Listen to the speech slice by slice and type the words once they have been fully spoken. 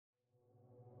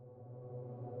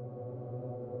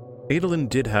Adolin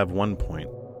did have one point.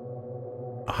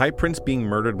 A High Prince being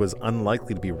murdered was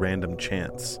unlikely to be random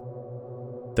chance.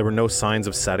 There were no signs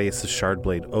of Sadeas'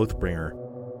 Shardblade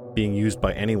Oathbringer being used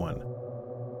by anyone.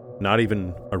 Not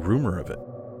even a rumor of it.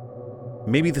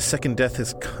 Maybe the second death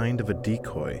is kind of a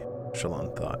decoy,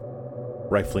 Shallan thought,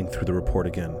 rifling through the report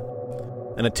again.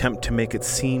 An attempt to make it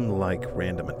seem like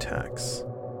random attacks.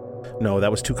 No,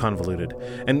 that was too convoluted,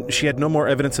 and she had no more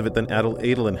evidence of it than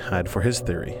Adolin had for his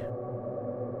theory.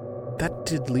 That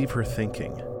did leave her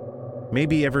thinking.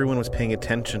 Maybe everyone was paying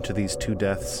attention to these two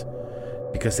deaths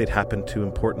because they'd happened to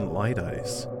important Light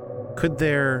Eyes. Could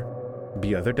there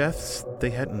be other deaths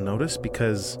they hadn't noticed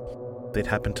because they'd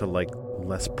happened to,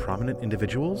 less prominent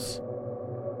individuals?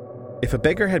 If a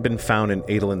beggar had been found in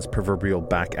Adolin's proverbial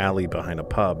back alley behind a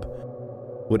pub,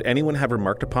 would anyone have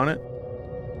remarked upon it?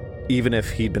 Even if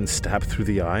he'd been stabbed through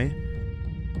the eye?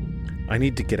 I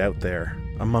need to get out there,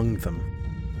 among them,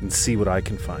 and see what I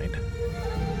can find.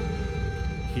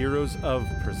 Heroes of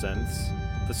presents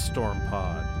The Storm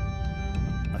Pod,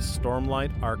 a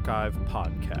Stormlight Archive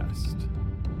podcast.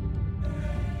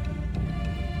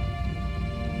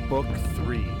 Book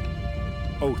 3,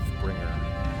 Oathbringer.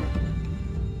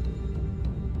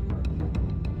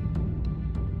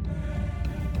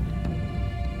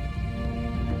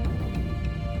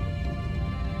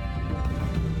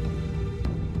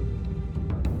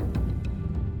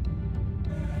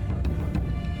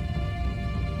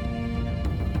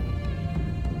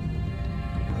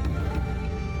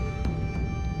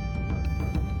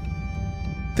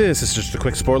 This is just a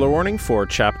quick spoiler warning for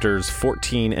chapters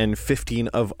 14 and 15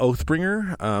 of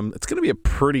Oathbringer. It's going to be a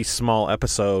pretty small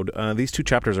episode. These two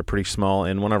chapters are pretty small,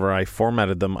 and whenever I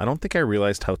formatted them, I don't think I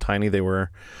realized how tiny they were.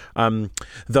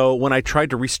 Though when I tried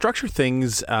to restructure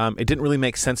things, it didn't really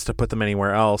make sense to put them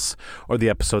anywhere else, or the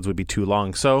episodes would be too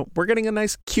long. So we're getting a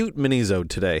nice, cute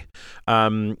mini-sode today.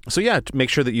 So yeah,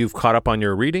 make sure that you've caught up on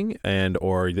your reading and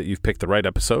or that you've picked the right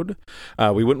episode.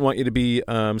 We wouldn't want you to be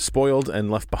spoiled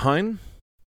and left behind,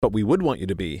 but we would want you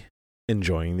to be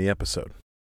enjoying the episode.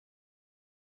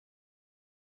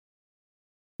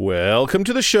 Welcome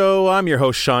to the show. I'm your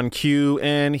host, Sean Q,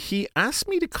 and he asked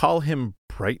me to call him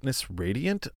Brightness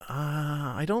Radiant.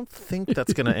 I don't think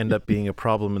that's going to end up being a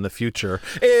problem in the future.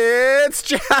 It's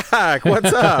Jack.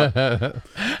 What's up?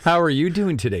 How are you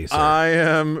doing today, sir? I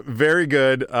am very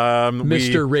good.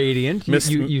 Mr. Radiant.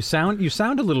 You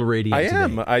sound a little radiant. I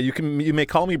am. Today. You may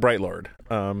call me Bright Lord.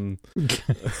 I'm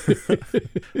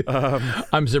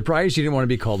surprised you didn't want to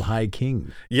be called High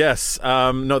King. Yes.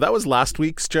 No, that was last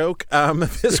week's joke.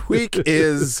 This week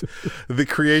is the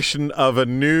creation of a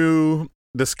new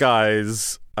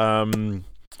disguise.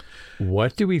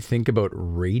 What do we think about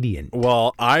Radiant?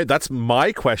 Well, that's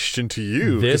my question to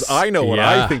you, because I know what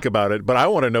I think about it, but I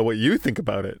want to know what you think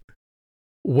about it.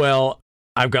 Well,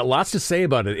 I've got lots to say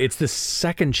about it. It's the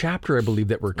second chapter, I believe,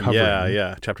 that we're covering.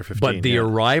 Yeah, chapter 15. But the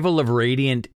arrival of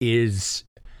Radiant is,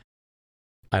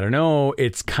 I don't know,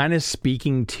 it's kind of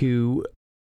speaking to,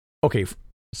 okay,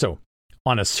 so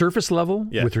on a surface level,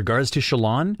 with regards to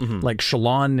Shallan, like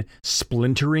Shallan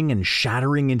splintering and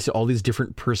shattering into all these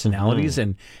different personalities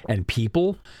and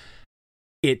people,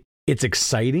 it's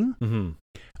exciting.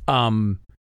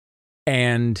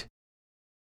 And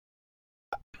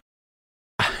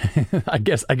I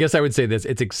guess I would say this: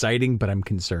 it's exciting, but I'm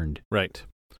concerned. Right.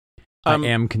 I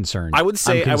am concerned. I would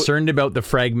say I'm concerned about the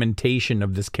fragmentation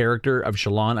of this character of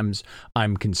Shallan.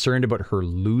 I'm concerned about her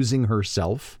losing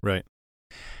herself. Right.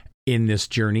 In this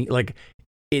journey, like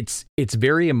it's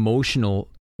very emotional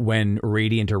when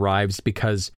Radiant arrives,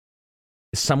 because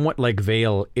somewhat like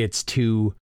Veil, it's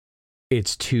to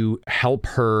help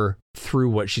her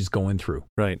through what she's going through.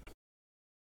 Right.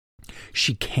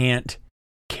 She can't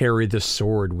carry the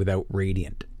sword without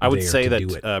Radiant. I would say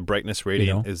that Brightness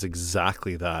Radiant is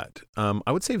exactly that.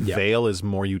 I would say Veil is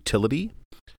more utility.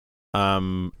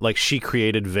 Like she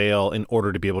created Veil in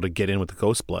order to be able to get in with the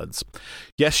Ghostbloods.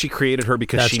 Yes, she created her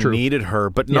because she needed her,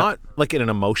 but not like in an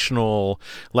emotional,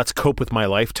 let's cope with my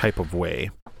life type of way.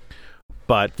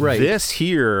 But this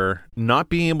here, not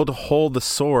being able to hold the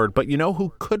sword, but you know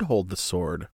who could hold the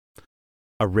sword?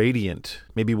 A Radiant.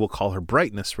 Maybe we'll call her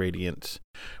Brightness Radiant.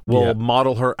 We'll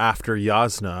model her after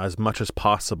Jasnah as much as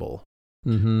possible.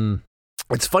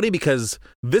 It's funny because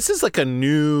this is like a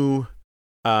new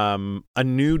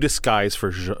disguise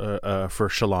for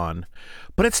Shallan,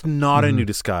 but it's not a new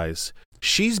disguise.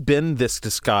 She's been this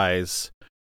disguise.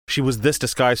 She was this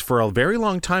disguise for a very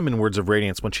long time in Words of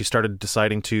Radiance when she started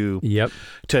deciding to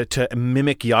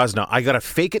mimic Jasnah. I gotta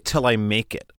fake it till I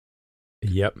make it.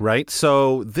 Yep. Right?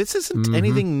 So this isn't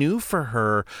anything new for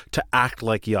her to act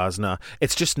like Jasnah.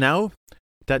 It's just now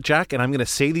that, Jack, and I'm going to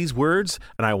say these words,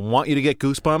 and I want you to get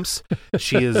goosebumps.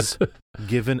 She is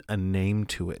given a name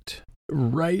to it.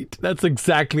 Right. That's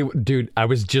exactly what, dude, I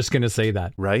was just going to say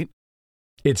that. Right?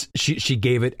 It's she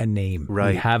gave it a name.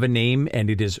 Right. We have a name, and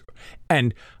it is,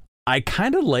 and I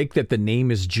kind of like that the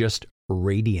name is just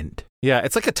Radiant. Yeah,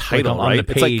 it's like a title, on right?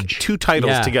 the It's like page. two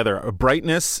titles together. A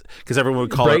Brightness, because everyone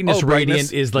would call Brightness, it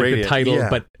Radiant is like Radiant. the title,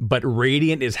 Yeah. but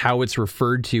Radiant is how it's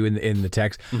referred to in the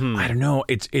text. Mm-hmm. I don't know.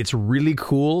 It's really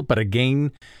cool, but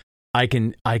again, I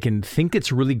can think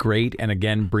it's really great, and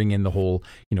again, bring in the whole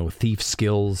thief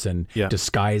skills and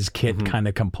disguise kit kind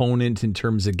of component in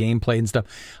terms of gameplay and stuff.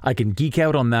 I can geek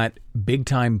out on that big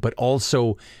time, but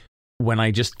also when I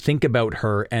just think about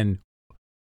her and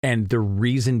the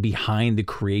reason behind the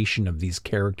creation of these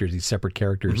characters, these separate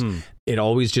characters, it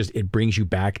always it brings you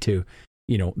back to,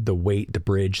 the weight, the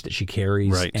bridge that she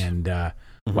carries. Right. And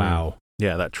wow.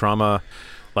 Yeah, that trauma.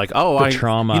 Like,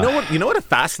 trauma. You know what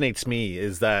fascinates me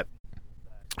is that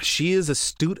she is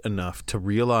astute enough to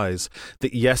realize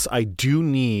that, yes, I do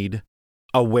need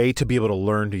a way to be able to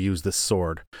learn to use this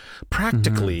sword.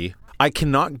 Practically, I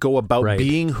cannot go about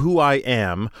being who I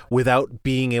am without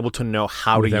being able to know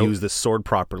how to use this sword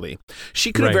properly.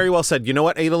 She could have very well said, you know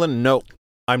what, Adolin, no,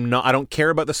 I'm not. I don't care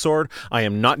about the sword. I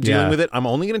am not dealing with it. I'm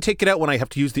only going to take it out when I have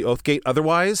to use the oath gate.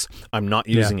 Otherwise, I'm not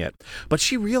using it. But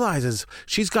she realizes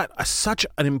she's got such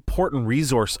an important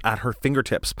resource at her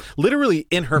fingertips, literally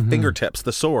in her fingertips,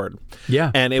 the sword.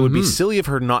 Yeah. And it would be silly of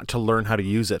her not to learn how to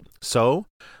use it. So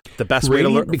the best way to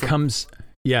learn becomes...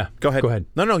 Yeah. Go ahead.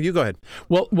 No, you go ahead.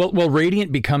 Well,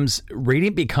 Radiant becomes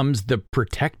the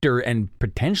protector and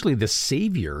potentially the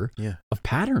savior of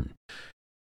Pattern.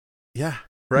 Yeah.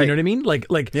 Right. You know what I mean? Like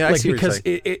because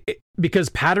because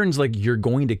Pattern's like, you're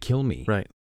going to kill me. Right.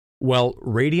 Well,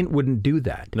 Radiant wouldn't do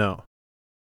that. No.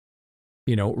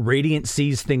 Radiant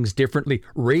sees things differently.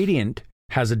 Radiant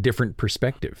has a different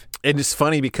perspective. And it's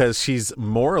funny because she's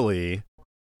morally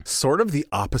sort of the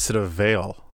opposite of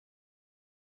Vale.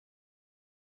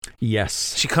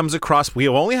 Yes. She comes across, we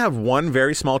only have one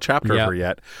very small chapter of her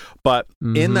yet, but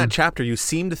in that chapter, you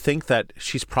seem to think that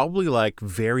she's probably like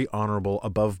very honorable,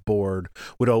 above board,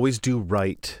 would always do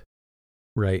right.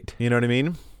 Right. You know what I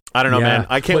mean? I don't know, man.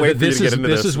 I can't wait for you to get into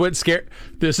this.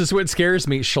 This is what scares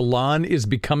me. Shallan is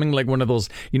becoming like one of those,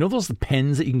 those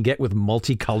pens that you can get with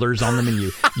multicolors on them, and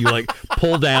you like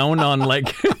pull down on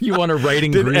like you want to write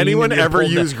in green. Did anyone ever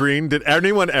use green? Did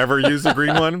anyone ever use the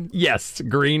green one? Yes,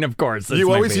 green, of course.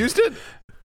 You always used it?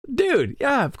 Dude,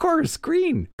 yeah, of course.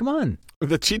 Green. Come on.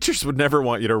 The teachers would never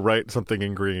want you to write something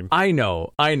in green. I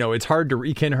know. It's hard to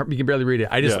you can barely read it.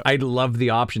 I love the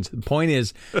options. The point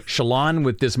is, Shallan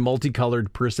with this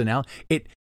multicolored personality.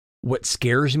 What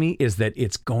scares me is that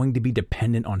it's going to be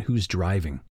dependent on who's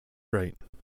driving. Right.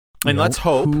 And let's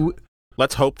hope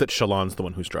that Shallan's the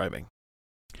one who's driving.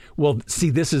 Well, see,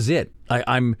 this is it. I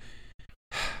don't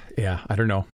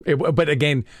know. But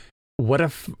again, what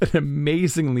an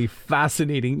amazingly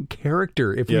fascinating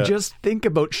character. If we just think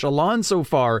about Shallan so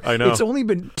far, I know. It's only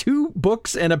been 2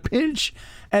 books and a pinch,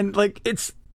 and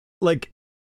it's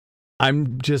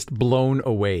I'm just blown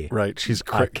away. Right. She's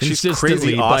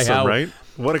crazy awesome, right?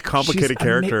 What a complicated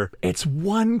character. It's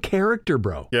one character,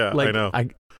 bro. Yeah, I know.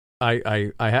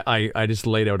 I just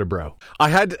laid out a bro.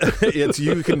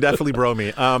 You can definitely bro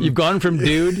me. You've gone from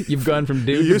dude. You've gone from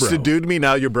dude. You used to to dude me.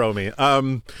 Now you bro me.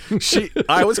 I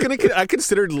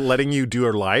considered letting you do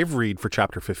a live read for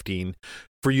chapter 15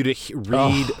 for you to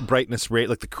read Brightness,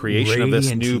 like the creation of this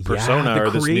new persona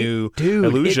or this new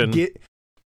illusion.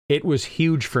 It was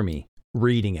huge for me.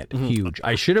 Reading it, huge.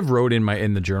 I should have wrote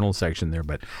in the journal section there,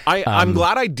 but I'm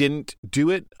glad I didn't do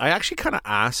it. I actually kind of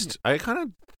asked. I kind of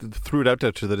threw it out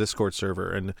to the Discord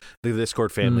server and the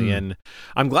Discord family, and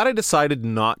I'm glad I decided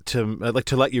not to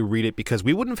let you read it, because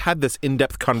we wouldn't have had this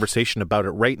in-depth conversation about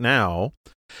it right now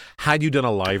had you done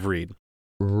a live read.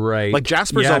 Right. Like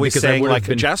Jasper's always saying,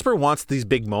 Jasper wants these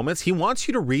big moments. He wants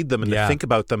you to read them and to think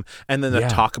about them and then to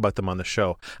talk about them on the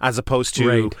show, as opposed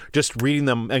to just reading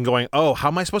them and going, oh, how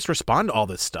am I supposed to respond to all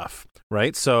this stuff?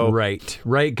 Right. So right.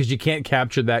 Because you can't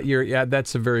capture that.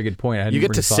 That's a very good point. You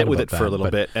get to sit with it for a little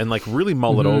bit and like really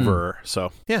mull it over.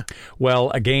 So yeah.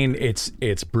 Well, again,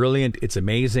 it's brilliant. It's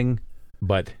amazing,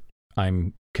 but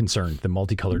I'm concerned. The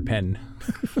multicolored pen.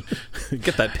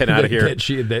 Get that pen out of here.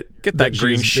 Get that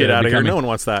green shit out of here. No one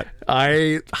wants that.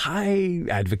 I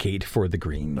advocate for the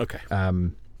green. Okay.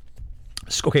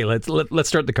 Okay. Let's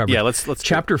start the cover. Yeah. Let's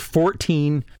chapter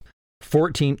 14.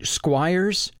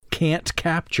 Squires can't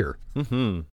capture.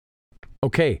 Mm-hmm.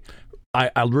 Okay. I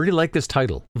really like this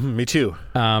title. Mm-hmm, me too.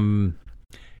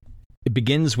 It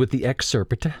begins with the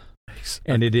excerpt.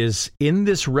 And it is, in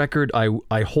this record,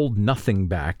 I hold nothing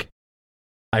back.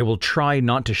 I will try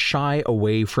not to shy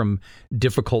away from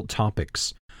difficult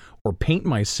topics or paint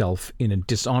myself in a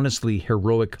dishonestly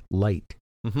heroic light.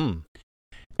 Mm-hmm.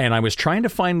 And I was trying to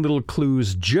find little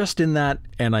clues just in that,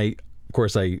 and of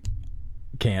course I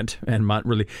can't, and not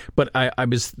really, but I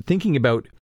was thinking about,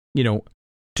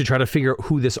 to try to figure out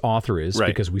who this author is,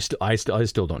 right. because I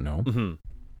still don't know.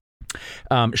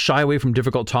 Mm-hmm. Shy away from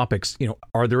difficult topics.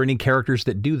 Are there any characters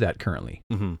that do that currently?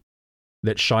 Mm-hmm.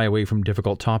 That shy away from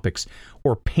difficult topics,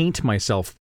 or paint,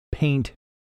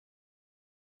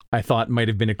 I thought might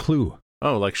have been a clue.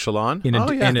 Oh, like Shallan?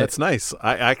 That's nice.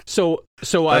 So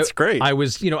that's great. I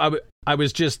was, I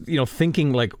was just,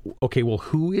 thinking like, okay, well,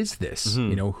 who is this?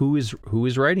 Mm-hmm. Who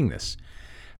is writing this?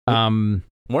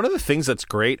 One of the things that's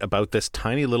great about this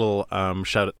tiny little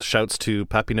shouts to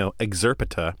Papineau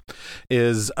Exerpita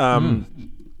is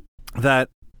that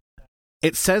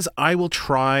it says, I will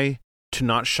try to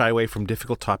not shy away from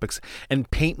difficult topics and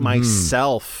paint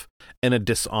myself in a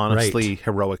dishonestly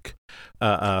heroic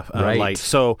light.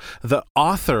 So the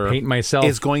author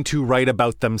is going to write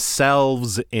about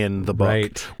themselves in the book.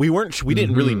 Right. We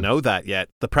didn't really know that yet.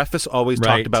 The preface always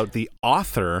talked about the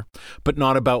author, but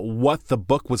not about what the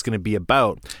book was going to be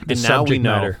about. And now we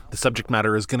know the subject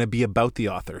matter is going to be about the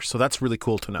author. So that's really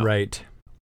cool to know. Right.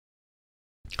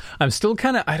 I'm still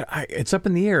kind of, it's up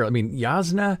in the air. I mean,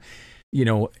 Jasnah,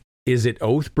 is it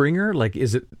Oathbringer? Like,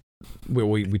 is it?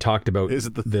 We talked about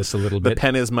this a little bit. The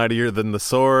pen is mightier than the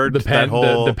sword.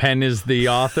 The pen is the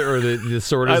author, or the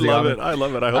sword is the author. I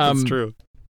love it. I hope it's true.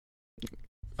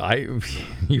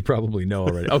 You probably know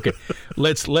already. Okay,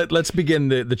 let's begin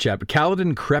the chapter.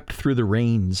 Kaladin crept through the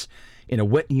rains in a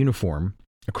wet uniform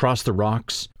across the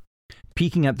rocks,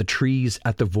 peeking at the trees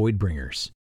at the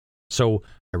Voidbringers. So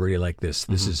I really like this.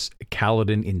 This is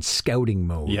Kaladin in scouting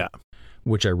mode. Yeah,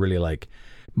 which I really like.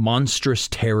 Monstrous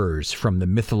terrors from the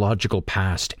mythological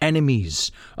past,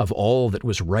 enemies of all that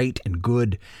was right and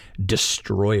good,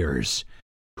 destroyers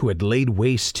who had laid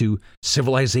waste to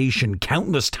civilization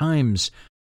countless times,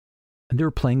 and they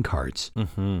were playing cards.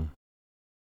 Mm-hmm.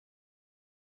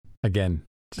 Again,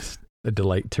 a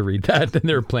delight to read that. And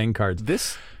they were playing cards.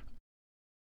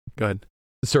 Go ahead.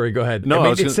 Sorry, go ahead.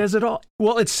 No, it says it all.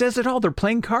 Well, it says it all. They're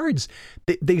playing cards.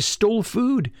 They stole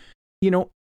food.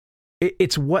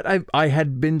 It's what I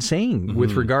had been saying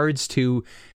with regards to,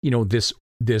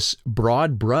 this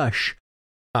broad brush,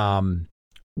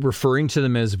 referring to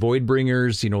them as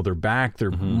Voidbringers. They're back.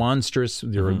 They're monstrous.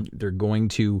 They're going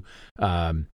to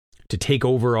take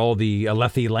over all the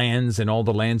Alethi lands and all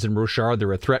the lands in Roshar.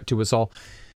 They're a threat to us all.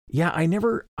 Yeah, I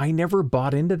never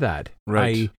bought into that.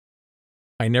 Right.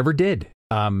 I never did.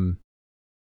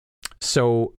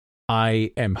 So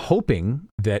I am hoping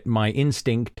that my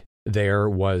instinct there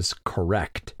was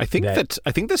correct. I think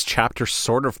this chapter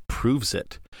sort of proves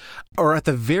it, or at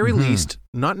the very least,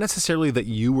 not necessarily that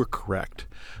you were correct,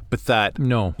 but that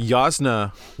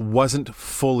Jasnah wasn't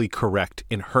fully correct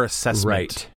in her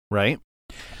assessment. Right.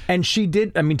 And she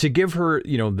did. I mean, to give her,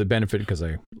 the benefit, because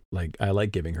I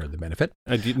like giving her the benefit.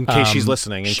 In case she's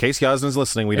listening, in case Jasnah's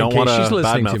listening, we don't want to she's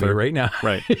listening to me her right now.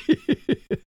 Right.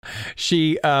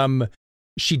 She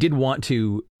did want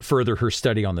to further her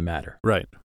study on the matter. Right.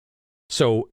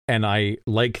 So, and I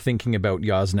like thinking about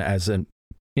Jasnah as an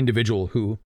individual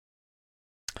who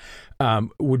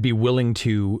would be willing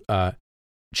to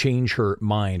change her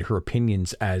mind, her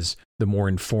opinions, as the more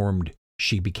informed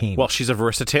she became. Well, she's a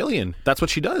versatilian. That's what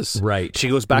she does. Right. She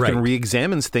goes back and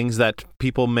re-examines things that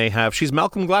people may have. She's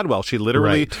Malcolm Gladwell. She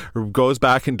literally goes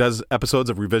back and does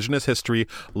episodes of revisionist history,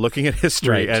 looking at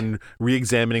history and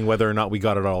re-examining whether or not we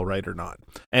got it all right or not.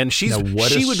 And she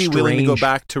would be willing to go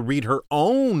back to read her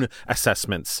own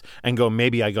assessments and go,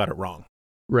 maybe I got it wrong.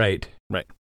 Right. Right.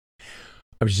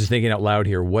 I was just thinking out loud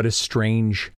here, what a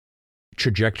strange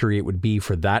trajectory it would be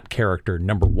for that character,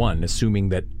 number one, assuming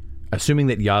that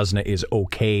Jasnah is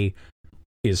okay,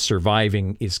 is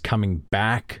surviving, is coming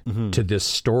back to this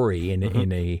story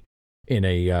in a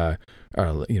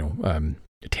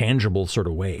tangible sort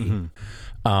of way.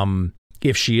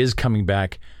 If she is coming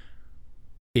back,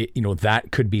 that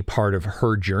could be part of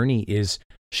her journey. Is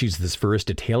she's this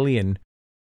Veristitalian,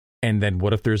 and then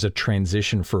what if there's a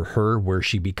transition for her where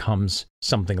she becomes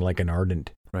something like an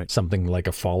Ardent, something like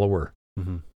a follower?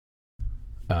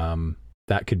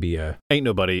 That could be ain't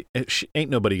nobody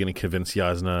gonna convince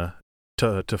Jasnah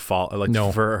to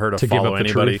follow, for her to follow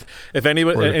anybody. If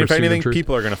anything,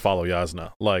 people are gonna follow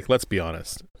Jasnah. Like, let's be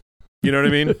honest. You know what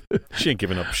I mean? She ain't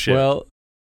giving up shit. Well,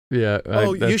 yeah.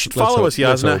 You should follow us,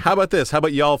 Jasnah. How about this? How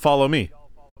about y'all follow me?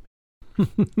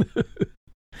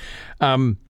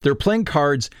 They're playing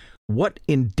cards What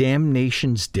in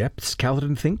damnation's depths,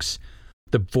 Kaladin thinks?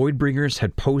 The Voidbringers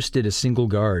had posted a single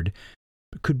guard.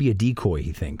 It could be a decoy,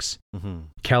 he thinks.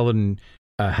 Kaladin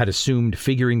had assumed,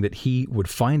 figuring that he would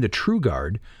find the true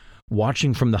guard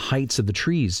watching from the heights of the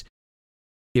trees.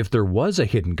 If there was a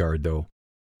hidden guard, though,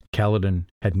 Kaladin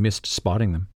had missed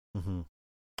spotting them.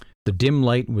 The dim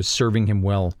light was serving him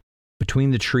well.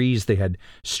 Between the trees, they had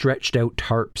stretched out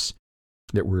tarps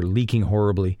that were leaking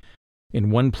horribly. In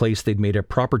one place, they'd made a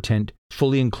proper tent,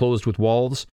 fully enclosed with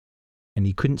walls, and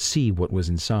he couldn't see what was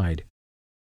inside.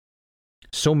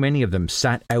 So many of them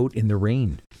sat out in the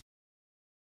rain.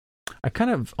 I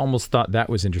kind of almost thought that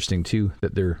was interesting, too,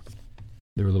 that they're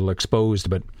a little exposed,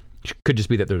 but it could just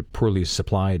be that they're poorly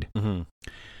supplied.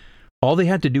 All they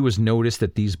had to do was notice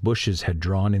that these bushes had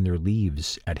drawn in their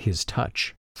leaves at his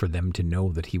touch for them to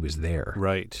know that he was there.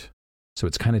 Right. So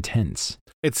it's kind of tense.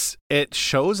 It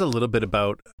shows a little bit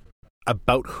about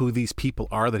who these people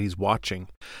are that he's watching,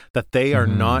 that they are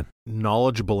not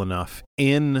knowledgeable enough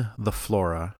in the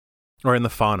flora or in the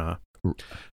fauna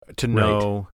to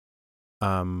know.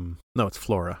 No, it's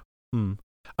flora.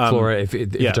 Flora, if you're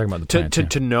talking about the plants.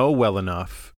 To know well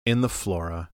enough in the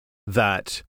flora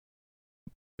that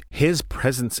his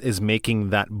presence is making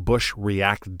that bush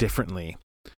react differently.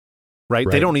 Right?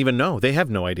 They don't even know. They have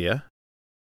no idea.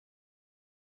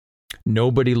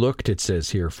 Nobody looked, it says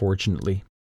here, fortunately.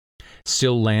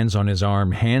 Syl lands on his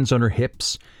arm, hands on her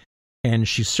hips, and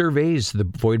she surveys the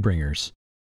Voidbringers.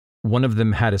 One of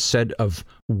them had a set of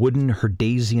wooden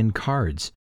Herdasian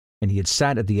cards, and he had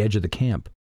sat at the edge of the camp.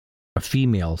 A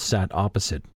female sat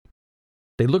opposite.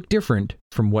 They looked different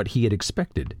from what he had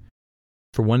expected.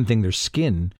 For one thing, their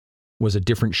skin was a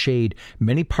different shade.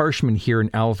 Many Parshmen here in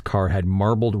Alethkar had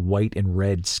marbled white and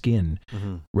red skin,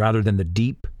 rather than the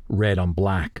deep red on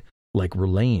black, like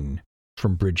R'hllane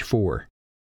from Bridge 4.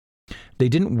 They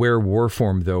didn't wear war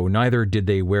form, though. Neither did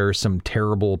they wear some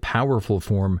terrible, powerful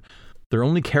form. Their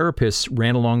only carapace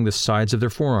ran along the sides of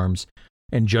their forearms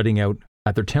and jutting out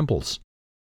at their temples.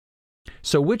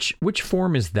 So which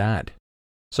form is that?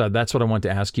 So that's what I want to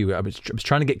ask you. I was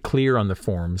trying to get clear on the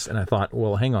forms, and I thought,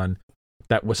 well, hang on.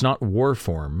 That was not war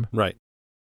form. Right.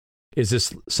 Is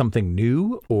this something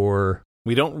new, or?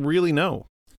 We don't really know.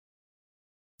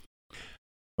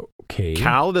 Okay.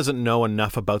 Cal doesn't know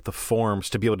enough about the forms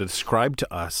to be able to describe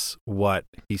to us what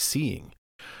he's seeing.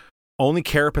 Only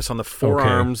carapace on the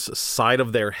forearms, side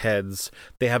of their heads.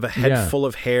 They have a head full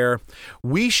of hair.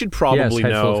 We should probably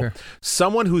know.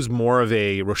 Someone who's more of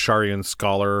a Rosharian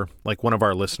scholar, like one of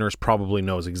our listeners, probably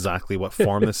knows exactly what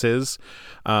form this is.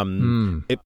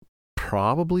 It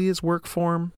probably is work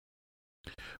form,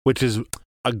 which is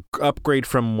an upgrade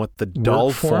from what the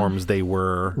dull forms they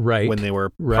were when they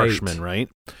were Parshmen, right?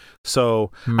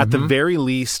 So at the very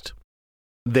least,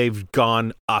 they've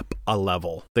gone up a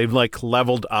level. They've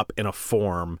leveled up in a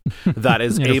form that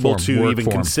is able to even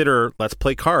consider, let's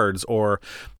play cards, or,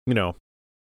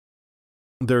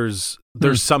 there's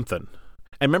something.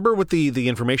 I remember with the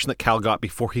information that Cal got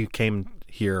before he came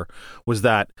here was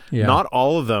that not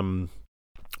all of them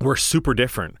were super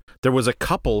different. There was a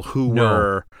couple who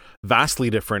were vastly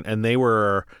different, and they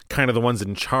were kind of the ones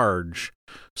in charge.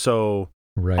 So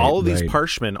all of these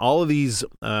Parshmen, all of these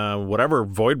whatever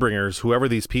Voidbringers, whoever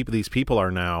these people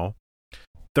are now,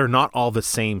 they're not all the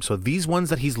same. So these ones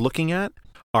that he's looking at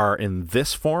are in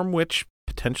this form, which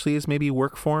potentially is maybe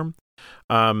work form.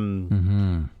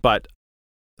 But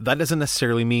that doesn't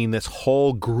necessarily mean this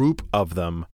whole group of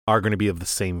them are going to be of the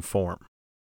same form.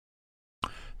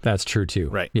 That's true too.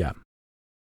 Right. Yeah.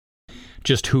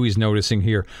 Just who he's noticing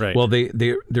here. Right. Well,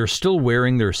 they're still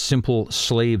wearing their simple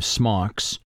slave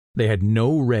smocks. They had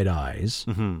no red eyes.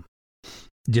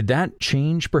 Did that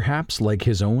change, perhaps, like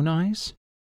his own eyes?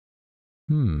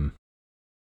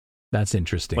 That's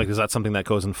interesting. Like, is that something that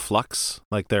goes in flux?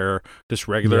 Like they're just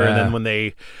regular, and then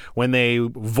when they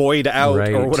void out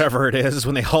or whatever it is,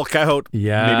 when they Hulk out,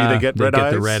 maybe they get red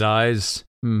eyes. The red eyes.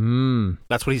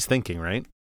 That's what he's thinking, right?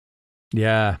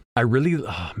 Yeah, I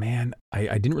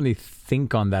didn't really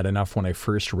think on that enough when I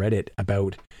first read it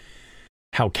about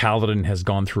how Kaladin has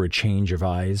gone through a change of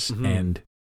eyes, and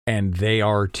they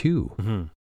are too,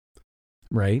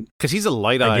 right? Because he's a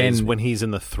light eyes when he's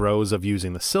in the throes of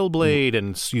using the Syl blade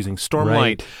and using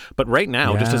Stormlight, but right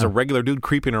now, just as a regular dude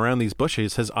creeping around these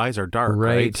bushes, his eyes are dark,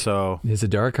 right? So his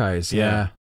dark eyes, yeah.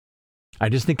 I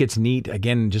just think it's neat.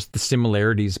 Again, just the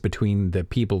similarities between the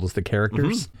peoples, the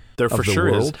characters. There for sure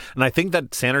is. And I think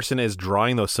that Sanderson is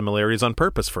drawing those similarities on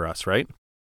purpose for us, right?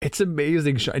 It's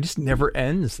amazing. It just never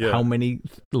ends how many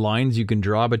lines you can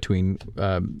draw between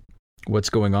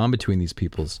what's going on between these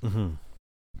peoples.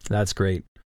 That's great.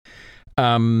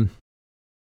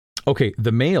 Okay,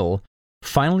 the male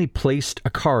finally placed a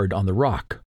card on the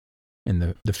rock.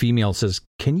 And the female says,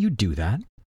 "Can you do that?"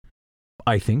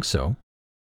 "I think so."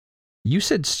 "You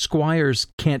said squires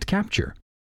can't capture."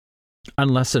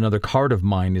 "Unless another card of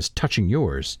mine is touching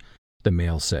yours," the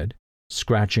male said,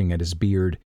 scratching at his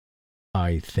beard.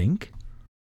 "I think?"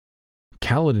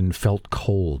 Kaladin felt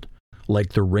cold,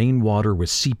 like the rainwater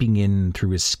was seeping in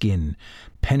through his skin,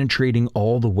 penetrating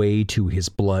all the way to his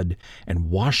blood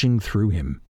and washing through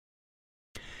him.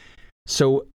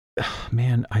 So,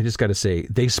 man, I just got to say,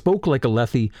 they spoke like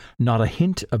Alethi, not a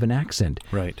hint of an accent.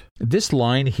 Right. This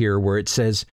line here where it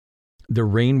says the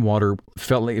rainwater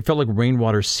felt like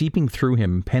rainwater seeping through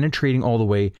him, penetrating all the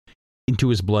way into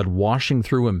his blood, washing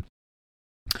through him.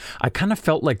 I kind of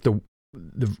felt like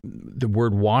the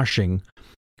word washing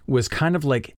was kind of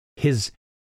like his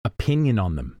opinion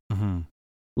on them. Mm-hmm.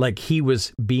 Like he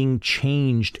was being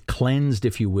changed, cleansed,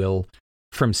 if you will,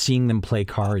 from seeing them play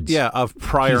cards. Yeah, of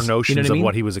prior notions of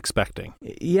what he was expecting.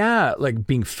 Yeah, like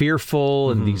being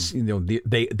fearful, and these,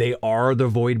 they are the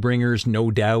Voidbringers,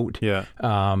 no doubt. Yeah,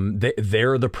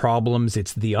 they're the problems.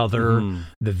 It's the other,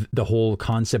 the whole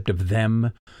concept of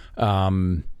them.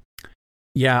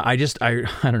 Yeah, I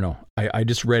don't know. I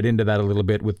just read into that a little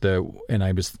bit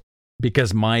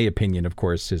because my opinion, of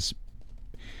course, has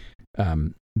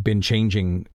been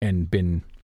changing and been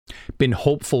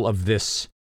hopeful of this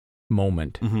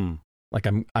moment. Like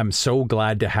I'm so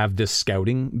glad to have this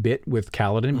scouting bit with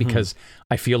Kaladin, because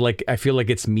I feel like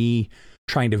it's me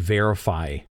trying to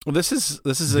verify. Well, this is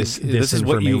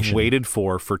what you've waited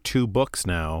for 2 books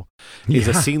now. Is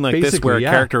a scene like this where a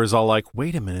character is all like,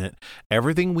 "Wait a minute,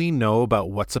 everything we know about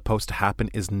what's supposed to happen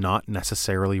is not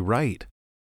necessarily right."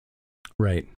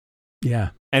 Right. Yeah.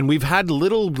 And we've had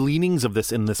little leanings of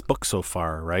this in this book so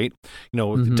far, right?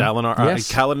 Dalinar,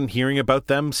 Kaladin hearing about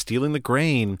them stealing the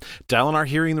grain, Dalinar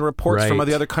hearing the reports from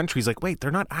the other countries, like, wait,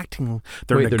 they're not acting,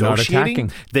 they're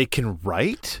negotiating, they can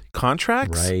write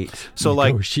contracts. Right. So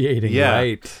negotiating,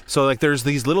 right. So like there's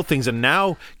these little things, and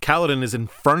now Kaladin is in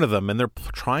front of them and they're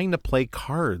trying to play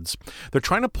cards. They're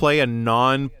trying to play a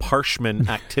non-Parshman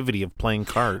activity of playing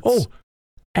cards. Oh,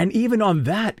 and even on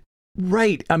that,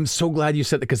 right. I'm so glad you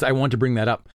said that, because I want to bring that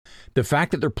up. The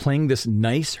fact that they're playing this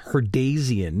nice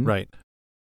Herdasian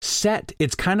set,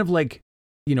 it's kind of like,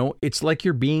 it's like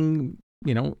you're being,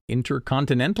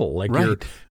 intercontinental. Like you're,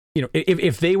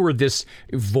 if they were this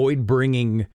void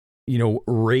bringing,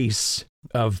 race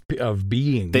of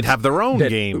beings, they'd have their own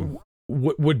game.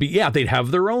 Would be they'd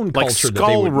have their own like culture,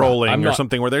 skull rolling or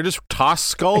something, where they just toss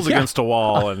skulls against a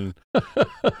wall, and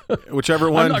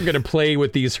whichever one. I'm not going to play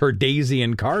with these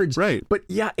Herdasian cards, right? But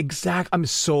yeah, exact. I'm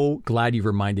so glad you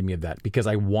reminded me of that, because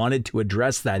I wanted to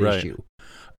address that issue.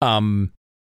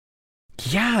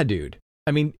 Yeah, dude.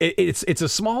 I mean, it's a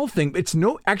small thing. It's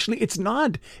not.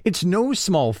 It's no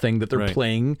small thing that they're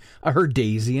playing a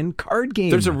Herdasian card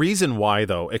game. There's a reason why,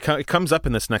 though. It comes up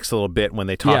in this next little bit when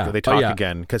they talk. They talk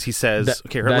again, because he says, let's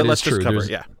just cover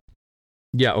it.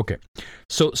 Yeah. Okay.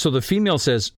 So the female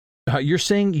says, "You're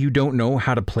saying you don't know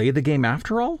how to play the game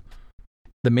after all?"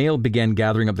 The male began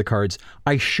gathering up the cards.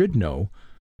 I should know,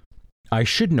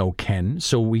 Ken.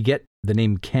 So we get the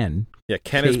name Ken. Yeah,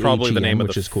 Ken is probably the name of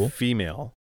which is cool.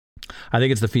 Female. I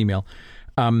think it's the female.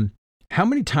 How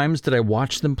many times did I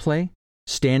watch them play?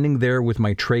 Standing there with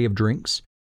my tray of drinks?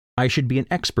 I should be an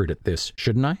expert at this,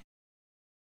 shouldn't I?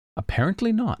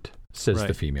 Apparently not, says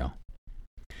the female.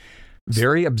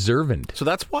 Very observant. So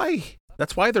that's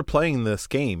why they're playing this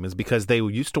game, is because they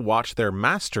used to watch their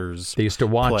masters. They used to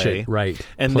watch it, right?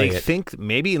 And they think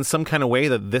maybe in some kind of way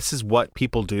that this is what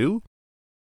people do,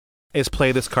 is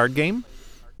play this card game.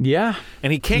 Yeah.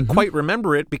 And he can't quite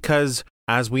remember it, because,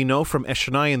 as we know from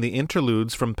Eshonai and the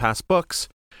interludes from past books,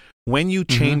 when you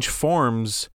change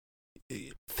forms,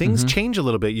 things change a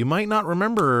little bit. You might not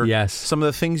remember some of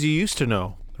the things you used to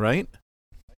know, right?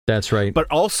 That's right. But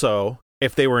also,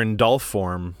 if they were in dull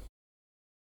form,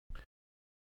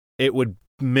 it would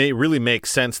really make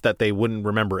sense that they wouldn't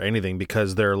remember anything,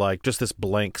 because they're like just this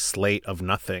blank slate of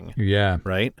nothing. Yeah.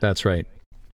 Right? That's right.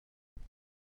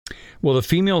 Well, the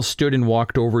female stood and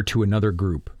walked over to another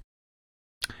group.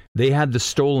 They had the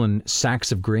stolen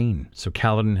sacks of grain, so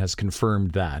Kaladin has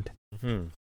confirmed that.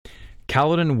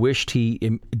 Kaladin wished he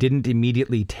didn't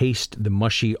immediately taste the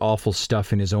mushy, awful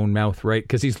stuff in his own mouth, right?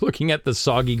 Because he's looking at the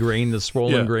soggy grain, the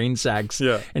swollen grain sacks,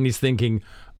 and he's thinking,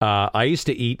 I used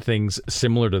to eat things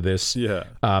similar to this. Yeah.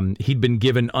 He'd been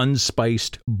given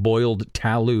unspiced, boiled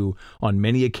talu on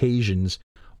many occasions.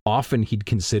 Often he'd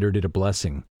considered it a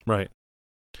blessing. Right.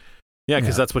 Yeah,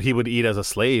 because that's what he would eat as a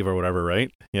slave or whatever,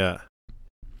 right? Yeah.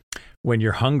 When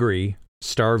you're hungry,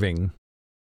 starving,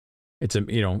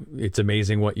 It's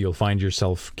amazing what you'll find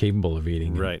yourself capable of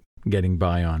eating, right? Getting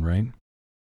by on, right?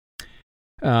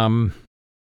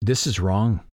 This is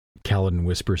wrong, Kaladin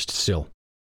whispers to Syl.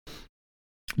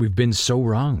 We've been so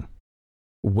wrong.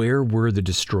 Where were the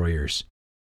destroyers?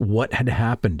 What had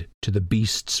happened to the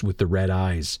beasts with the red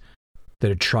eyes that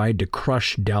had tried to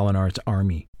crush Dalinar's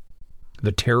army?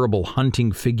 The terrible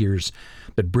hunting figures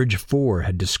that Bridge 4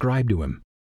 had described to him.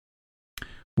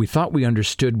 We thought we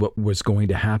understood what was going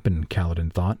to happen,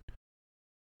 Kaladin thought.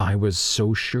 I was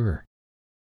so sure.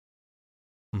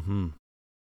 Mm-hmm.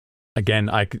 Again,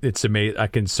 it's amazing. I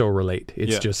can so relate.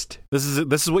 It's just this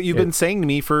is what you've been saying to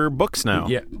me for books now.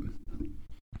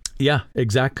 Yeah,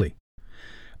 exactly.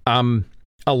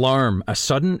 Alarm! A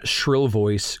sudden shrill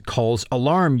voice calls,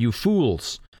 "Alarm, you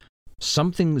fools!"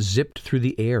 Something zipped through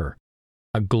the air.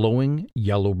 A glowing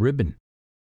yellow ribbon.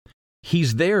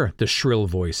 "He's there," the shrill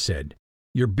voice said.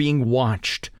 "You're being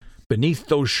watched. Beneath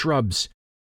those shrubs."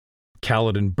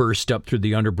 Kaladin burst up through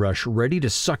the underbrush, ready to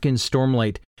suck in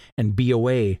Stormlight and be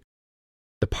away.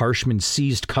 The Parshmen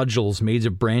seized cudgels made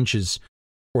of branches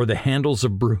or the handles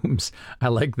of brooms. I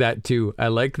like that too. I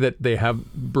like that they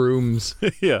have brooms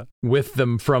with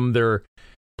them from their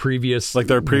previous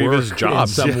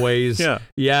jobs in some ways.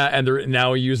 Yeah, and they're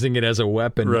now using it as a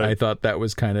weapon. Right. I thought that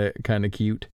was kind of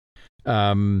cute.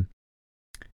 Well,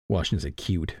 I shouldn't say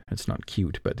cute. It's not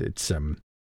cute, but it's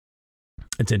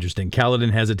interesting.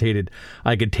 Kaladin hesitated.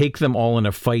 I could take them all in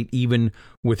a fight even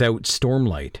without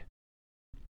Stormlight.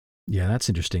 Yeah, that's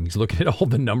interesting. He's looking at all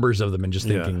the numbers of them and just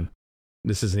thinking,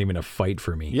 this isn't even a fight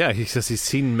for me. Yeah, he says he's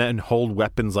seen men hold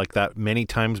weapons like that many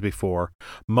times before.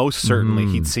 Most certainly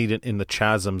he'd seen it in the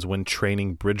chasms when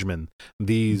training Bridgemen.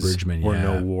 These were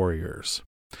no warriors.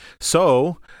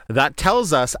 So that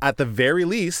tells us at the very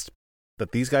least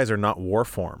that these guys are not war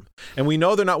form. And we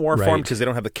know they're not war form because they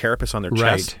don't have the carapace on their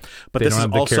chest. But this is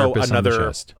also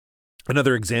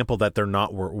another example that they're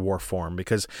not war form,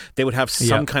 because they would have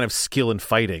some kind of skill in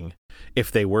fighting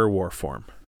if they were war form.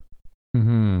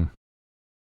 Mm-hmm.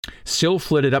 Syl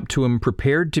flitted up to him,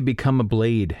 prepared to become a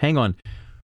blade. Hang on.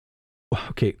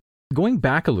 Okay, going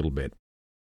back a little bit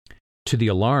to the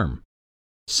alarm.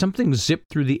 Something zipped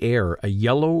through the air, a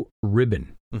yellow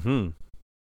ribbon. Mm-hmm.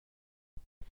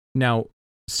 Now,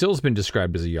 Syl's been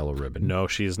described as a yellow ribbon. No,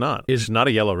 she is not. She's not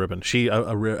a yellow ribbon. She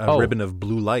a ribbon of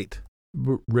blue light.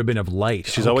 Ribbon of light.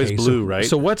 She's always blue, right?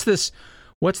 So what's this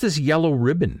yellow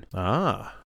ribbon?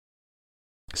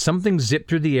 Something zipped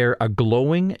through the air, a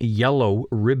glowing yellow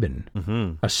ribbon.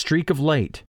 Mm-hmm. A streak of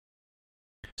light.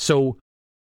 So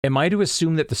am I to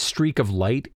assume that the streak of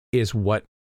light is what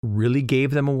really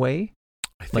gave them away?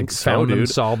 I think so, dude.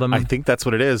 Saw them? I think that's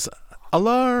what it is.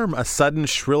 Alarm! A sudden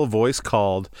shrill voice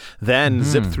called. Then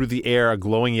zipped through the air a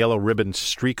glowing yellow ribbon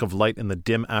streak of light in the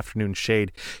dim afternoon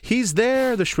shade. He's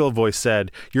there, the shrill voice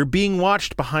said. You're being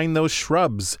watched behind those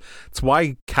shrubs. It's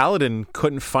why Kaladin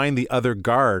couldn't find the other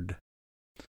guard.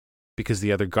 Because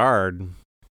the other guard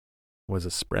was a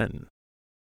Spren.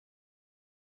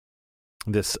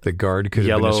 The guard could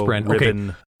have been a Spren.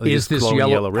 Ribbon, okay. Is this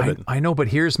yellow ribbon? I know, but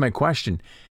here's my question.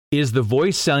 Is the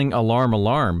voice saying alarm,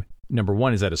 alarm? Number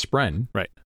one, is that a Spren? Right.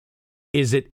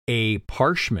 Is it a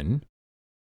Parshman?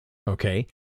 Okay.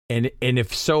 And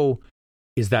if so,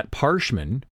 is that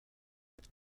Parshman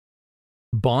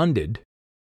bonded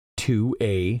to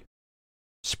a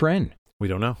Spren? We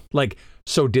don't know.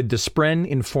 So did the Spren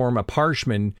inform a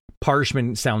Parshman?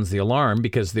 Parshman sounds the alarm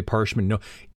because the Parshman know,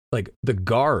 the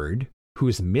guard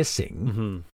who's missing.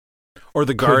 Mm-hmm. Or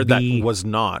the guard that was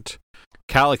not.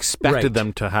 Cal expected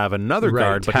them to have another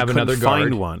guard, but he couldn't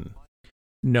find one.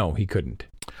 No, he couldn't.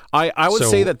 I would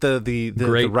say that the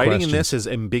writing question. in this is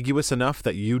ambiguous enough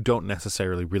that you don't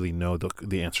necessarily really know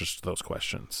the answers to those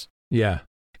questions. Yeah.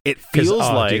 It feels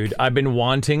like... dude, I've been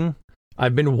wanting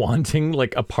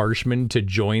like a Parshman to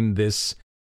join this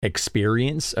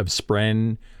experience of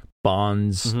Spren,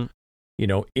 bonds,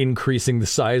 increasing the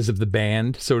size of the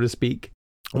band, so to speak.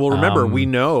 Well, remember, we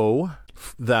know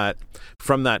that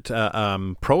from that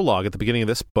prologue at the beginning of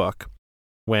this book,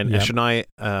 when Eshonai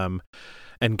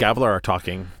and Gavilar are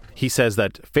talking, he says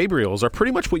that Fabrials are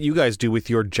pretty much what you guys do with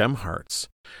your gem hearts.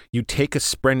 You take a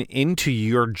Spren into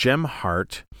your gem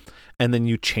heart, and then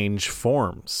you change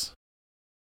forms.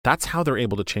 That's how they're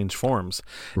able to change forms,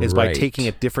 is by taking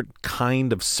a different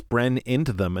kind of Spren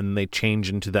into them, and they change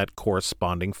into that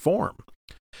corresponding form.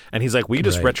 And he's like, we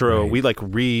just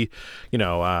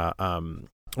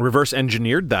reverse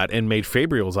engineered that and made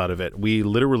Fabrials out of it. We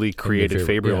literally created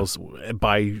Fabrials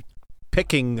by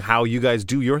picking how you guys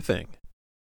do your thing.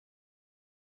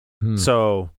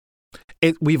 So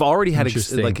We've already had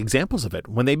examples of it.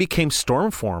 When they became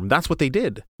Stormform, that's what they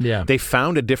did. Yeah. They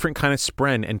found a different kind of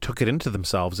spren and took it into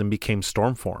themselves and became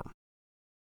Stormform.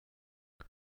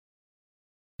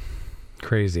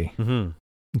 Crazy. Mm-hmm.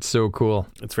 It's so cool.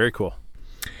 It's very cool.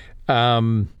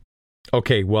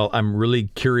 Okay, well, I'm really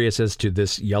curious as to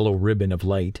this yellow ribbon of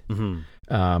light.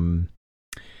 Mm-hmm.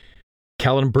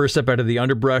 Kaladin bursts up out of the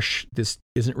underbrush. This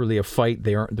isn't really a fight.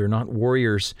 They're not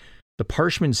warriors. The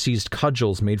Parshman seized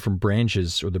cudgels made from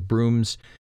branches or the brooms.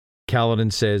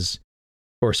 Syl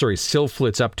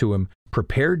flits up to him,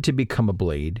 prepared to become a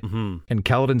blade. Mm-hmm. And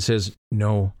Kaladin says,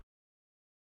 no.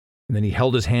 And then he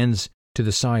held his hands to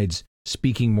the sides,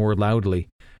 speaking more loudly,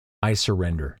 I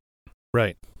surrender.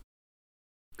 Right.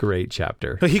 Great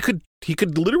chapter. He could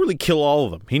literally kill all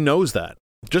of them. He knows that.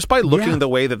 Just by looking the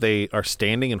way that they are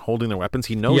standing and holding their weapons,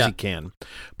 he knows he can.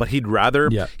 But he'd rather...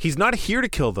 Yeah. He's not here to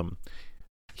kill them.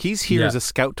 He's here as a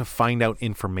scout to find out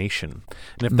information.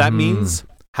 And if that means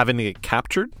having to get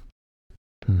captured,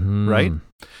 right?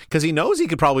 Because he knows he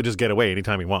could probably just get away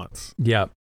anytime he wants. Yeah.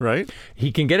 Right?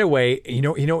 He can get away. You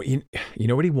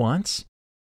know what he wants?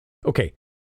 Okay.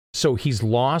 So he's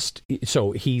lost.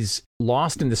 So he's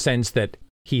lost in the sense that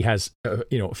he has,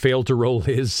 failed to roll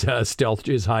his stealth.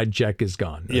 His hide check is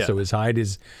gone. Yeah. So his hide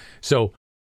is. So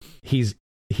he's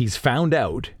found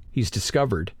out. He's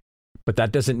discovered, but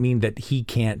that doesn't mean that he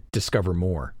can't discover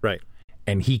more. Right.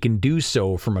 And he can do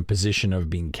so from a position of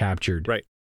being captured. Right.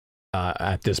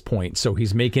 At this point, so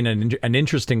he's making an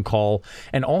interesting call,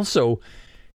 and also,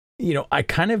 I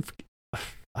kind of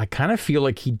feel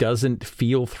like he doesn't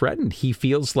feel threatened. He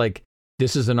feels like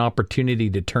this is an opportunity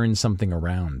to turn something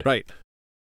around. Right.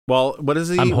 Well, what is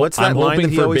he? What's that line that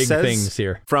he always says things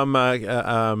here from Way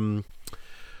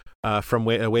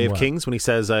of Kings when he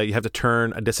says you have to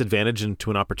turn a disadvantage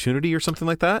into an opportunity or something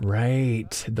like that?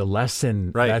 Right. The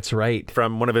lesson. Right. That's right.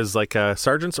 From one of his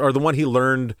sergeants, or the one he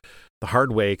learned the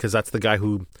hard way, because that's the guy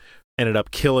who ended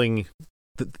up killing.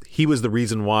 He was the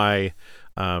reason why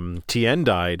Tien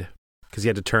died, because he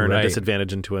had to turn a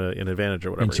disadvantage into an advantage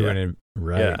or whatever.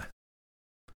 Right. Yeah.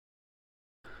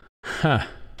 Huh.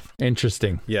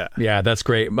 Interesting. Yeah. Yeah, that's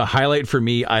great. A highlight for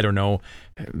me, I don't know.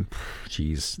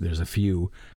 Geez, there's a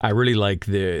few. I really like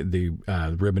the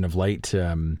ribbon of light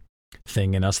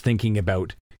thing, and us thinking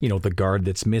about, the guard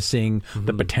that's missing,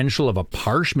 the potential of a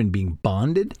Parshman being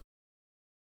bonded.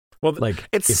 Well,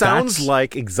 it sounds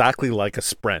exactly like a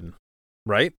spren,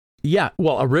 right? Yeah.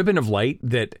 Well, a ribbon of light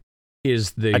that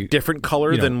is a different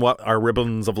color than what our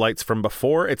ribbons of lights from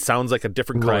before. It sounds like a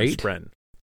different color spren.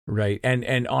 Right.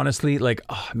 And honestly,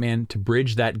 to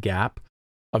bridge that gap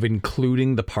of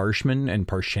including the Parshman and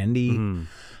Parshendi,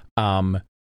 and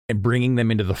bringing them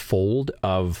into the fold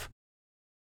of,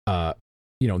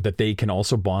 that they can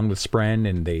also bond with Spren,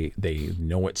 and they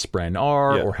know what Spren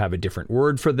are, or have a different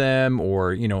word for them,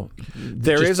 or,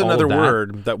 there is another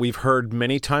word that we've heard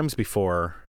many times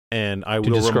before, and I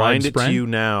will remind it to you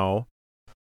now.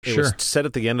 It was said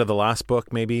at the end of the last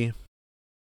book, maybe.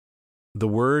 The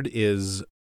word is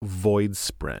Void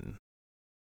Spren.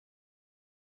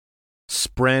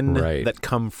 Spren that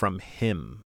come from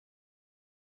him.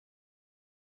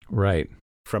 Right.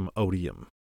 From Odium.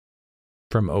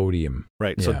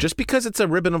 Right. Yeah. So just because it's a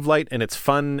ribbon of light and it's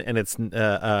fun and it's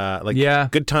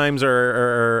good times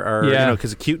are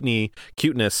because of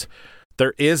cuteness,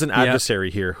 there is an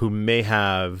adversary here who may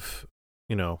have,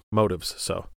 motives.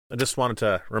 So I just wanted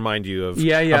to remind you of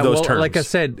those terms. Like I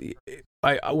said,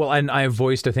 I have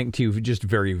voiced, I think, to you just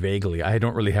very vaguely. I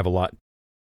don't really have a lot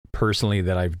personally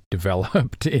that I've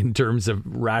developed in terms of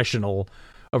rationale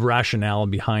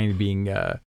behind being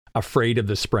afraid of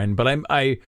the Spren, but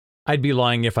I'd be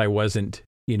lying if I wasn't,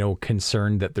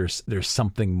 concerned that there's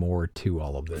something more to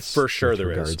all of this. For sure,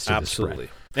 there is, absolutely.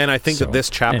 And I think that this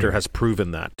chapter has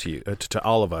proven that to you, to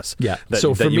all of us. Yeah.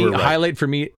 So for me, highlight for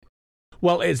me,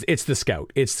 well, it's the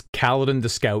scout. It's Kaladin the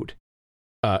scout,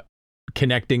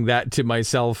 connecting that to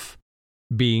myself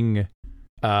being,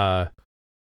 not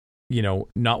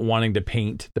wanting to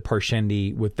paint the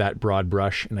Parshendi with that broad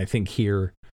brush, and I think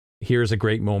here's a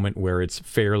great moment where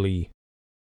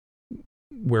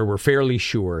we're fairly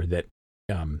sure that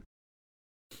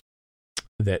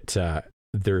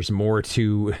there's more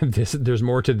to this. There's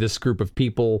more to this group of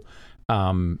people,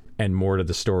 and more to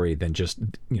the story than just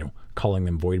calling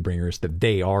them Voidbringers. That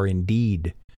they are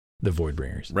indeed the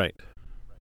Voidbringers. Right.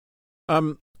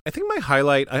 I think my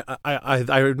highlight.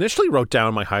 I initially wrote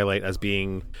down my highlight as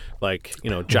being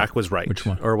Jack was right. Which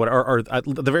one? Or what? Or at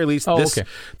the very least,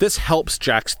 this helps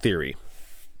Jack's theory.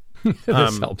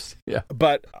 This helps. Yeah.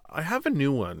 But I have a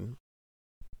new one.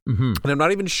 And I'm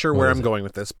not even sure where I'm going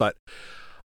with this, but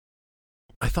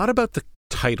I thought about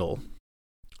title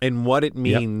and what it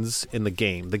means in the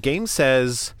game. The game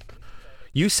says,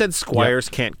 you said squires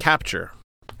can't capture.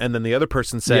 And then the other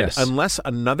person said, unless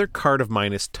another card of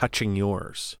mine is touching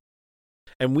yours.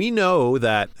 And we know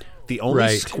that the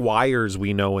only squires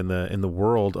we know in the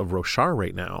world of Roshar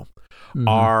right now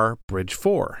are Bridge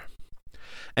 4.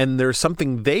 And there's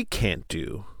something they can't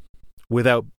do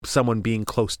without someone being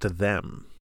close to them.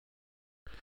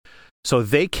 So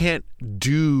they can't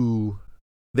be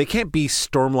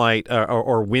Stormlight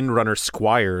or Windrunner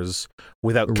squires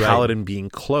without Kaladin being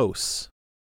close.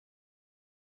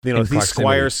 You know, these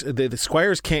squires, the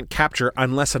squires can't capture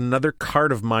unless another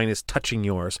card of mine is touching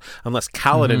yours. Unless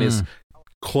Kaladin is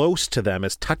close to them,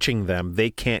 is touching them,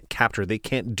 they can't capture. They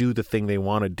can't do the thing they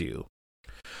want to do.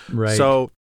 Right.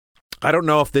 So I don't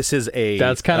know if this is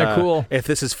that's kind of cool. If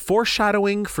this is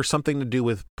foreshadowing for something to do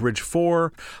with Bridge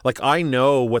 4. Like, I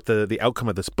know what the outcome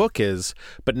of this book is,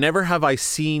 but never have I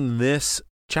seen this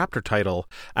chapter title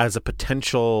as a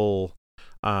potential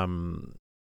kind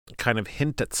of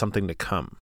hint at something to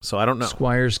come. So I don't know.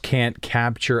 Squires can't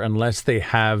capture unless they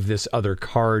have this other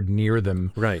card near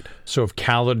them. Right. So if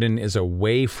Kaladin is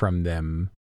away from them,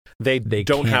 they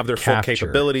don't have their full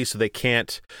capability, so they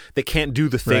can't do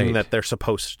the thing that they're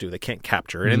supposed to do. They can't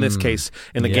capture. And in this case,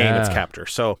 in the game, it's capture.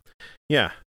 So,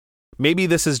 yeah. Maybe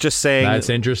this is just saying... That's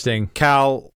interesting.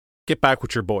 Cal, get back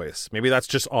with your boys. Maybe that's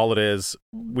just all it is.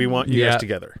 We want you guys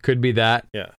together. Could be that.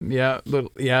 Yeah. Yeah.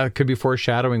 It could be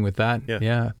foreshadowing with that.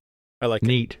 Yeah. I like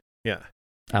Neat. it. Yeah.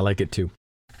 I like it too.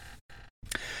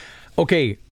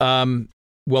 Okay.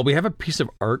 Well, we have a piece of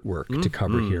artwork to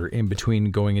cover here in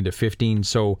between going into 15.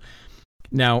 So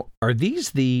now, are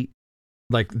these the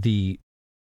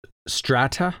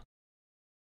strata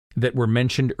that were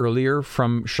mentioned earlier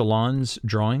from Shallan's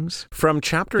drawings? From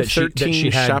chapter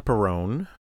 13, Chaperone.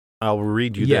 I'll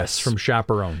read you this. Yes, from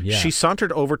Chaperone, yeah. She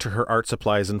sauntered over to her art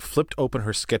supplies and flipped open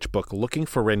her sketchbook, looking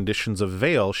for renditions of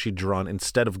Vale she'd drawn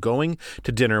instead of going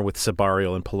to dinner with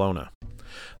Sebarial and Pelona.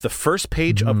 The first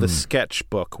page of the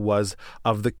sketchbook was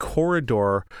of the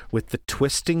corridor with the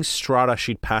twisting strata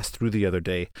she'd passed through the other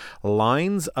day,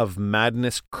 lines of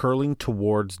madness curling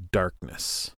towards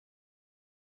darkness.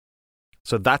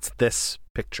 So that's this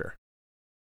picture.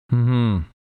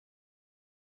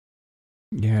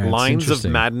 Yeah, lines of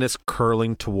madness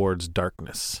curling towards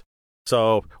darkness.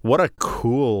 So what a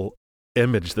cool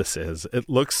image this is. It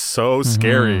looks so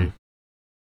scary.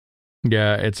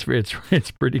 Yeah, it's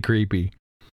pretty creepy.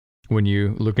 When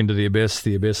you look into the abyss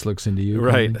looks into you.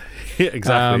 Right.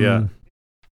 Exactly.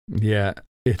 Yeah,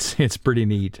 it's pretty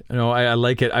neat. No, I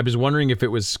like it. I was wondering if it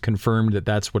was confirmed that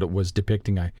that's what it was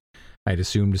depicting. I'd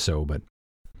assumed so, but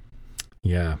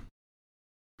yeah.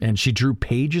 And she drew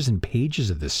pages and pages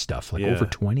of this stuff, like over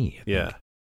 20. Yeah.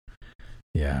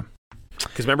 Yeah.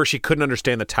 Because remember, she couldn't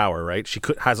understand the tower, right? She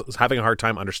was having a hard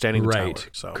time understanding the tower.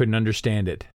 So. Couldn't understand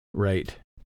it. Right.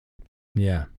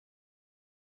 Yeah.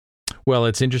 Well,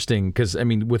 it's interesting because, I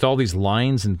mean, with all these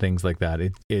lines and things like that,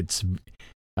 it's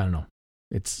I don't know.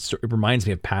 It reminds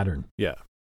me of Pattern. Yeah.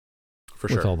 For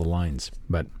sure. With all the lines.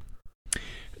 But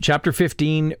chapter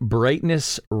 15,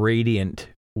 Brightness Radiant.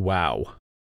 Wow.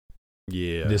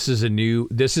 Yeah. This is a new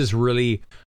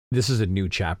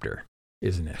chapter,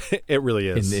 isn't it? It really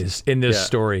is. In this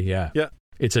story, yeah. Yeah.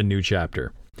 It's a new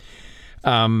chapter.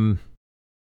 I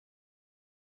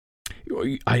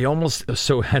almost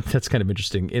that's kind of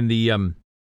interesting. In the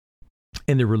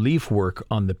relief work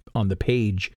on the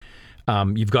page,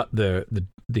 you've got the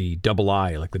double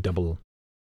eye, like the double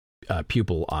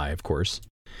pupil eye, of course,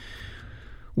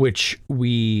 which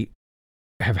we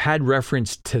have had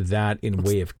reference to that in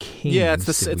Way of Kings. Yeah, it's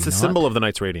the symbol of the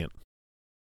Knights Radiant.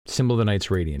 Symbol of the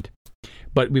Knights Radiant.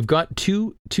 But we've got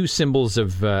two symbols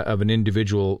of an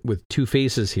individual with two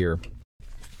faces here.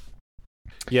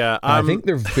 Yeah, I think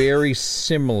they're very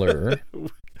similar.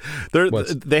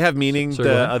 They have meaning.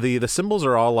 Sorry, the symbols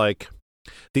are all like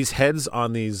these heads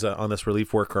on these on this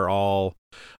relief work are all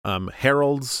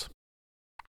heralds,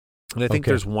 and I think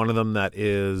there's one of them that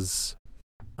is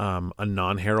a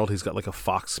non-herald. He's got like a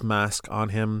fox mask on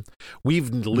him. We've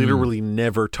literally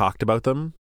never talked about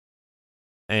them,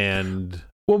 and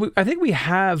I think we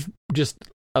have just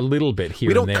a little bit here.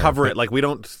 We don't cover it, like we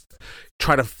don't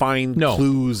try to find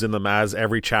clues in them as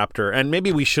every chapter, and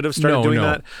maybe we should have started doing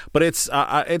that. But it's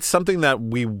something that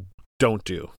we don't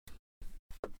do.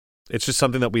 It's just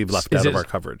something that we've left out of our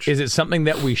coverage. Is it something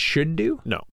that we should do?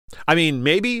 No, I mean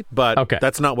maybe, but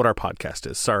that's not what our podcast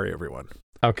is. Sorry, everyone.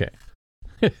 Okay.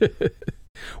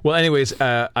 Well, anyways,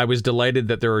 I was delighted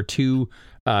that there are two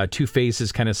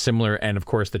faces kind of similar, and of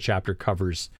course the chapter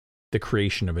covers the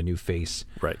creation of a new face.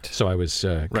 Right. So I was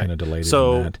kind of delighted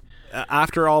in that.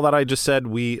 after all that I just said,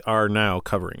 we are now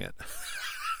covering it.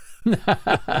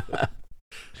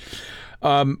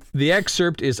 The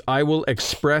excerpt is, I will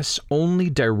express only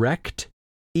direct,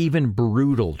 even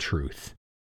brutal truth.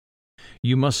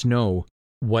 You must know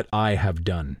what I have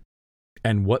done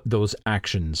and what those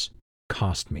actions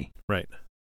cost me. Right.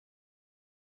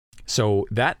 So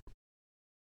that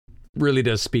really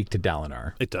does speak to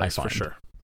Dalinar. It does, for sure.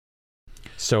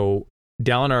 So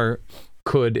Dalinar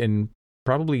could and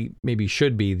probably maybe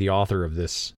should be the author of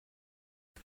this.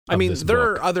 I mean, there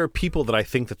are other people that I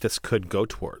think that this could go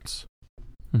towards.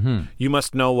 Mm-hmm. You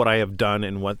must know what I have done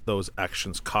and what those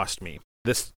actions cost me.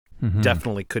 This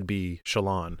definitely could be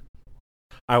Shallan.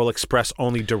 I will express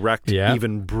only direct,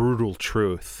 even brutal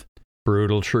truth.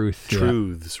 Brutal truth.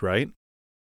 Truths, right?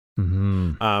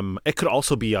 Mm-hmm. It could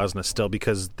also be Jasnah still,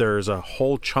 because there's a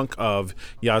whole chunk of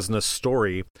Jasnah's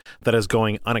story that is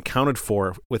going unaccounted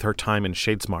for with her time in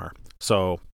Shadesmar.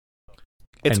 So,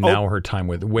 it's now her time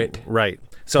with Wit. Right.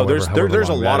 So there's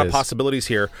a lot of possibilities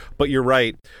here, but you're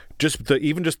right. Just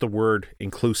the word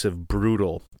inclusive,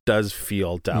 brutal does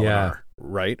feel Dalinar,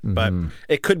 right? Mm-hmm. But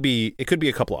it could be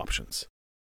a couple options.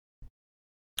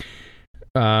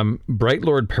 Bright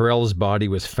Lord Perel's body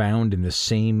was found in the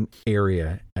same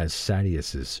area as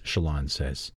Sadeas's, Shallan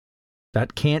says.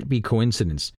 That can't be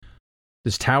coincidence.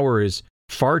 This tower is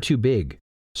far too big,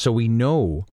 so we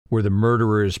know where the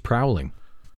murderer is prowling.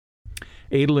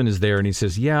 Adolin is there, and he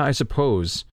says, yeah, I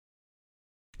suppose.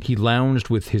 He lounged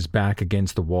with his back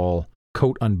against the wall,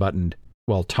 coat unbuttoned,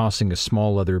 while tossing a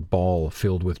small leather ball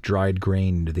filled with dried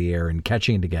grain into the air and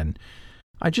catching it again.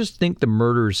 I just think the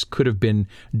murders could have been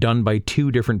done by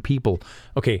two different people.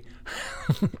 Okay,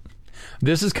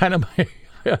 this is kind of my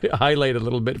highlight a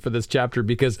little bit for this chapter,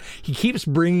 because he keeps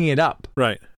bringing it up.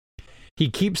 Right. He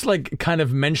keeps kind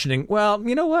of mentioning, well,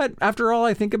 you know what? After all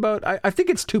I think about, I think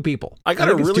it's two people. I got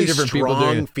a really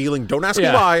strong feeling. Don't ask me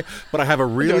why, but I have a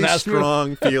really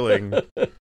strong feeling.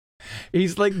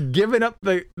 He's like giving up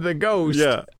the ghost.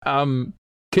 Yeah.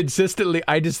 Consistently.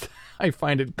 I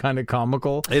find it kind of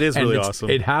comical. It is really awesome.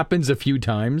 It happens a few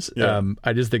times. Yeah.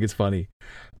 I just think it's funny.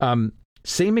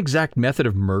 Same exact method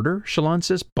of murder, Shallan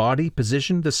says. Body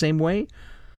positioned the same way.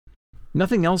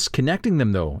 Nothing else connecting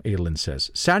them, though, Adolin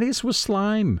says. Sadeas was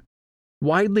slime,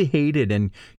 widely hated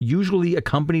and usually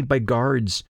accompanied by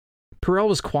guards. Perel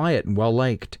was quiet and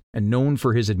well-liked, and known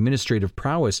for his administrative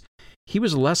prowess. He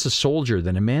was less a soldier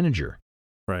than a manager.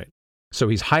 Right. So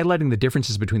he's highlighting the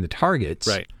differences between the targets,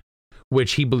 right,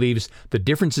 which he believes the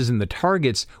differences in the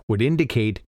targets would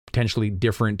indicate potentially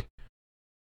different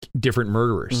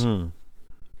murderers. Mm-hmm.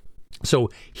 So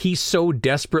he so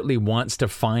desperately wants to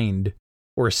find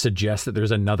or suggest that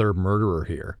there's another murderer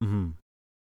here. Mm-hmm.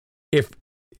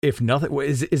 If nothing,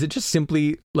 is it just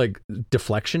simply like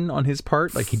deflection on his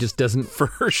part? Like he just doesn't.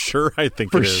 For sure, I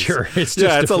think for it is. Sure, it's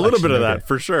just it's a little bit of that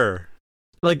for sure.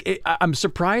 Like I'm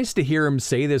surprised to hear him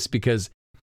say this, because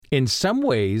in some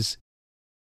ways,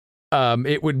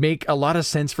 it would make a lot of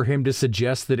sense for him to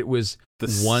suggest that it was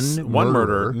one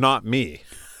murderer, not me.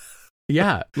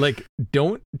 Yeah, like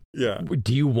do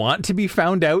you want to be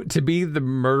found out to be the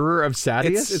murderer of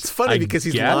Sadeas? It's funny because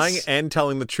he's lying and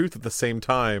telling the truth at the same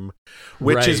time,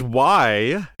 which is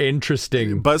why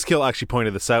interesting. Buzzkill actually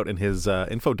pointed this out in his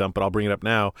info dump, but I'll bring it up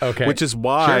now. Okay, which is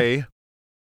why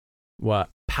what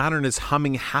Pattern is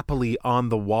humming happily on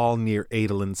the wall near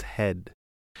Adolin's head.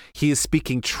 He is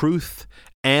speaking truth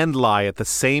and lie at the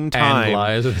same time,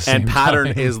 and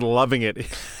Pattern is loving it.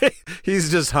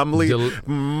 He's just humbly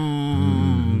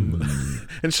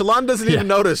and Shallan doesn't even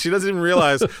notice. She doesn't even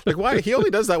realize, like, why he only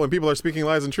does that when people are speaking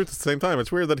lies and truth at the same time.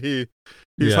 It's weird that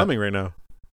he's humming right now.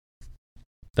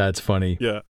 That's funny.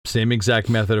 Yeah, same exact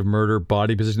method of murder,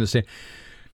 body position the same,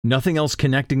 nothing else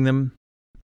connecting them.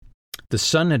 The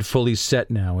sun had fully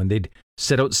set now, and they'd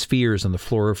set out spheres on the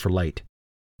floor for light.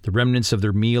 The remnants of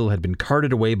their meal had been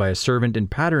carted away by a servant,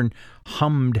 and Pattern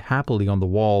hummed happily on the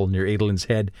wall near Adolin's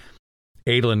head.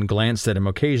 Adolin glanced at him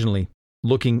occasionally,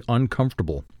 looking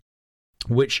uncomfortable,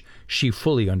 which she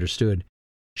fully understood.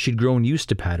 She'd grown used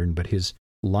to Pattern, but his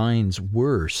lines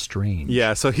were strange.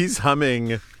 Yeah, so he's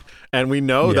humming, and we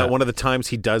know that one of the times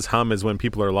he does hum is when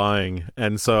people are lying,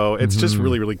 and so it's just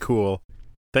really, really cool.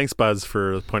 Thanks, Buzz,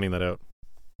 for pointing that out.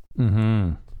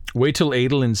 Mm-hmm. Wait till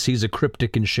Adolin sees a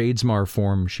cryptic in Shadesmar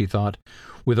form, she thought,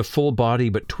 with a full body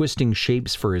but twisting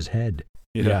shapes for his head.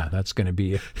 Yeah, that's going to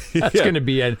be going to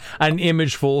be an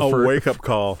image full for wake up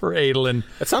call for Adolin.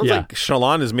 It sounds like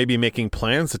Shallan is maybe making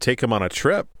plans to take him on a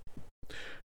trip.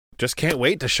 Just can't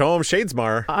wait to show him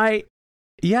Shadesmar.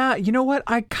 You know what?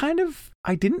 I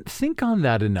didn't think on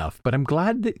that enough, but I'm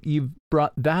glad that you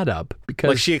brought that up, because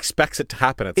like she expects it to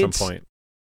happen at some point.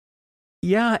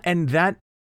 Yeah, and that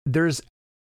there's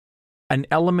an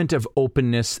element of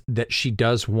openness that she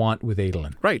does want with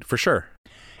Adolin. Right, for sure.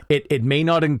 It may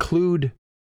not include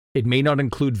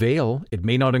Vale. It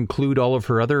may not include all of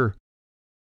her other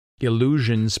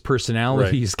illusions,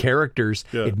 personalities, characters.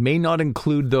 Yeah. It may not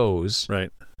include those. Right.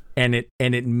 And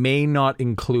it may not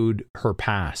include her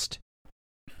past.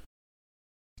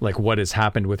 Like what has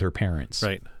happened with her parents.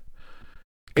 Right.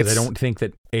 Because I don't think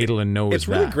that Adolin knows it's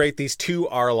really great. These two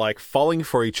are like falling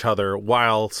for each other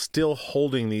while still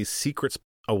holding these secrets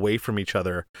away from each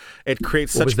other. It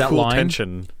creates such cool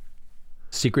tension.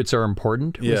 Secrets are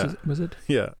important? Yeah. Was it?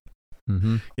 Yeah.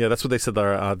 Mm-hmm. Yeah, that's what they said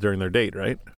during their date,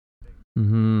 right?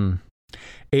 Mm-hmm.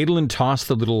 Adolin tossed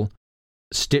the little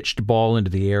stitched ball into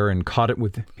the air and caught it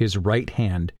with his right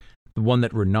hand, the one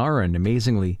that Renarin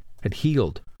amazingly had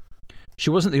healed. She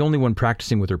wasn't the only one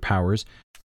practicing with her powers.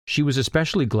 She was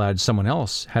especially glad someone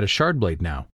else had a Shardblade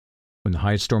now. When the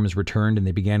High Stormers returned and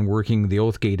they began working the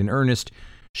Oathgate in earnest,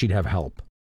 she'd have help.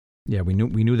 Yeah, we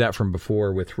knew that from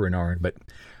before with Renarin, but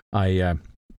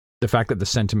the fact that the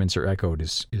sentiments are echoed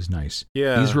is nice.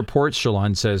 Yeah. These reports,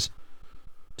 Shallan says.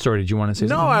 Sorry, did you want to say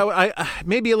something? No, I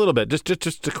maybe a little bit.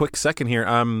 Just a quick second here.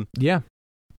 Yeah.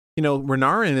 You know,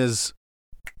 Renarin is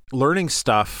learning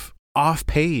stuff off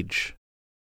page.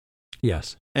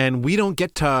 Yes. And we don't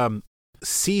get to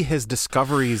see his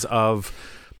discoveries of,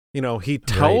 you know, he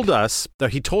told us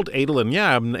that he told Adolin,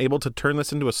 yeah, I'm able to turn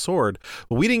this into a sword,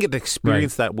 but we didn't get to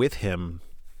experience that with him.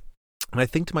 And I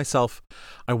think to myself,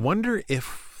 I wonder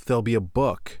if there'll be a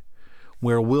book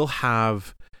where we'll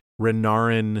have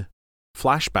Renarin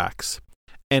flashbacks,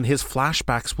 and his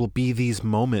flashbacks will be these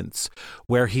moments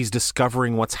where he's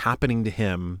discovering what's happening to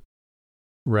him.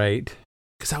 Right.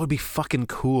 Because that would be fucking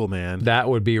cool, man. That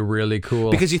would be really cool.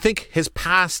 Because you think his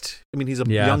past, I mean, he's a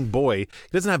young boy. He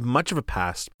doesn't have much of a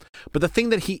past. But the thing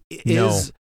that he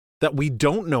is that we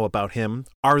don't know about him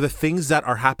are the things that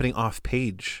are happening off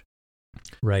page.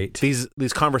 Right.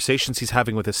 These conversations he's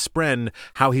having with his spren,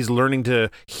 how he's learning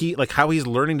to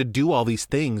do all these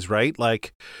things, right?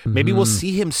 Like maybe we'll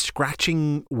see him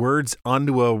scratching words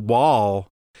onto a wall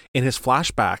in his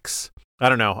flashbacks. I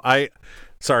don't know.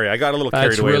 Sorry, I got a little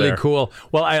carried away there. That's really cool.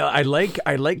 Well, I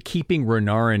like keeping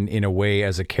Renarin in a way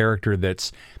as a character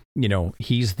that's, you know,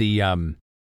 he's the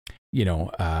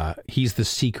he's the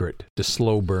secret, the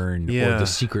slow burn, or the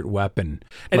secret weapon.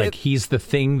 And like he's the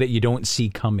thing that you don't see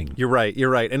coming. You're right.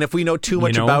 And if we know too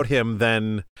much about him,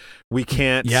 then we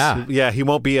can't. Yeah, he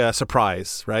won't be a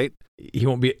surprise, right? He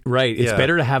won't be right. It's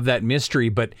better to have that mystery,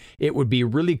 but it would be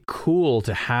really cool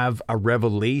to have a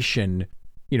revelation,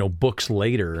 you know, books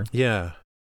later. Yeah.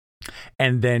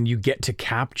 And then you get to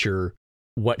capture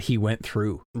what he went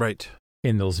through. Right.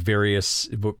 In those various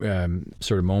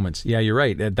sort of moments. Yeah, you're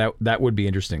right. That would be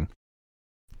interesting.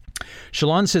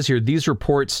 Shallan says here, these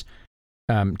reports,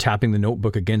 tapping the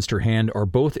notebook against her hand, are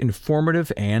both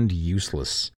informative and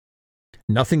useless.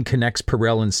 Nothing connects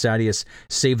Perel and Sadeas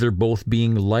save their both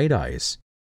being light eyes.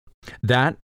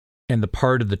 That and the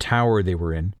part of the tower they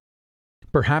were in.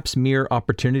 Perhaps mere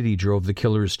opportunity drove the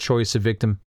killer's choice of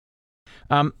victim.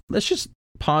 Let's just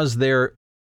pause there.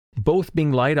 Both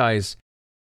being light eyes,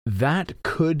 that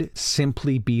could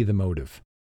simply be the motive.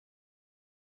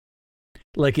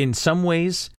 Like in some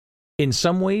ways,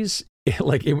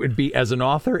 like it would be, as an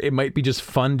author, it might be just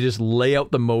fun to just lay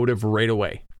out the motive right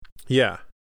away. Yeah.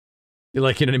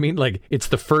 Like, you know what I mean? Like it's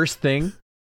the first thing.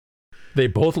 They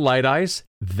both light eyes.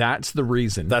 That's the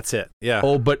reason. That's it. Yeah.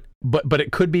 Oh, but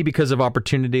it could be because of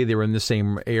opportunity. They were in the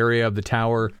same area of the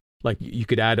tower. Like you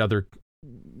could add other,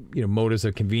 you know, motives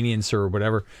of convenience or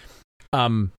whatever.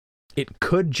 It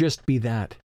could just be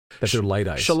that they're light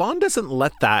eyes. Shallan doesn't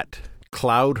let that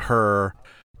cloud her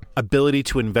ability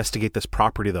to investigate this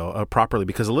properly,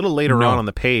 because a little later on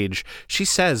the page, she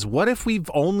says, what if we've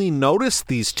only noticed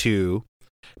these two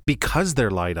because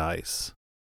they're light eyes?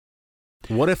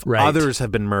 What if others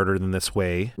have been murdered in this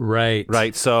way? Right.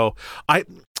 Right. So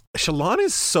Shallan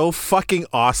is so fucking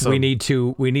awesome. We need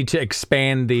to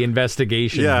expand the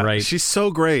investigation. Yeah, right. She's so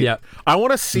great. Yeah. I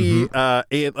want to see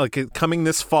coming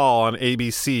this fall on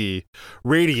ABC,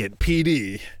 Radiant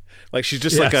PD. Like she's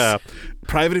just like a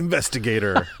private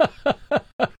investigator.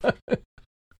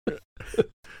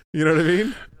 You know what I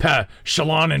mean?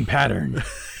 Shallan and Pattern.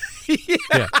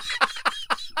 Yeah.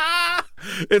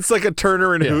 It's like a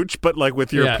Turner and Hooch, but like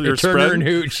with your Turner spread. and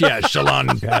Hooch. Yeah, Shallan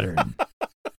and Pattern.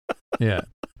 Yeah.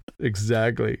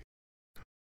 Exactly.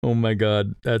 Oh my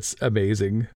God, that's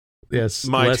amazing. Yes,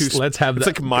 let's have that. It's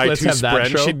like my two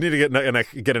spren. She'd need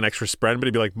to get an extra spren, but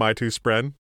it'd be like my two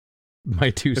spren. My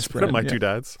two spren. My two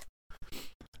dads.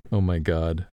 Oh my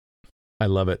God, I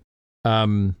love it.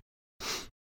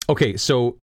 Okay,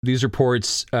 so these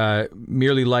reports,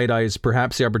 merely light eyes,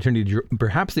 perhaps the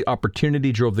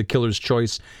opportunity drove the killer's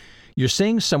choice. You're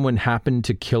saying someone happened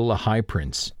to kill a high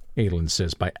prince, Adolin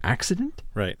says, by accident?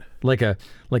 Right. Like a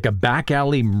back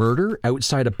alley murder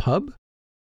outside a pub?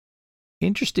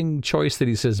 Interesting choice that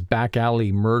he says back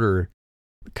alley murder,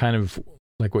 kind of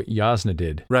like what Jasnah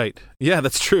did. Right. Yeah,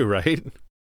 that's true, right?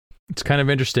 It's kind of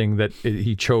interesting that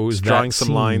he chose He's that drawing some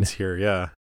scene. lines here, yeah.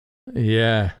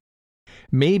 Yeah.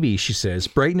 Maybe, she says,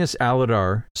 Brightness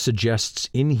Aladar suggests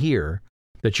in here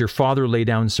that your father lay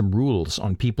down some rules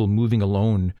on people moving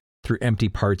alone through empty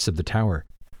parts of the tower.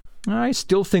 I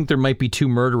still think there might be two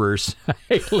murderers.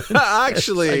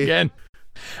 Actually,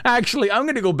 I'm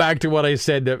going to go back to what I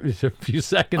said a few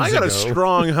seconds ago. I got a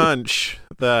strong hunch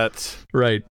that...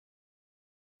 Right.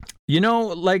 You know,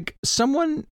 like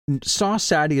someone saw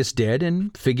Sadeas dead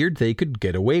and figured they could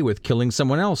get away with killing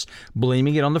someone else,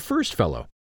 blaming it on the first fellow.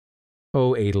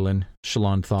 Oh, Adolin,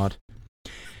 Shallan thought.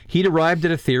 He'd arrived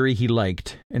at a theory he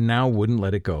liked and now wouldn't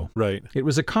let it go. Right. It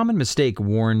was a common mistake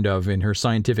warned of in her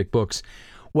scientific books.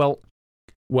 Well,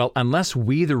 unless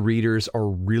we, the readers, are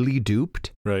really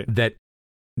duped, right, that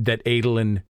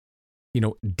Adolin,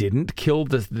 didn't kill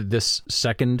this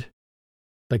second,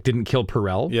 like didn't kill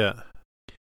Perel. Yeah.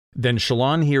 Then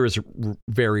Shallan here is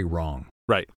very wrong.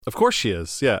 Right. Of course she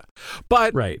is. Yeah.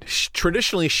 But right.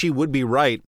 Traditionally, she would be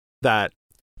right that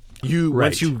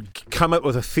once you come up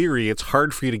with a theory, it's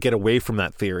hard for you to get away from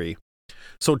that theory.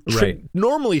 So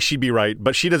normally she'd be right,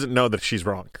 but she doesn't know that she's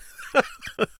wrong.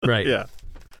 Right. Yeah.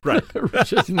 Right.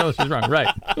 She doesn't know she's wrong.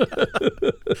 Right.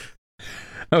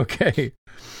 Okay.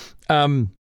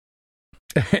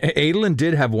 Adolin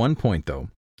did have one point, though.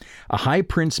 A high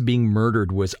prince being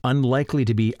murdered was unlikely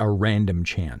to be a random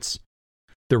chance.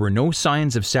 There were no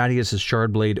signs of Sadeas'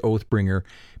 Shardblade Oathbringer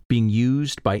being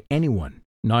used by anyone,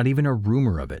 not even a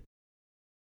rumor of it.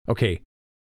 Okay,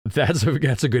 that's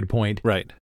a good point.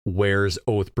 Right. Where's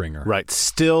Oathbringer? Right.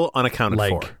 Still unaccounted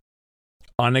for.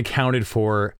 Unaccounted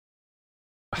for.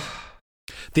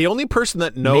 The only person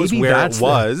that knows where it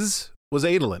was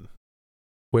Adolin.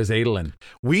 Was Adolin.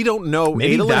 We don't know.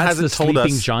 Maybe Adolin that's hasn't the told us.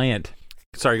 Sleeping Giant.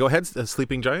 Sorry, go ahead. The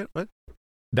Sleeping Giant? What?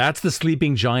 That's the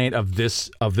Sleeping Giant of this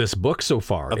book so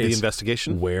far. Of the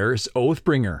investigation? Where's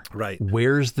Oathbringer? Right.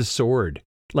 Where's the sword?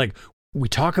 Like, we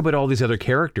talk about all these other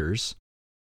characters.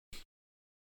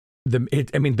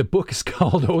 The book is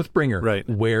called Oathbringer. Right.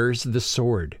 Where's the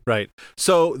sword? Right.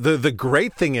 So the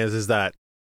great thing is that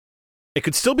it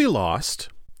could still be lost.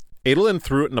 Adolin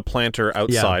threw it in a planter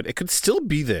outside. Yeah. It could still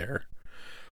be there.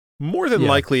 More than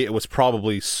likely, it was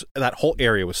probably that whole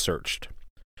area was searched.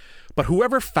 But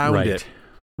whoever found it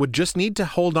would just need to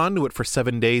hold on to it for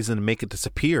 7 days and make it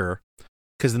disappear,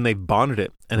 because then they've bonded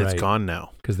it and it's gone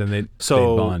now. Because then they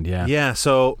bond, yeah. Yeah,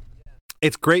 so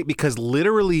it's great because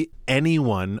literally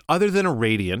anyone other than a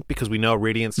Radiant, because we know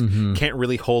Radiants can't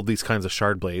really hold these kinds of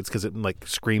shard blades because it like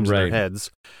screams in their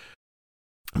heads.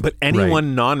 But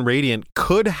anyone non-Radiant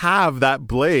could have that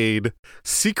blade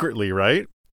secretly, right?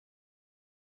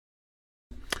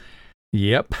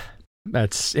 Yep.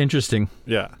 That's interesting.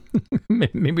 Yeah.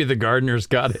 Maybe the gardener's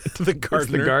got it. The gardener.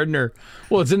 It's the gardener.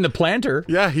 Well, it's in the planter.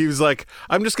 Yeah, he was like,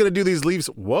 I'm just going to do these leaves.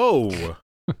 Whoa.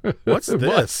 What's this?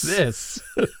 What's this?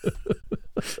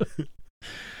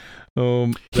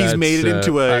 He's made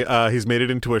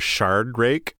it into a shard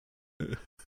rake.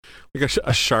 Like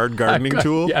a shard gardening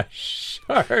tool. Yeah,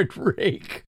 shard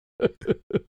rake.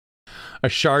 A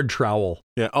shard trowel.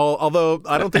 Yeah, although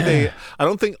I don't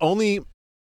think only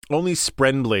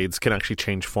Spren blades can actually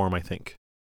change form, I think.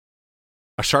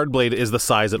 A shard blade is the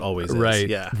size it always is. Right.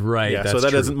 Yeah. Right. Yeah. So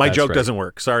that doesn't. My joke doesn't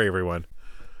work. Sorry, everyone.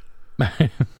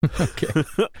 Okay.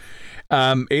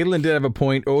 Adolin did have a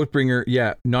point.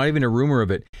 Oathbringer, not even a rumor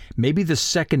of it. Maybe the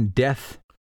second death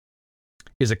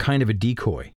is a kind of a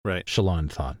decoy. Right.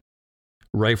 Shallan thought,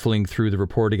 rifling through the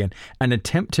report again, an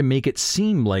attempt to make it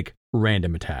seem like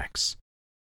random attacks.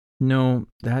 No,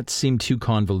 that seemed too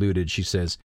convoluted, she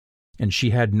says. And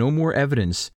she had no more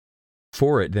evidence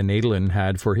for it than Adolin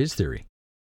had for his theory.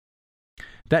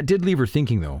 That did leave her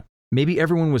thinking, though. Maybe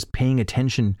everyone was paying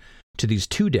attention to these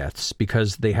two deaths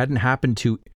because they hadn't happened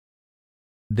to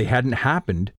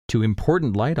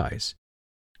important light eyes.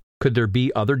 Could there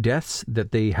be other deaths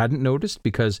that they hadn't noticed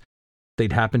because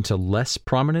they'd happened to less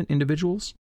prominent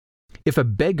individuals? If a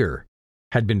beggar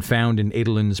had been found in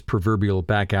Adolin's proverbial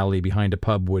back alley behind a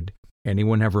pub, would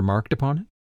anyone have remarked upon it?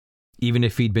 Even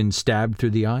if he'd been stabbed through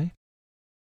the eye?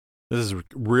 This is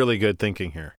really good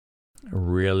thinking here.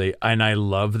 Really. And I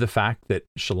love the fact that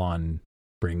Shallan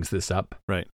brings this up.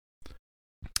 Right.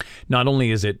 Not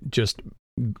only is it just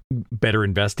better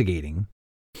investigating,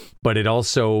 but it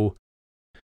also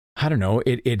I don't know,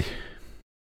 it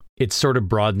sort of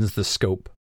broadens the scope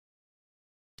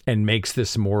and makes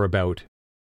this more about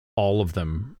all of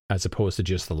them as opposed to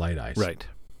just the Light Eyes. Right.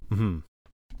 Mm-hmm.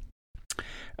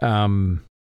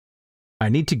 I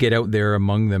need to get out there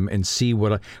among them and see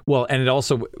what and it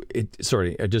also,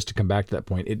 just to come back to that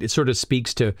point, it sort of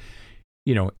speaks to,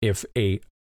 if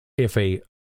a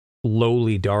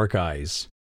lowly Dark Eyes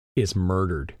is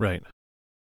murdered. Right.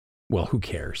 Well, who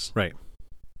cares? Right.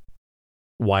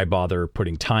 Why bother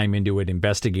putting time into it,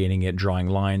 investigating it, drawing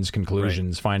lines,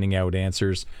 conclusions, finding out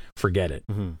answers? Forget it.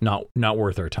 Mm-hmm. Not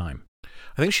worth our time.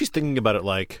 I think she's thinking about it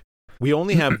like we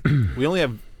only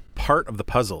have part of the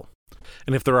puzzle.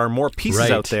 And if there are more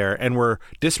pieces out there and we're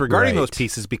disregarding those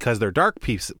pieces because they're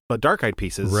dark-eyed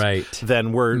pieces,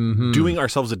 then we're doing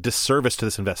ourselves a disservice to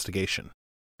this investigation,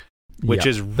 which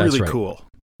is really cool.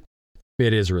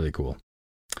 It is really cool.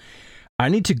 I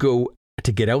need to go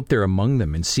to get out there among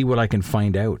them and see what I can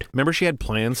find out. Remember she had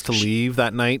plans to leave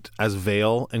that night as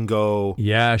Vale and go...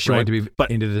 Yeah, she wanted to be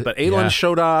into the... But Adolin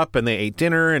showed up and they ate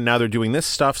dinner and now they're doing this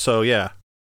stuff, so yeah.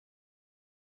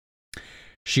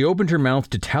 She opened her mouth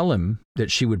to tell him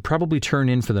that she would probably turn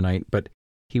in for the night, but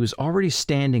he was already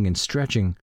standing and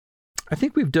stretching. I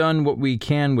think we've done what we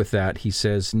can with that, he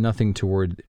says, nodding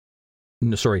toward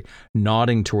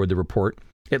the report,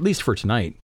 at least for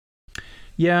tonight.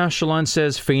 Yeah, Shallan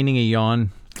says, feigning a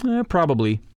yawn.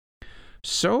 Probably.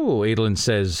 So, Adolin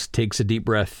says, takes a deep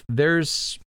breath.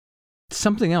 There's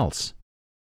something else,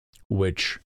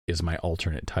 which is my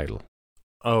alternate title.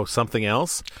 Oh, something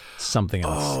else? Something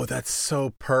else. Oh, that's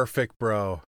so perfect,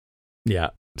 bro.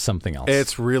 Yeah, something else.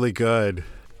 It's really good.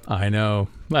 I know.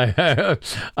 I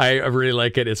really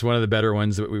like it. It's one of the better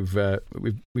ones that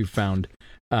we've found.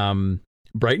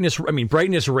 Brightness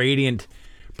Radiant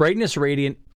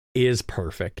is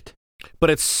perfect. But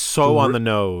it's so on the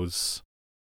nose.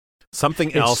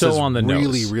 Something else so is on the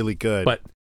really, nose, really good. But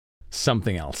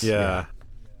something else. Yeah.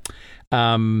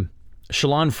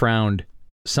 Shallan frowned.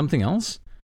 Something else?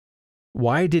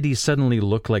 Why did he suddenly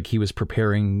look like he was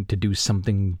preparing to do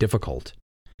something difficult?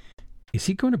 Is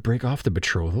he going to break off the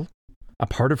betrothal? A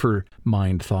part of her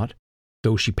mind thought,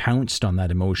 though she pounced on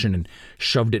that emotion and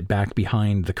shoved it back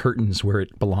behind the curtains where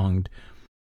it belonged.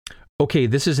 Okay,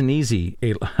 this isn't easy.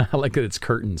 I like that it's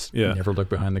curtains. Yeah. Never look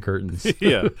behind the curtains.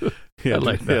 Yeah. I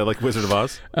like that. Yeah, like Wizard of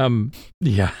Oz.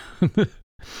 Yeah.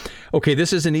 Okay,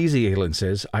 this isn't easy, Adolin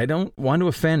says. I don't want to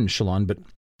offend, Shallan, but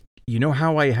you know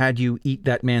how I had you eat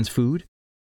that man's food?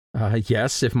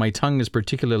 Yes, if my tongue is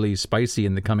particularly spicy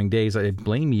in the coming days, I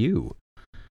blame you.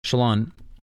 Shallan,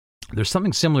 there's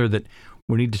something similar that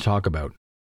we need to talk about.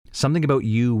 Something about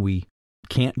you we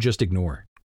can't just ignore.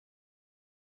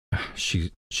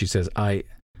 She says, and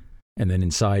then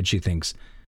inside she thinks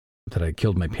that I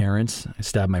killed my parents, I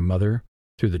stabbed my mother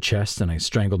through the chest, and I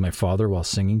strangled my father while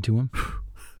singing to him.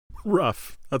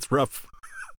 Rough. That's rough.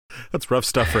 That's rough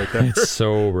stuff right there. It's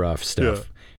so rough stuff.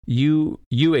 Yeah.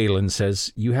 You, Adolin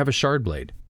says, you have a shard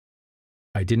blade.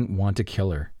 I didn't want to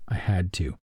kill her. I had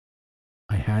to.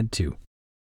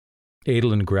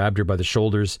 Adolin grabbed her by the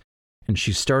shoulders, and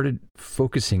she started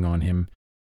focusing on him.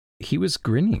 He was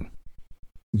grinning.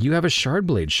 You have a shard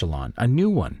blade, Shallan, a new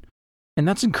one. And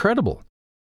that's incredible.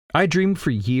 I dreamed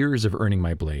for years of earning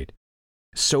my blade.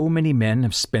 So many men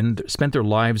have spent their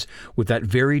lives with that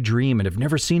very dream and have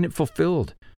never seen it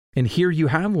fulfilled. And here you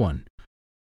have one.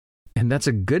 And that's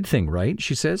a good thing, right?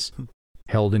 She says,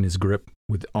 held in his grip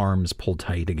with arms pulled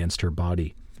tight against her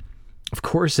body. Of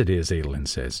course it is, Adolin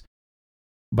says.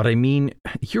 But I mean,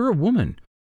 you're a woman.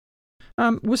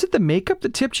 Was it the makeup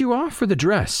that tipped you off or the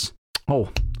dress?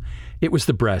 Oh, it was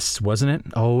the breasts, wasn't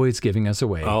it? Always giving us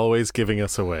away. Always giving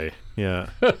us away. Yeah.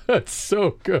 That's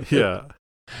so good. Yeah.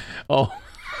 Oh,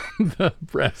 the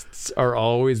breasts are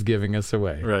always giving us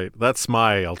away. Right. That's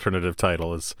my alternative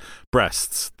title is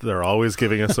Breasts. They're always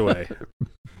giving us away.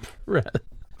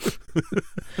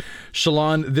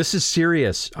 Shallan, this is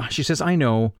serious. She says, I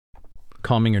know.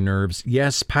 Calming her nerves.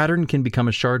 Yes, pattern can become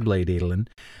a shard blade, Adolin.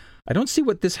 I don't see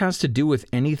what this has to do with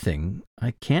anything.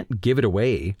 I can't give it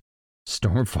away.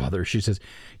 Stormfather, she says,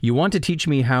 you want to teach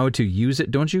me how to use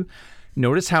it, don't you?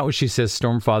 Notice how she says,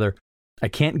 Stormfather, I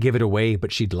can't give it away,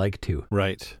 but she'd like to.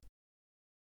 Right.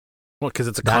 Well, because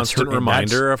it's a constant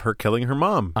reminder of her killing her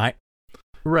mom.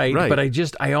 Right. But I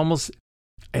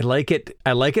like it.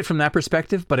 I like it from that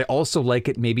perspective, but I also like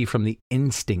it maybe from the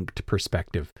instinct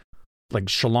perspective. Like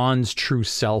Shallan's true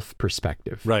self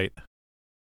perspective. Right.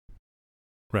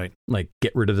 Like,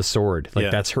 get rid of the sword. Like,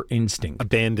 that's her instinct.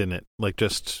 Abandon it. Like,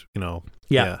 just,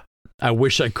 Yeah. I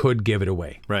wish I could give it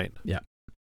away. Right. Yeah.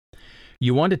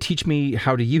 You want to teach me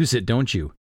how to use it, don't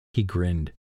you? He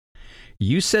grinned.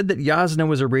 You said that Yasna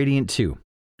was a Radiant too.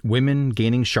 Women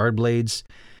gaining shard blades.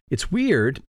 It's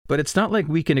weird, but it's not like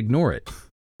we can ignore it.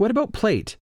 What about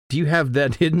Plate? Do you have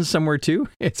that hidden somewhere too?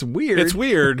 It's weird. It's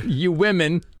weird. You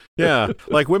women. Yeah,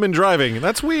 like women driving.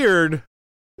 That's weird.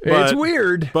 It's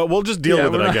weird. But we'll just deal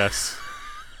with it, I guess.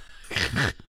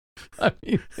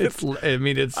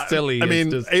 it's silly. I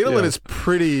mean, Adolin is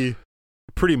pretty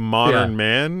modern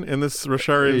man in this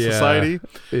Rosharian society.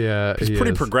 Yeah, he's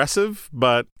pretty progressive,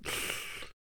 but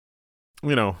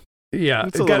yeah,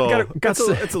 it's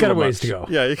got a ways to go.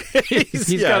 Yeah,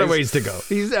 he's got a ways to go.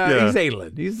 He's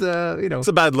Adolin. He's it's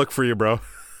a bad look for you, bro.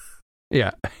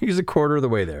 Yeah, he's a quarter of the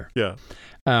way there. Yeah.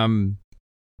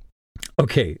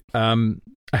 Okay.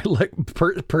 I like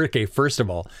okay. First of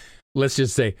all, let's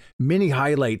just say mini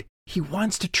highlight. He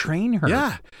wants to train her.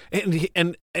 Yeah,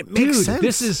 and it makes sense.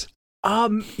 This is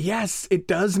yes, it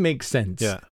does make sense.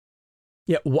 Yeah.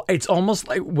 Yeah, it's almost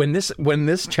like when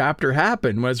this chapter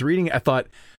happened, when I was reading it, I thought,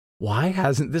 why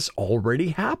hasn't this already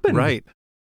happened? Right.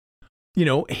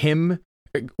 Him.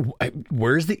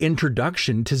 Where's the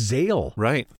introduction to Zale?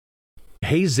 Right.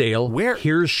 Hey, Zale.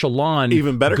 Here's Shallan.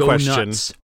 Even better question.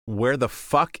 Nuts. Where the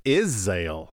fuck is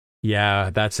Zale?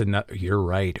 Yeah, that's enough. You're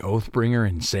right. Oathbringer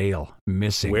and Zale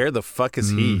missing. Where the fuck is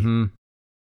he?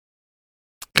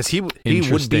 Because he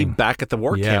would be back at the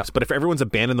war camps. But if everyone's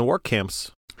abandoned the war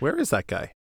camps, where is that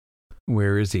guy?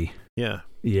 Where is he? Yeah.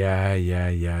 Yeah.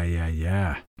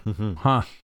 Mm-hmm. Huh.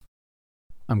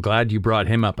 I'm glad you brought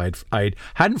him up. I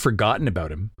hadn't forgotten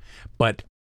about him, but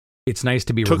it's nice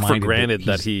to be reminded. Took for granted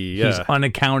that he's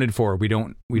unaccounted for. We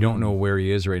don't know where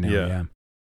he is right now. Yeah.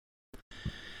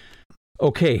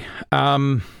 Okay.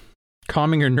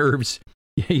 Calming your nerves.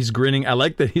 He's grinning. I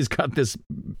like that he's got this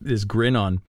grin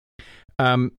on.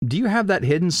 Do you have that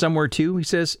hidden somewhere too? He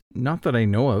says, not that I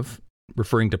know of,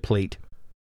 referring to Plate.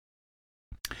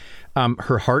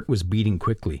 Her heart was beating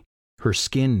quickly, her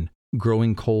skin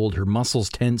growing cold, her muscles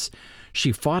tense.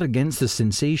 She fought against the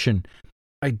sensation.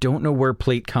 I don't know where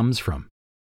Plate comes from.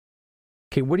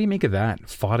 Okay, what do you make of that?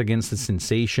 Fought against the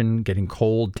sensation, getting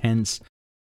cold, tense.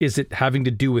 Is it having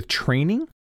to do with training?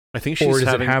 I think or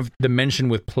does it have the mention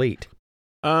with Plate?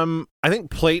 I think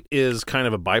Plate is kind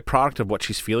of a byproduct of what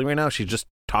she's feeling right now. She's just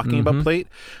talking about Plate.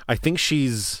 I think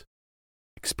she's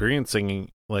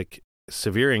experiencing like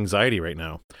severe anxiety right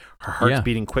now. Her heart's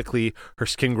beating quickly, her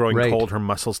skin growing cold, her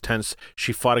muscles tense.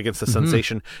 She fought against the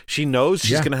sensation. She knows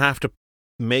she's going to have to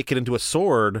make it into a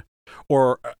sword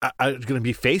or going to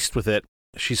be faced with it.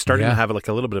 She's starting to have like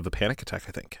a little bit of a panic attack,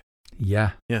 I think.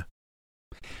 Yeah. Yeah.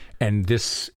 And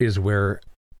this is where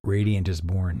Radiant is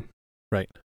born. Right.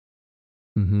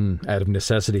 Out of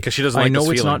necessity. Because she doesn't like this feeling. I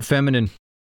know it's not feminine.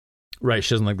 Right,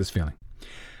 she doesn't like this feeling.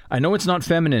 I know it's not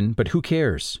feminine, but who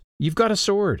cares? You've got a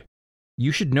sword.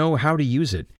 You should know how to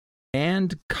use it.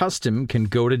 And custom can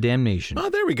go to damnation. Oh,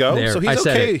 there we go. There. So he's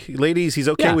okay. Ladies, he's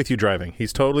okay with you driving.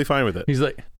 He's totally fine with it. He's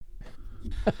like...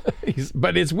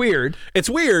 but it's weird. It's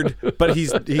weird, but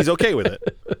he's okay with it.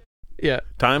 Yeah.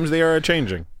 Times they are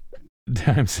changing.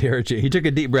 He took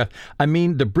a deep breath. I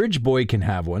mean, the bridge boy can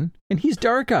have one, and he's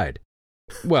dark-eyed.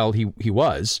 Well, he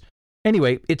was.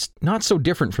 Anyway, it's not so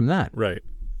different from that. Right.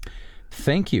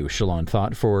 Thank you, Shallan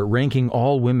thought, for ranking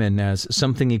all women as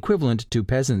something equivalent to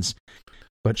peasants.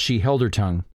 But she held her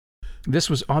tongue. This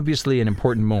was obviously an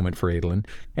important moment for Adolin,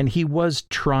 and he was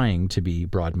trying to be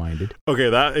broad-minded. Okay,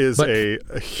 that is a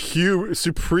huge,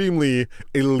 supremely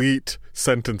elite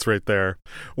sentence right there.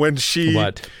 When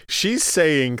she's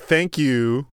saying thank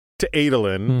you to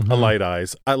Adolin, a Light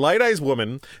Eyes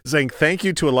woman saying thank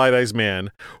you to a Light Eyes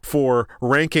man for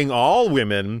ranking all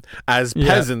women as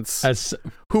peasants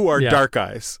who are dark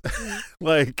eyes.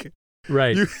 Like,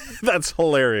 right. That's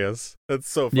hilarious. That's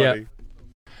so funny. Yeah.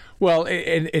 Well,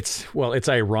 it's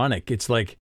ironic. It's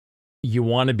like you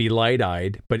want to be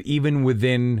light-eyed, but even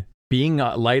within being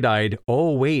light-eyed,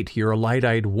 oh wait, you're a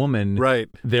light-eyed woman, right?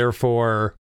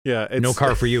 Therefore, no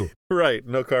car for you. Right,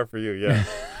 no car for you. Yeah,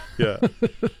 yeah,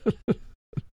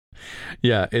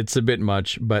 yeah. It's a bit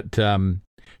much, but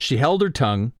she held her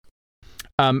tongue.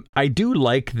 I do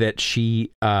like that she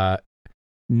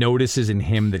notices in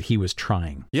him that he was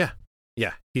trying. Yeah.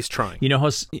 Yeah, he's trying. You know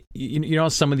how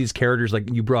some of these characters,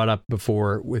 like you brought up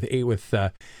before with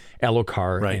Elhokar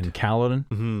and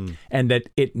Kaladin, and that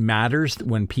it matters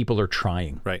when people are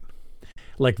trying. Right.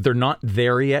 Like they're not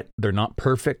there yet. They're not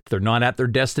perfect. They're not at their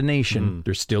destination.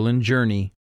 They're still in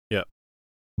journey. Yep.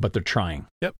 But they're trying.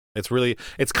 Yep.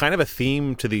 It's kind of a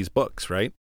theme to these books,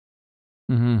 right?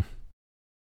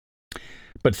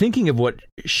 But thinking of what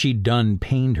she'd done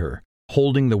pained her.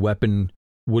 Holding the weapon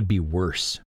would be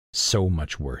worse. So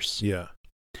much worse. Yeah.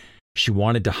 She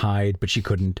wanted to hide, but she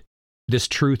couldn't. This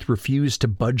truth refused to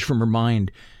budge from her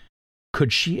mind.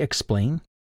 Could she explain?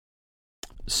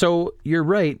 So, you're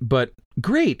right, but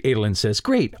great, Adolin says.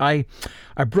 Great. I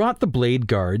brought the blade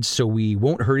guards so we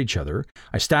won't hurt each other.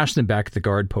 I stashed them back at the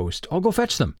guard post. I'll go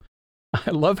fetch them.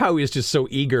 I love how he's just so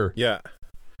eager. Yeah.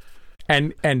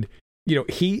 And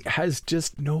he has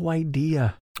just no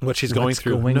idea what she's going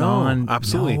through. Going on.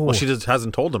 Absolutely. No. Well, she just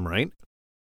hasn't told him, right?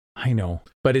 I know,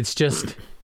 but it's just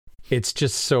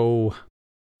so,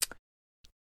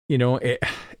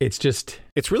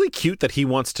 it's really cute that he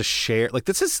wants to share. Like,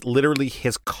 this is literally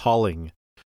his calling,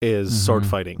 is sword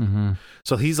fighting. Mm-hmm.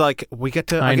 So he's like, I get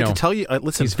to tell you,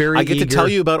 listen, he's very I get eager. to tell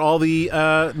you about all the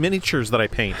miniatures that I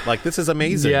paint. Like, this is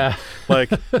amazing. Yeah.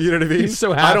 Like, you know what I mean? He's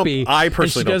so happy. I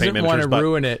personally don't paint miniatures. She doesn't want to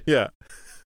ruin it. Yeah.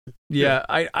 Yeah.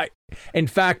 I in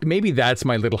fact, maybe that's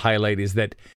my little highlight, is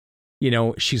that,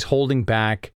 she's holding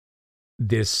back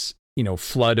this,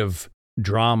 flood of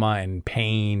drama and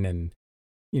pain and,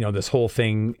 this whole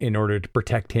thing in order to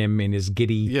protect him in his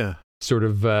giddy sort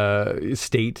of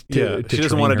state. She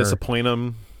doesn't want to disappoint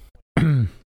him.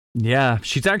 Yeah.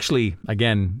 She's actually,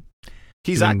 again,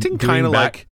 he's acting kind of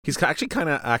like, he's actually kind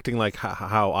of acting like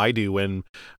how I do when,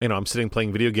 I'm sitting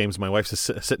playing video games. My wife's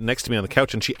sitting next to me on the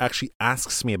couch and she actually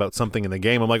asks me about something in the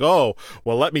game. I'm like, oh,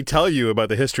 well, let me tell you about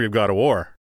the history of God of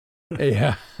War.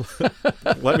 Yeah.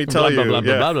 Let me tell you. Blah,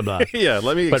 blah, blah, blah. Yeah,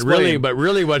 let me explain. But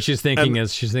really what she's thinking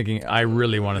is, I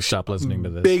really want to stop listening to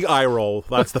this. Big eye roll.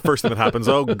 That's the first thing that happens.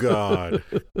 Oh, God.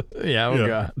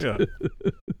 Yeah, God.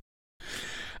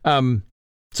 Yeah.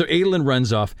 So Adolin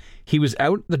runs off. He was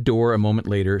out the door a moment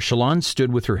later. Shallan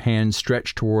stood with her hand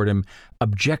stretched toward him,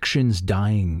 objections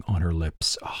dying on her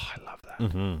lips. Oh, I love that.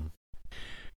 Mm-hmm.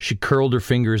 She curled her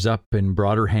fingers up and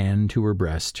brought her hand to her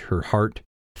breast, her heart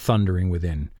thundering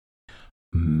within.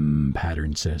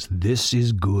 Pattern says, this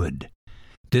is good.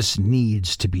 This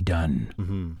needs to be done.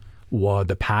 Mm-hmm. Well,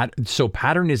 so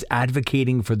Pattern is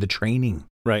advocating for the training.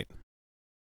 Right.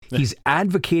 He's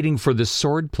advocating for the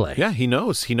sword play. Yeah, he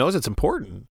knows. He knows it's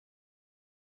important.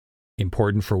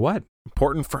 Important for what?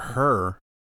 Important for her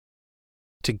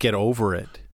to get over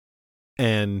it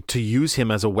and to use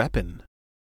him as a weapon.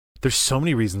 There's so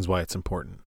many reasons why it's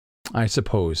important. I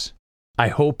suppose. I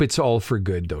hope it's all for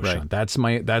good, though, right. Sean. That's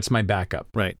my backup.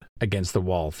 Right. Against the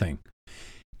wall thing.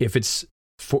 If it's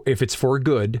for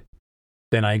good,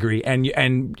 then I agree.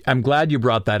 And I'm glad you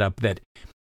brought that up, that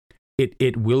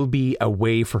it will be a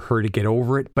way for her to get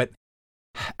over it. But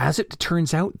as it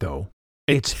turns out, though,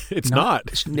 it's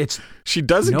not. She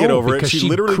doesn't get over it. She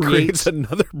literally creates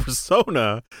another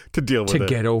persona to deal with it. To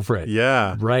get over it.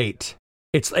 Yeah. Right.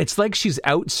 It's like she's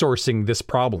outsourcing this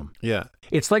problem. Yeah.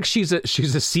 It's like she's a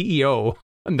CEO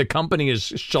and the company is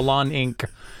Shallan Inc.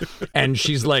 And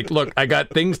she's like, look, I got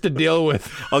things to deal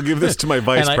with. I'll give this to my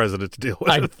vice president to deal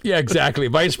with. Yeah, exactly.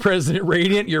 Vice President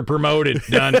Radiant, you're promoted.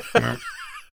 Done.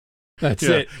 That's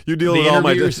it. You deal with all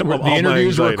my The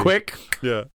interviews were quick.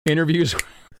 Yeah. Interviews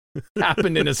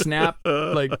happened in a snap.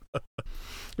 Like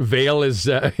Vale is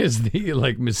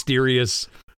the mysterious,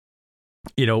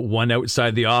 one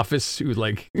outside the office who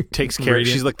takes care.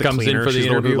 She's like the comes cleaner. In for the she's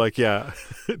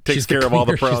interview. Takes care of all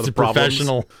the problems.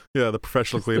 Professional. Yeah, the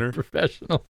professional cleaner.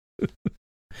 Professional.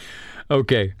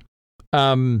 Okay.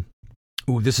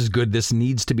 This is good. This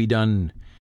needs to be done.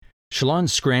 Shallan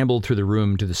scrambled through the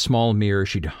room to the small mirror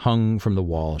she'd hung from the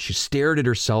wall. She stared at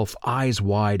herself, eyes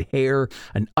wide, hair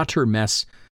an utter mess.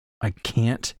 I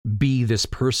can't be this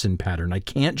person, Pattern. I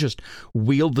can't just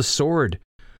wield the sword.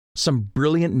 Some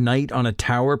brilliant knight on a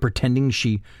tower pretending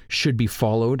she should be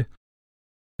followed.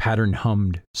 Pattern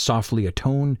hummed softly, a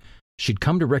tone she'd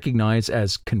come to recognize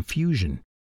as confusion,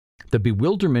 the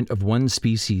bewilderment of one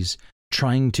species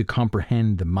trying to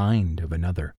comprehend the mind of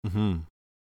another. Mm-hmm.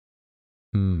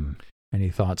 Any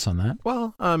thoughts on that?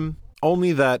 Well,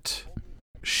 only that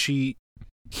he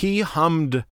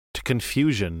hummed to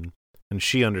confusion and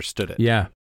she understood it. Yeah.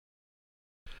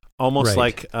 Almost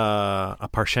like a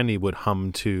Parshendi would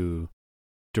hum to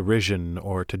derision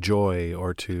or to joy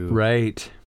or to... Right.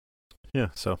 Yeah,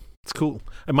 so it's cool.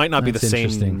 It might not be the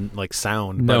same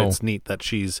sound, but it's neat that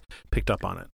she's picked up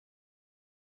on it.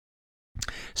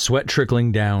 Sweat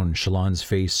trickling down Shallan's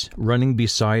face, running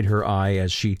beside her eye as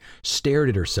she stared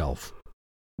at herself.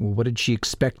 What did she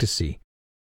expect to see?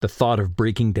 The thought of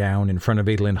breaking down in front of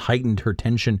Adolin heightened her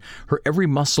tension. Her every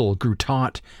muscle grew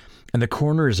taut, and the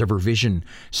corners of her vision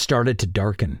started to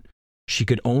darken. She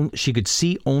could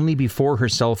see only before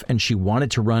herself, and she wanted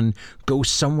to run, go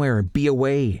somewhere, and be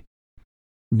away.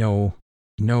 No,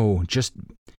 just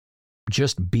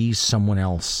be someone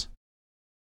else.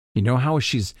 You know how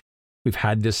we've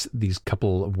had these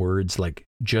couple of words like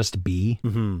just be.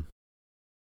 Mm-hmm.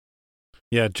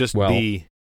 Yeah, just be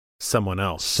someone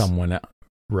else.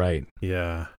 Right.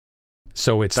 Yeah.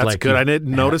 So it's That's like good. I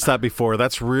didn't notice that before.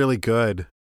 That's really good.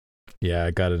 Yeah,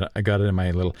 I got it in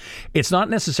my little. It's not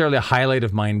necessarily a highlight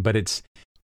of mine, but it's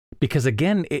because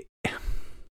again,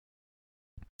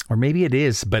 or maybe it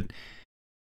is, but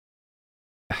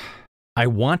I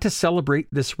want to celebrate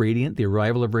this Radiant, the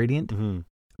arrival of Radiant. Mm-hmm.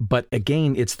 But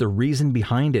again, it's the reason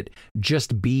behind it.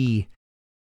 Just be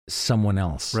someone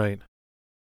else. Right.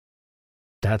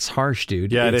 That's harsh,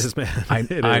 dude. Yeah, it is, man.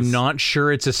 I'm not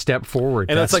sure it's a step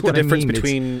forward. And that's like the difference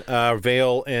between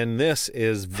Vale and this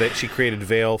is that she created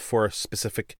Vale for a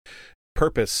specific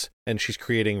purpose, and she's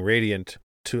creating Radiant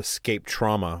to escape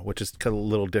trauma, which is kind of a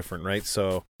little different, right?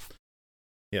 So,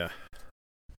 yeah.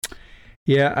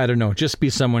 Yeah, I don't know. Just be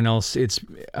someone else.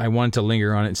 I wanted to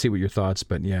linger on it and see what your thoughts,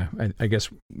 but yeah, I guess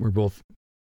we're both.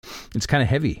 It's kind of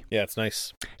heavy. Yeah, it's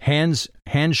nice. Hands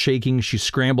shaking, she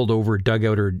scrambled over, dug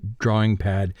out her drawing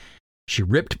pad. She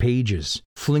ripped pages,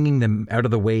 flinging them out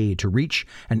of the way to reach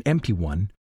an empty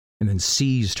one, and then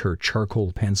seized her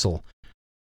charcoal pencil.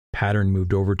 Pattern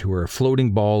moved over to her, a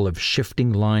floating ball of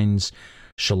shifting lines.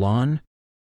 Shallan,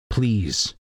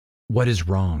 please, what is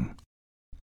wrong?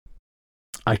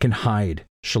 I can hide,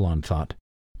 Shallan thought,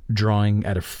 drawing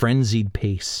at a frenzied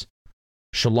pace.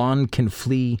 Shallan can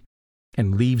flee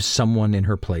and leave someone in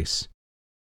her place.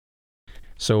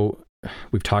 So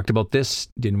we've talked about this,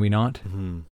 didn't we not?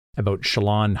 Mm-hmm. About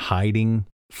Shallan hiding,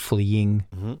 fleeing,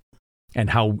 mm-hmm. and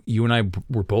how you and I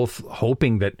were both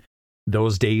hoping that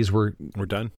those days were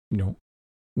done.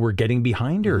 We're getting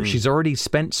behind her. Mm-hmm. She's already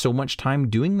spent so much time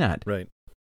doing that. Right.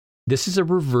 This is a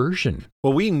reversion.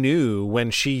 Well, we knew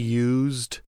when she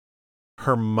used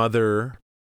her mother,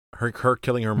 her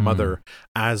killing her mother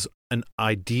as an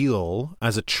ideal,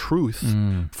 as a truth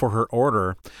for her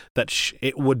order, that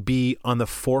it would be on the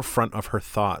forefront of her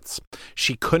thoughts.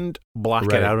 She couldn't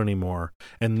block it out anymore.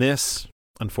 And this,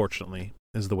 unfortunately,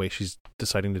 is the way she's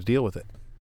deciding to deal with it.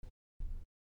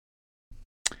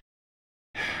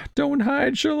 Don't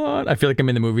hide, Shallan. I feel like I'm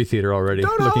in the movie theater already.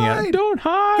 Don't hide. Don't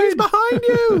hide. He's behind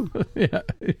you. Yeah.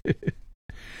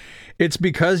 It's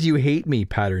because you hate me,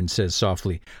 Pattern says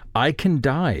softly. I can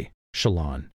die,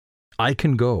 Shallan. I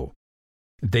can go.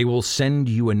 They will send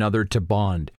you another to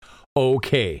bond.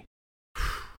 Okay.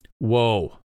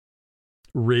 Whoa.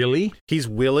 Really? He's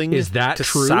willing to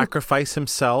true? sacrifice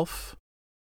himself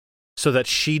so that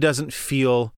she doesn't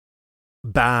feel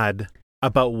bad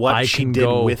about what she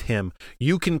did with him.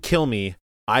 You can kill me.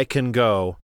 I can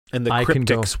go. And the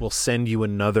cryptics will send you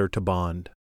another to bond.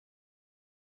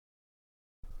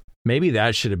 Maybe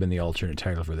that should have been the alternate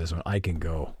title for this one. I can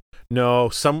go. No,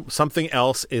 something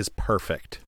else is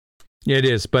perfect. It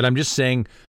is, but I'm just saying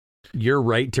you're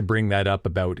right to bring that up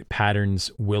about Pattern's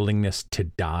willingness to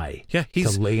die. Yeah,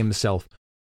 to lay himself.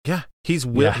 Yeah, he's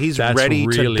ready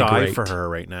to die for her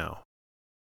right now.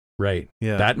 Right.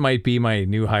 Yeah. That might be my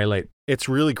new highlight. It's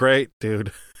really great,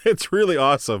 dude. It's really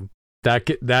awesome. That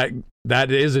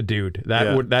is a dude.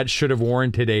 That should have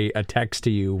warranted a text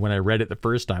to you when I read it the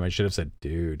first time. I should have said,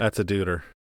 dude. That's a duder.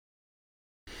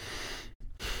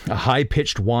 A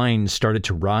high-pitched whine started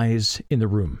to rise in the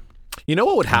room. You know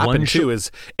what would happen too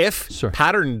is if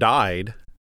Pattern died,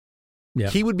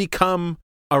 he would become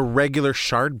a regular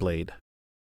Shardblade.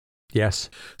 Yes.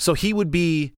 So he would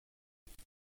be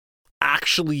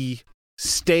actually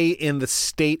stay in the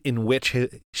state in which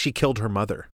she killed her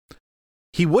mother.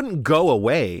 He wouldn't go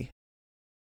away.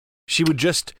 He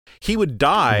would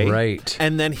die, right,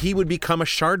 and then he would become a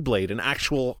Shardblade, an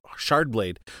actual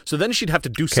Shardblade. So then she'd have to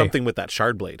do something with that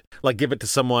Shardblade, like give it to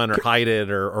someone or hide it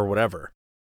or whatever.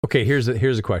 Okay, here's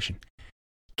a question.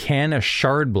 Can a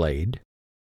Shardblade,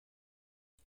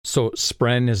 so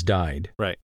Spren has died,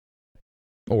 right,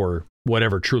 or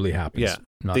whatever truly happens. Yeah,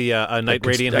 not, the Night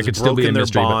Radiant has broken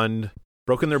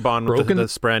their bond with the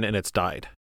Spren, and it's died.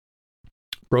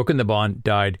 Broken the bond,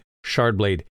 died.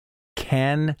 Shardblade.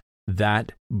 Can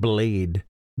that blade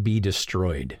be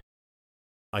destroyed?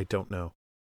 I don't know.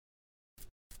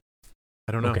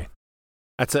 I don't know. Okay.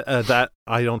 That's that.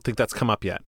 I don't think that's come up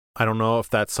yet. I don't know if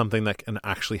that's something that can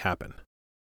actually happen.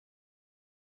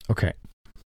 Okay.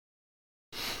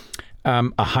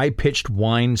 A high-pitched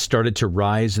whine started to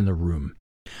rise in the room.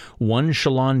 One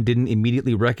Shallan didn't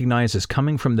immediately recognize as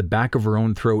coming from the back of her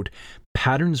own throat.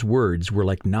 Pattern's words were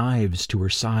like knives to her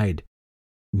side.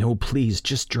 No, please,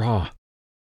 just draw.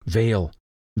 Vale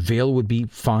would be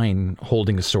fine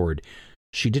holding a sword.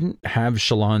 She didn't have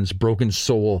Shallan's broken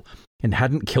soul and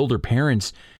hadn't killed her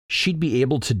parents. She'd be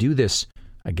able to do this.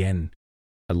 Again,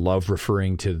 I love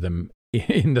referring to them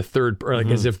in the third, or like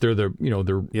as if they're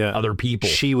they're other people.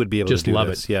 She would be able just to do love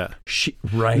this. it. Yeah.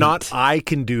 Right. Not I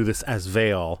can do this as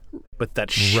Vale, but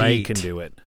that she can do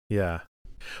it. Yeah.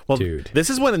 Well, dude, this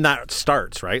is when that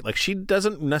starts, right? Like, she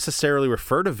doesn't necessarily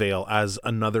refer to Vale as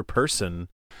another person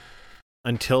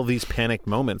until these panic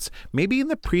moments. Maybe in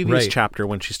the previous chapter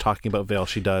when she's talking about Vale,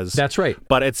 she does. That's right.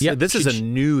 But this is a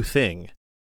new thing.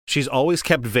 She's always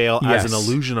kept Vale as an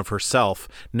illusion of herself,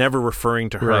 never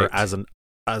referring to her as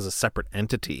a separate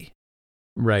entity.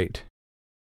 Right.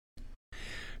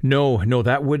 No,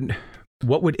 that wouldn't.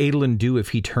 What would Adolin do if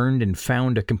he turned and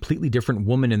found a completely different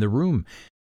woman in the room?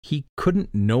 He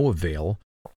couldn't know of Vale.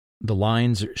 The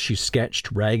lines she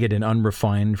sketched, ragged and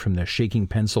unrefined from the shaking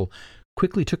pencil,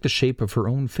 quickly took the shape of her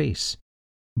own face.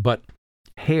 But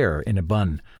hair in a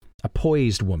bun, a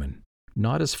poised woman,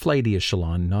 not as flighty as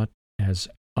Shallan, not as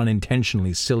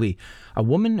unintentionally silly, a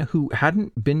woman who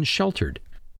hadn't been sheltered,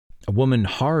 a woman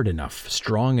hard enough,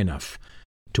 strong enough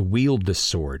to wield this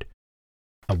sword,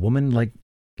 a woman like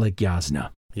Jasnah.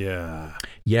 Yeah.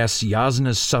 Yes,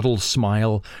 Jasnah's subtle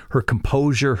smile, her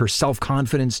composure, her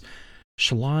self-confidence.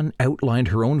 Shallan outlined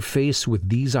her own face with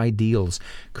these ideals,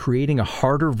 creating a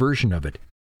harder version of it.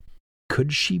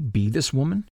 Could she be this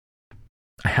woman?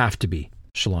 I have to be,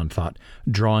 Shallan thought,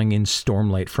 drawing in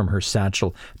stormlight from her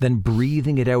satchel, then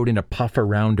breathing it out in a puff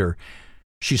around her.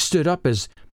 She stood up as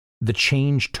the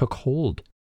change took hold.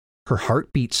 Her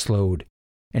heartbeat slowed,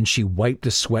 and she wiped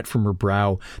the sweat from her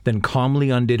brow, then calmly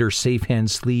undid her safe-hand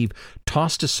sleeve,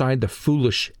 tossed aside the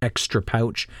foolish extra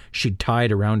pouch she'd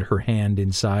tied around her hand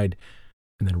inside,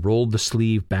 and then rolled the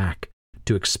sleeve back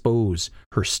to expose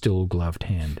her still-gloved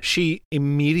hand. She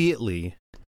immediately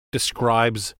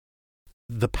describes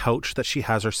the pouch that she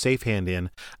has her safe hand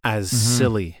in as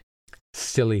silly.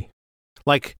 Silly.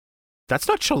 Like, that's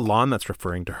not Shallan that's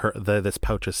referring to her. This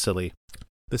pouch is silly.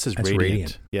 This is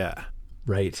radiant. Yeah.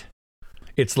 Right.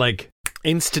 It's like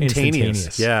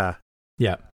instantaneous. Yeah.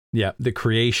 Yeah. Yeah. The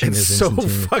creation is so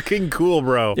fucking cool,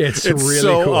 bro. It's really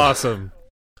so cool. Awesome.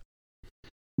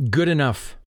 Good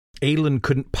enough. Adolin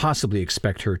couldn't possibly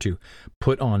expect her to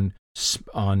put on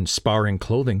sparring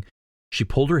clothing. She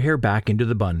pulled her hair back into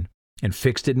the bun and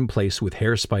fixed it in place with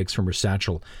hair spikes from her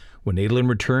satchel. When Adolin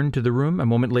returned to the room a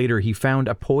moment later, he found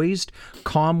a poised,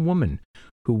 calm woman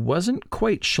who wasn't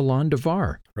quite Shallan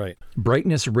Devar. Right.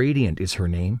 Brightness Radiant is her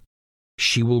name.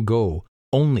 She will go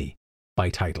only by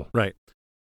title. Right.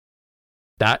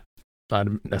 That's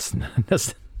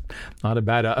not a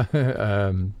bad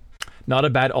not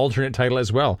a bad alternate title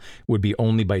as well. Would be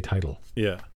only by title.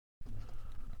 Yeah.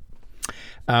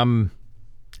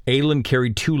 Adolin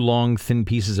carried 2 long, thin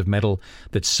pieces of metal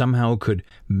that somehow could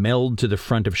meld to the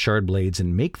front of shard blades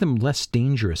and make them less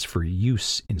dangerous for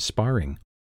use in sparring.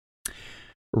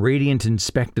 Radiant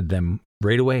inspected them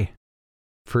right away.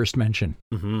 First mention.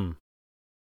 Mm-hmm.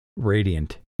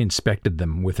 Radiant inspected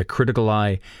them with a critical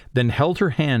eye, then held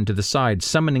her hand to the side,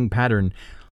 summoning Pattern.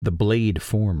 The blade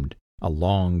formed a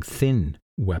long, thin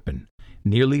weapon,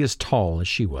 nearly as tall as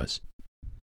she was.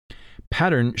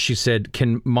 Pattern, she said,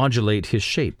 can modulate his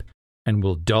shape and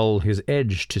will dull his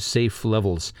edge to safe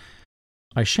levels.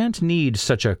 I shan't need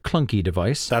such a clunky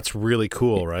device. That's really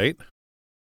cool, right?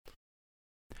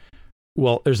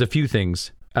 Well, there's a few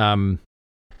things. It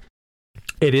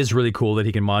is really cool that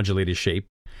he can modulate his shape.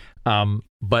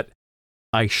 But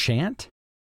I shan't.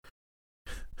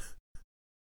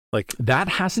 Like, that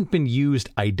hasn't been used,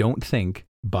 I don't think,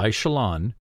 by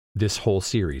Shallan this whole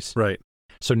series. Right.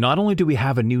 So not only do we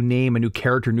have a new name, a new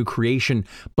character, new creation,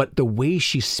 but the way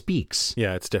she speaks.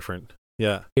 Yeah, it's different.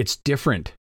 Yeah. It's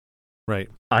different. Right.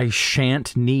 I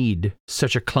shan't need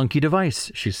such a clunky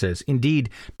device, she says. Indeed,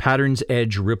 Pattern's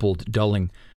edge rippled,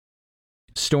 dulling.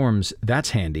 Storms,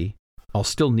 that's handy. I'll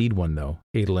still need one, though.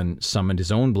 Adolin summoned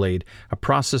his own blade, a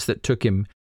process that took him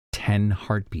 10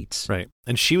 heartbeats. Right.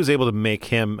 And she was able to make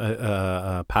him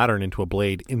a Pattern into a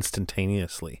blade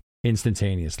instantaneously.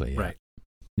 Instantaneously, yeah. Right.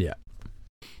 Yeah.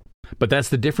 But that's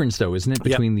the difference, though, isn't it,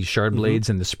 between the shard blades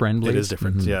and the spren blades? It is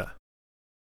different, yeah.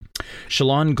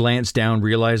 Shallan glanced down,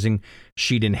 realizing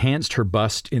she'd enhanced her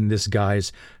bust in this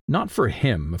guise, not for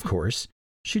him, of course.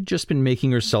 She'd just been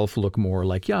making herself look more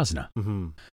like Jasnah. Mm-hmm.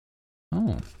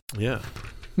 Oh. Yeah.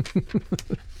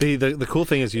 The cool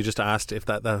thing is you just asked if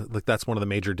that's one of the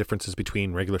major differences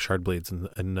between regular shard blades and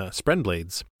spren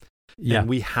blades. Yeah. And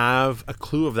we have a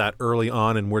clue of that early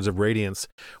on in Words of Radiance.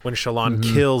 When Shallan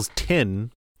kills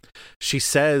Tin, she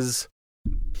says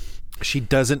she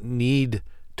doesn't need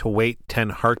to wait 10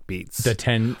 heartbeats. The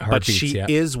 10 heartbeats, but she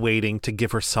is waiting to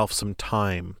give herself some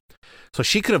time. So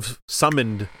she could have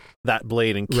summoned that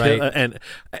blade and kill, and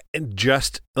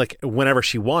just like whenever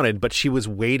she wanted, but she was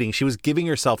waiting. She was giving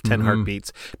herself 10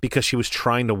 heartbeats because she was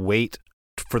trying to wait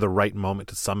for the right moment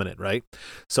to summon it, right?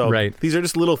 So these are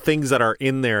just little things that are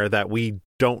in there that we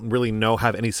don't really know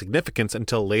have any significance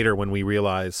until later when we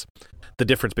realize the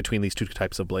difference between these two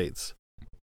types of blades.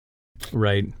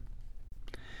 Right.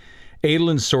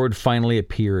 Adolin's sword finally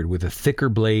appeared with a thicker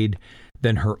blade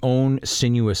than her own,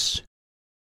 sinuous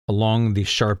along the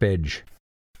sharp edge,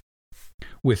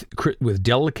 with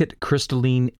delicate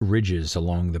crystalline ridges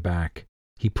along the back.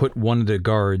 He put one of the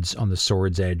guards on the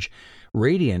sword's edge.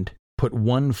 Radiant put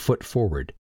 1 foot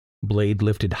forward, blade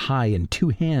lifted high in 2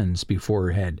 hands before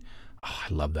her head. Oh,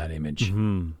 I love that image.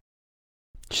 Mm-hmm.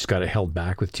 She's got it held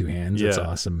back with 2 hands. That's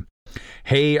awesome.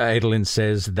 Hey, Adolin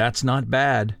says, that's not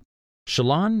bad.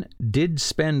 Shallan did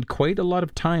spend quite a lot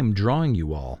of time drawing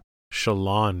you all.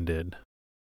 Shallan did.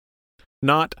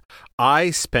 Not,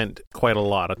 I spent quite a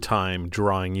lot of time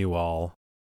drawing you all.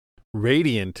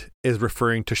 Radiant is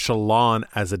referring to Shallan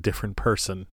as a different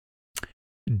person.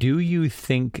 Do you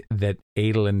think that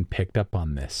Adolin picked up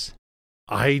on this?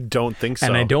 I don't think so.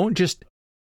 And I don't just...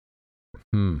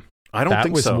 I don't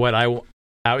think so.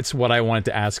 That's what I wanted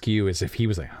to ask you, is if he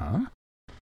was like, huh?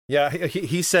 Yeah,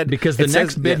 he said... Because the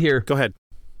next bit here... Go ahead.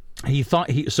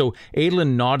 So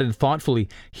Adolin nodded thoughtfully.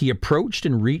 He approached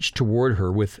and reached toward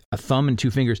her with a thumb and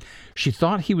 2 fingers. She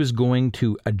thought he was going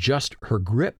to adjust her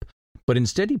grip, but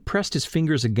instead he pressed his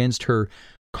fingers against her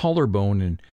collarbone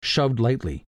and shoved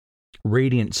lightly.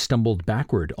 Radiant stumbled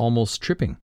backward, almost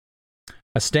tripping.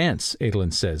 A stance,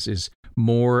 Adolin says, is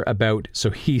more about... So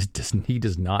he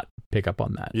does not pick up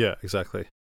on that. Yeah, exactly.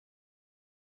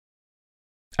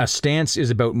 A stance is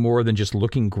about more than just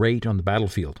looking great on the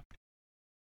battlefield.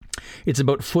 It's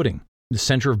about footing, the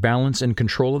center of balance and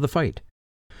control of the fight.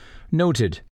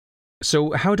 Noted.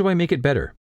 So how do I make it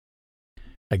better?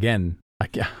 Again,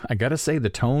 I gotta say, the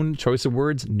tone, choice of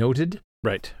words, noted.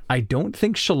 Right. I don't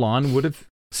think Shallan would have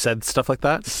said stuff like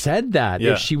that.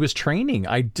 If she was training.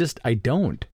 I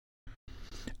don't.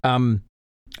 I'm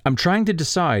trying to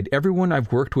decide. Everyone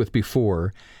I've worked with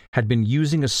before had been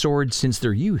using a sword since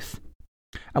their youth.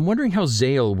 I'm wondering how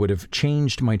Zale would have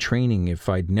changed my training if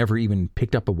I'd never even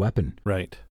picked up a weapon.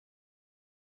 Right.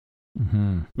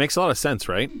 Mm-hmm. Makes a lot of sense,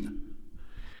 right?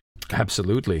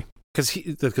 Absolutely.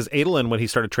 Because Adolin, when he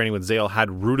started training with Zale,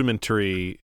 had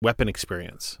rudimentary weapon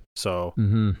experience. So,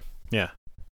 yeah.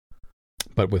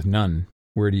 But with none,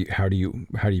 how do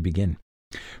you begin?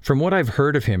 From what I've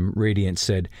heard of him, Radiant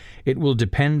said, it will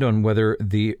depend on whether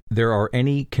there are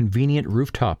any convenient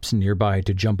rooftops nearby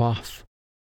to jump off.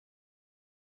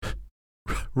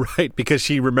 Right, because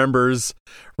she remembers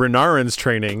Renarin's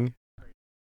training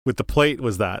with the plate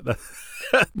was that.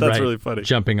 That's right. Really funny.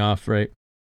 Jumping off, right.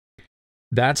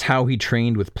 That's how he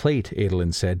trained with plate,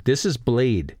 Adolin said. This is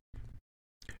blade.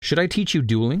 Should I teach you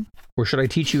dueling, or should I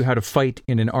teach you how to fight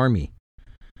in an army?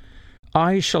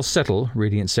 I shall settle,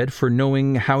 Radiant said, for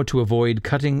knowing how to avoid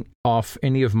cutting off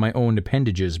any of my own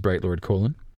appendages, Bright Lord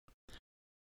Colin.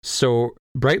 So,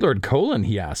 Bright Lord Colin,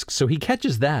 he asks. So he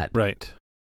catches that. Right.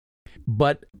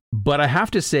 But I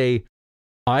have to say,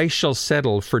 I shall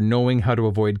settle for knowing how to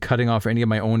avoid cutting off any of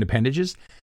my own appendages.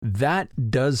 That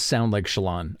does sound like a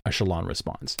Shallan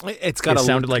response. It's got a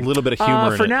little bit of humor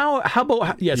in it. For now, how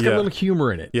about... Yeah, it's got a little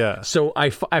humor in it. Yeah. So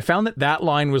I found that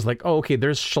line was like, oh, okay,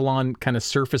 there's Shallan kind of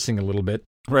surfacing a little bit.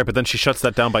 Right, but then she shuts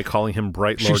that down by calling him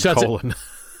Bright Lord Colin.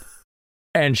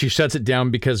 And she shuts it down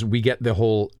because we get the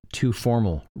whole too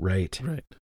formal, right? Right.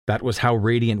 That was how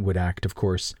Radiant would act, of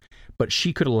course. But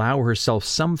she could allow herself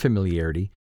some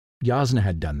familiarity. Jasnah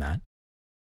had done that.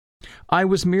 I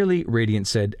was merely, Radiant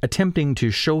said, attempting to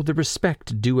show the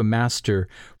respect due a master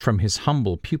from his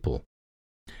humble pupil.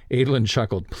 Adolin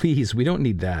chuckled. Please, we don't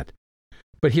need that.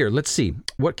 But here, let's see.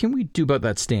 What can we do about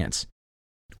that stance?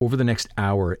 Over the next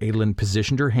hour, Adolin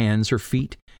positioned her hands, her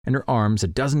feet, and her arms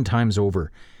 12 times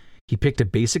over. He picked a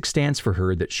basic stance for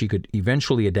her that she could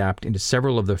eventually adapt into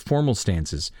several of the formal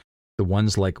stances, the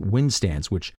ones like wind stance,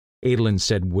 which Adolin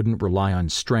said wouldn't rely on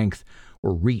strength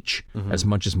or reach as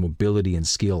much as mobility and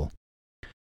skill.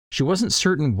 She wasn't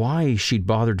certain why she'd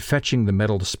bothered fetching the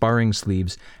metal sparring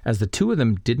sleeves, as the two of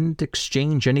them didn't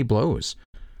exchange any blows.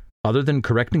 Other than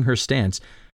correcting her stance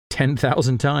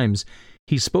 10,000 times,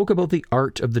 he spoke about the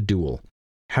art of the duel,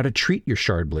 how to treat your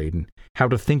shardblade, and how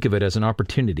to think of it as an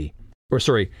opportunity.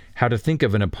 How to think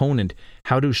of an opponent,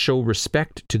 how to show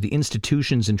respect to the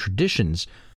institutions and traditions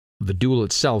of the duel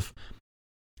itself.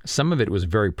 Some of it was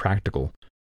very practical.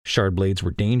 Shardblades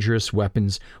were dangerous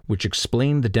weapons, which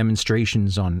explained the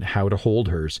demonstrations on how to hold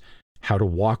hers, how to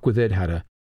walk with it, how to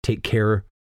take care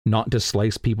not to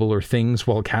slice people or things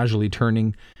while casually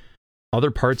turning.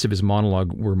 other parts of his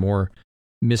monologue were more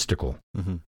mystical.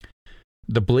 Mm-hmm.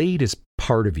 The blade is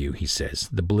part of you, he says.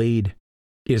 The blade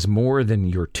is more than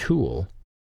your tool.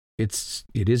 It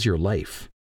is your life.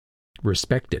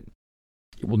 Respect it.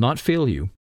 It will not fail you.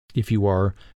 If you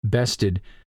are bested,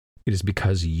 it is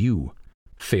because you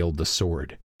failed the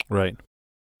sword. Right.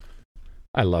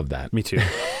 I love that. Me too.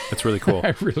 That's really cool.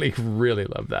 I really, really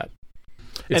love that.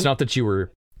 It's not that you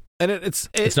were... And it's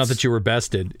not that you were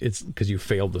bested. It's because you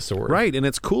failed the sword. Right. And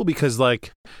it's cool because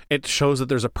like it shows that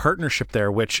there's a partnership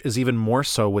there, which is even more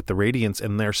so with the Radiants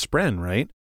and their Spren, right?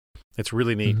 It's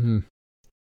really neat. Mm-hmm.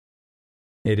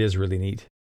 It is really neat.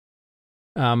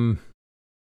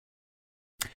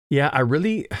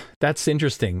 Yeah, that's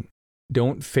interesting.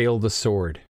 Don't fail the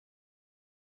sword.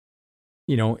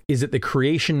 You know, is it the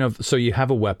creation of, so you have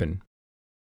a weapon,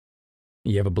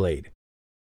 you have a blade.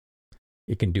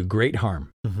 It can do great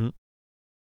harm. Mm-hmm.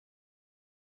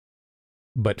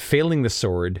 But failing the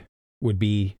sword would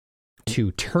be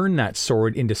to turn that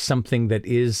sword into something that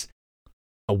is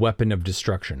a weapon of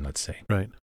destruction, let's say. Right.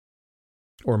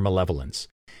 Or malevolence.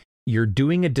 You're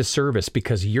doing a disservice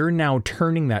because you're now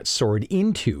turning that sword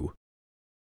into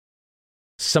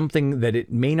something that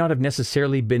it may not have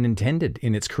necessarily been intended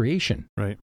in its creation.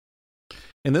 Right.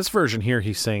 In this version here,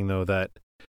 he's saying, though, that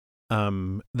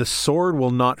the sword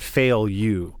will not fail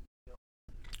you.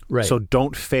 Right. So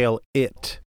don't fail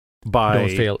it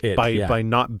by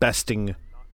not besting,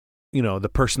 you know, the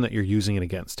person that you're using it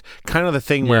against. Kind of the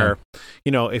thing where,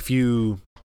 you know, if you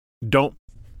don't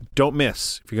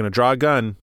miss. If you're going to draw a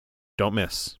gun, don't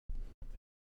miss.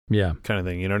 Yeah. Kind of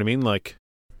thing. You know what I mean? Like,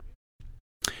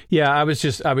 yeah, I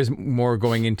was more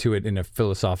going into it in a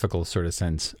philosophical sort of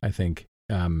sense, I think.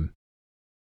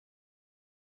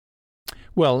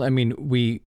 Well, I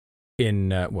mean,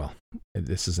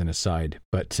 this is an aside,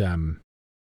 but,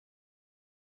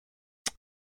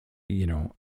 you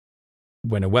know,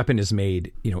 when a weapon is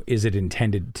made, you know, is it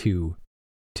intended to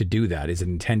do that? Is it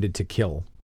intended to kill?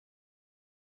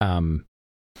 When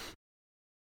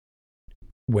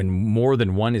more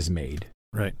than one is made,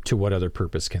 right? To what other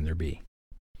purpose can there be?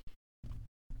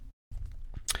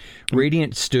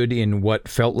 Radiant stood in what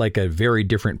felt like a very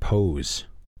different pose.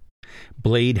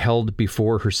 Blade held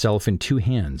before herself in two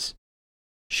hands.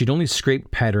 She'd only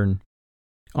scraped pattern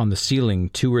on the ceiling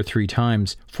 2 or 3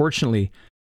 times. Fortunately,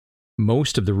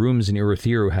 most of the rooms in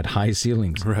Urithiru had high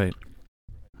ceilings. Right.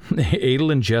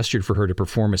 Adolin gestured for her to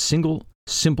perform a single,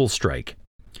 simple strike,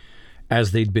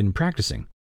 as they'd been practicing.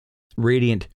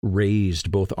 Radiant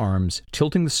raised both arms,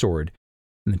 tilting the sword,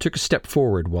 and then took a step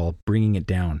forward while bringing it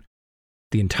down.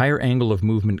 The entire angle of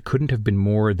movement couldn't have been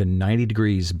more than 90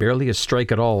 degrees, barely a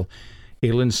strike at all.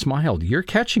 Adolin smiled. You're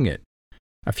catching it.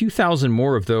 A few thousand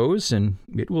more of those, and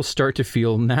it will start to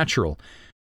feel natural.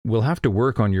 We'll have to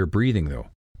work on your breathing, though.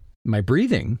 My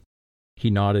breathing? He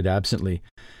nodded absently.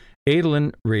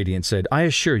 Adolin, Radiant said, I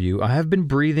assure you, I have been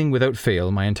breathing without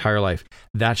fail my entire life.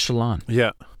 That's Shallan.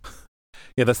 Yeah.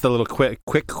 Yeah, that's the little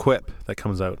quick quip that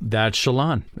comes out. That's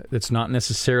Shallan. It's not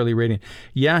necessarily Radiant.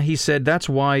 Yeah, he said, that's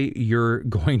why you're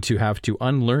going to have to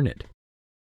unlearn it.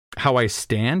 How I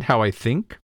stand, how I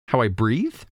think, how I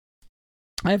breathe.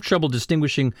 I have trouble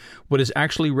distinguishing what is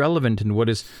actually relevant and what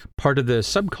is part of the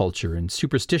subculture and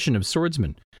superstition of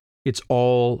swordsmen. It's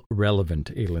all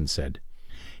relevant, Adolin said.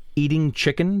 Eating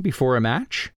chicken before a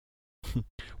match?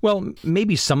 Well,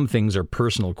 maybe some things are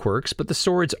personal quirks, but the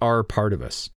swords are part of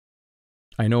us.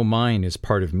 I know mine is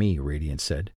part of me, Radiant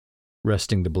said,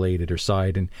 resting the blade at her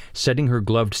side and setting her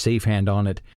gloved safe hand on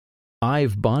it.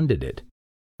 I've bonded it.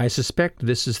 I suspect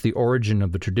this is the origin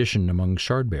of the tradition among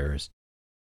shardbearers.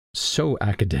 So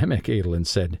academic, Adolin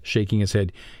said, shaking his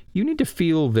head. You need to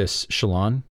feel this,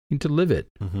 Shallan. You need to live it.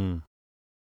 Mm-hmm.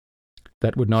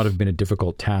 That would not have been a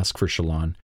difficult task for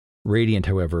Shallan. Radiant,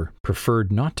 however,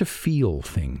 preferred not to feel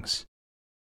things.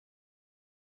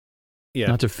 Yeah.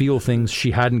 Not to feel things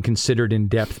she hadn't considered in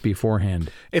depth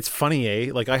beforehand. It's funny,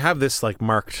 eh? Like, I have this, like,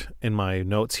 marked in my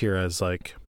notes here as,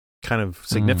 like, kind of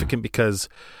significant because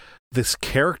this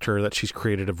character that she's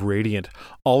created of Radiant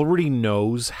already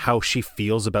knows how she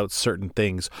feels about certain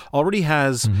things, already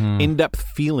has in-depth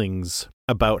feelings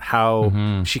about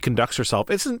how she conducts herself.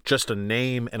 It isn't just a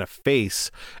name and a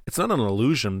face. It's not an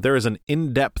illusion. There is an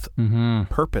in-depth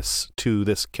purpose to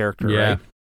this character, right?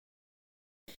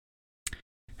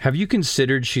 Have you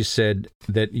considered, she said,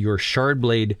 that your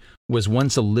shardblade was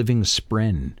once a living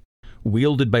spren,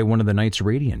 wielded by one of the Knights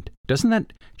Radiant? Doesn't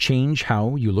that change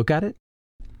how you look at it?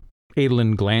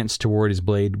 Adolin glanced toward his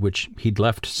blade, which he'd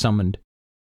left summoned.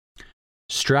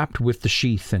 Strapped with the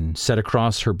sheath and set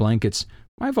across her blankets,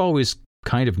 I've always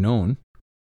kind of known.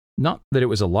 Not that it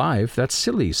was alive. That's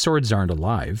silly. Swords aren't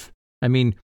alive. I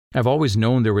mean, I've always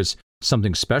known there was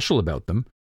something special about them.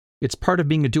 It's part of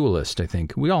being a duelist, I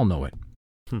think. We all know it.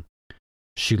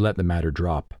 She let the matter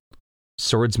drop.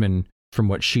 Swordsmen, from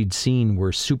what she'd seen,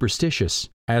 were superstitious,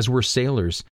 as were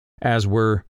sailors, as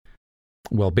were,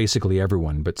 well, basically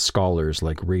everyone, but scholars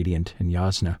like Radiant and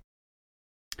Jasnah.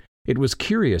 It was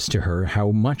curious to her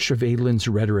how much of Adolin's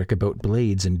rhetoric about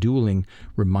blades and dueling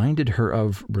reminded her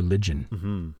of religion.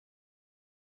 Mm-hmm.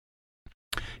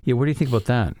 Yeah, what do you think about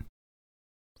that?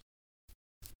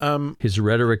 His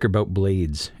rhetoric about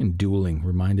blades and dueling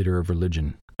reminded her of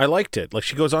religion. I liked it. Like,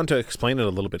 she goes on to explain it a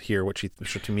little bit here, what she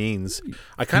means.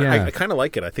 I kind of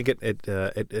like it. I think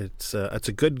it's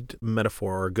a good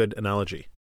metaphor or a good analogy.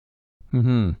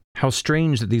 Mm-hmm. How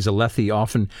strange that these Alethi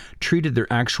often treated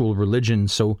their actual religion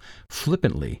so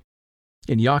flippantly.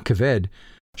 In Jah Keved,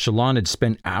 Shallan had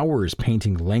spent hours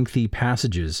painting lengthy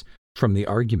passages from the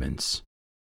arguments.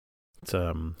 It's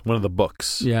one of the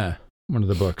books. Yeah, one of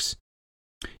the books.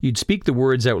 You'd speak the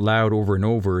words out loud over and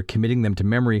over, committing them to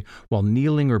memory while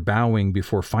kneeling or bowing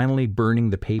before finally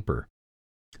burning the paper.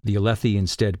 The Alethi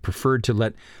instead preferred to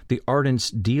let the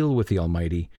Ardents deal with the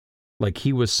Almighty, like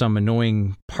he was some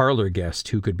annoying parlor guest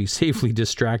who could be safely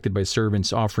distracted by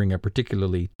servants offering a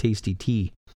particularly tasty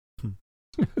tea.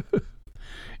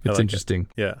 It's interesting.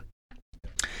 Yeah.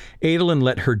 Adolin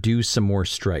let her do some more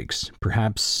strikes,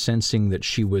 perhaps sensing that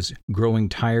she was growing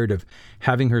tired of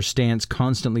having her stance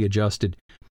constantly adjusted.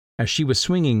 As she was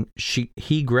swinging,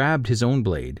 he grabbed his own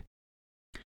blade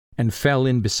and fell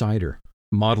in beside her,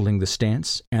 modeling the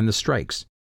stance and the strikes.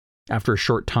 After a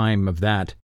short time of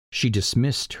that, she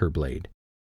dismissed her blade,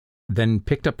 then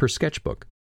picked up her sketchbook.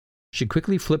 She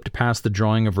quickly flipped past the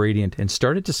drawing of Radiant and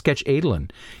started to sketch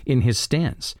Adolin in his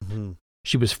stance. Mm-hmm.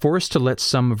 She was forced to let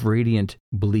some of Radiant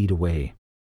bleed away.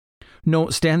 "No,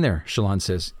 stand there," Shallan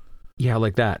says. "Yeah,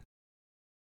 like that."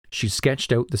 She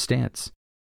sketched out the stance.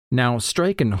 "Now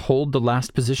strike and hold the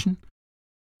last position."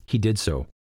 He did so.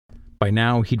 By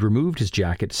now, he'd removed his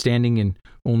jacket, standing in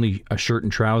only a shirt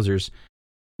and trousers,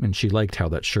 and she liked how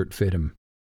that shirt fit him.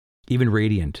 Even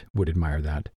Radiant would admire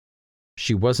that.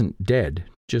 She wasn't dead,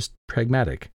 just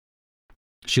pragmatic.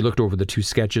 She looked over the two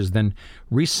sketches, then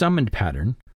resummoned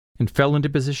pattern, and fell into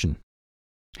position.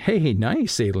 "Hey,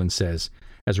 nice," Adolin says,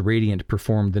 as Radiant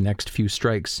performed the next few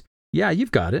strikes. "Yeah,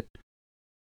 you've got it."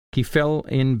 He fell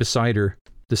in beside her.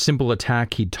 The simple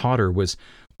attack he'd taught her was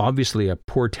obviously a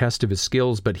poor test of his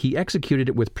skills, but he executed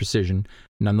it with precision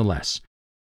nonetheless,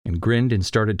 and grinned and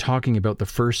started talking about the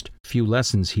first few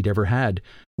lessons he'd ever had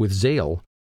with Zale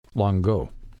long ago.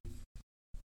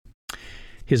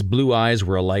 His blue eyes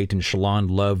were alight, and Shallan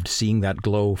loved seeing that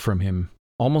glow from him,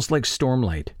 almost like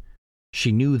stormlight.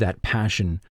 She knew that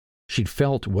passion. She'd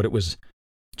felt what it was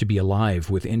to be alive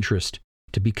with interest,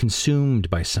 to be consumed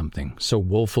by something so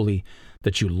woefully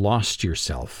that you lost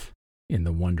yourself in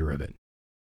the wonder of it.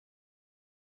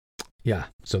 Yeah,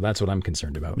 so that's what I'm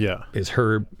concerned about. Yeah. Is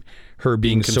her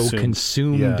being so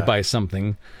consumed by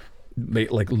something,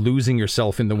 like losing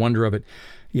yourself in the wonder of it.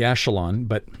 Yeah, Shallan,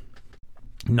 but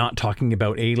not talking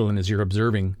about Adolin as you're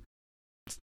observing.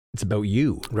 It's about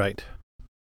you. Right.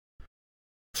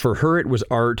 For her, it was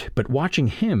art, but watching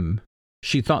him,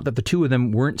 she thought that the two of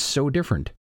them weren't so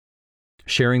different.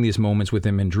 Sharing these moments with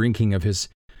him and drinking of his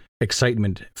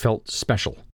excitement felt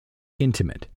special,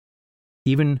 intimate,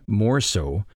 even more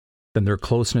so than their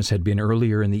closeness had been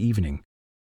earlier in the evening.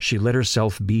 She let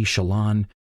herself be Shallan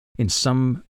in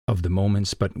some of the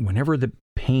moments, but whenever the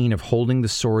pain of holding the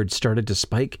sword started to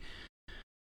spike,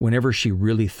 whenever she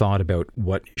really thought about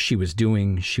what she was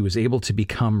doing, she was able to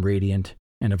become Radiant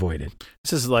and avoid it.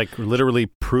 This is like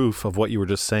literally proof of what you were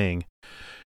just saying.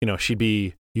 You know, she'd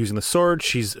be using the sword,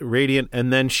 she's Radiant,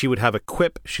 and then she would have a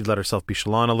quip. She'd let herself be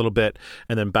Shallan a little bit,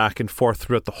 and then back and forth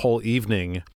throughout the whole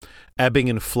evening, ebbing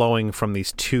and flowing from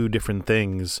these two different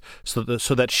things, so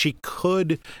that she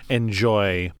could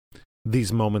enjoy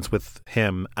these moments with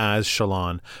him as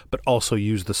Shallan, but also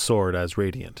use the sword as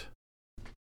Radiant.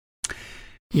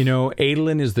 You know,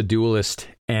 Adolin is the duelist,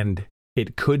 and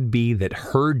it could be that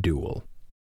her duel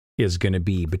is going to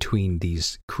be between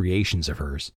these creations of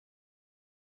hers.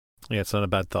 Yeah, it's not a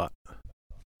bad thought.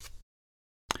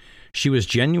 She was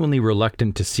genuinely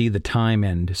reluctant to see the time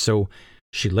end, so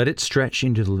she let it stretch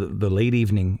into the late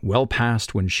evening, well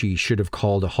past when she should have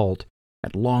called a halt.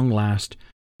 At long last,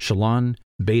 Shallan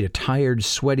bade a tired,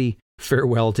 sweaty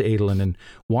farewell to Adolin and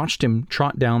watched him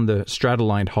trot down the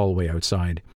straddle-lined hallway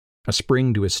outside, a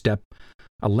spring to his step,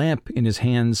 a lamp in his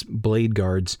hands, blade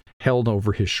guards held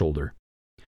over his shoulder.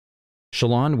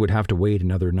 Shallan would have to wait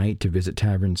another night to visit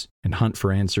taverns and hunt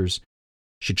for answers.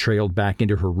 She trailed back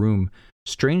into her room,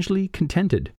 strangely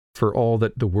contented for all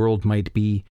that the world might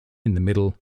be in the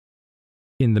middle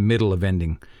of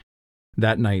ending.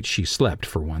 That night she slept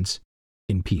for once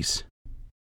in peace.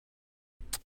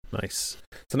 Nice.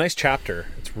 It's a nice chapter.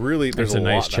 It's really, there's a a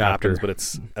nice lot that chapter. happens, but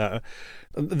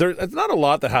it's not a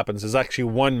lot that happens. There's actually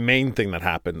one main thing that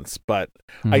happens, but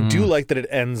I do like that it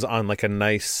ends on like a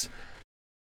nice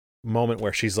moment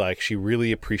where she's like, she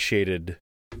really appreciated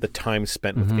the time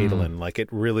spent with Adolin. Like it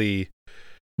really,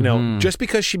 you know, just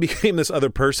because she became this other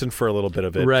person for a little bit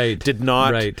of it did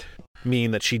not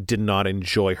mean that she did not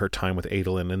enjoy her time with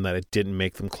Adolin and that it didn't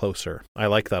make them closer. I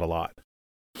like that a lot.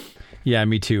 Yeah,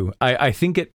 me too. I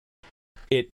think it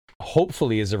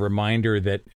hopefully is a reminder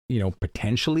that, you know,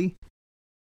 potentially,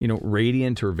 you know,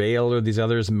 Radiant or Vale or these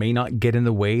others may not get in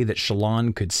the way, that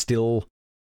Shallan could still,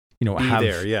 you know, have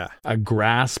a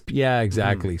grasp. Yeah,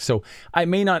 exactly. So I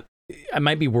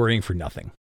might be worrying for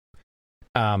nothing.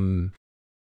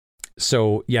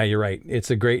 So yeah, you're right. It's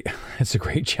a great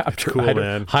chapter. Cool,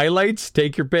 man. Highlights,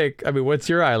 take your pick. I mean, what's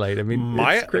your highlight? I mean,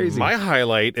 it's crazy. My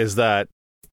highlight is that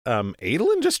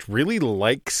Adolin just really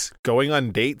likes going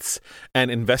on dates and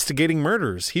investigating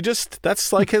murders.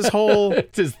 That's like his whole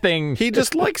it's his thing. He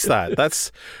just likes that.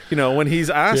 That's, you know, when he's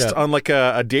asked on like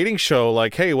a dating show,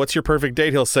 like, hey, what's your perfect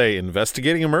date? He'll say,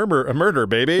 investigating a murder,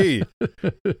 baby.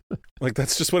 Like,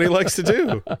 that's just what he likes to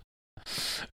do.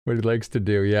 What he likes to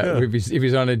do, yeah. If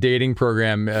he's on a dating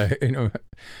program, you know,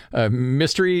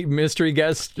 mystery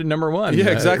guest number one. Yeah,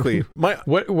 exactly.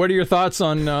 What are your thoughts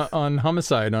on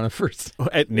homicide on a first?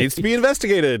 It needs to be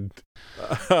investigated.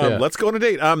 Let's go on a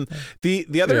date.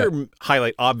 The other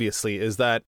highlight, obviously, is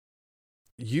that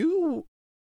you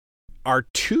are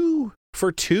 2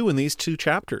 for 2 in these 2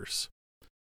 chapters.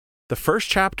 The first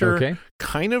chapter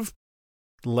kind of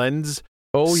lends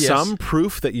some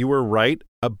proof that you were right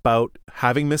about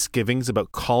having misgivings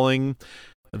about calling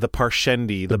the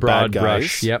Parshendi the bad guys.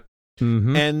 Brush. Yep.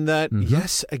 Mm-hmm. And that,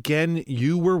 yes, again,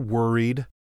 you were worried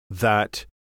that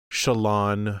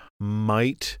Shallan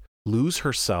might lose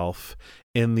herself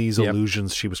in these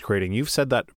illusions she was creating. You've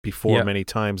said that before many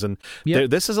times. And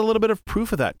this is a little bit of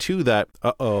proof of that, too, that,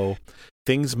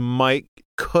 things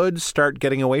could start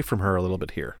getting away from her a little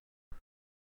bit here.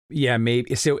 Yeah,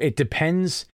 maybe. So it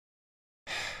depends.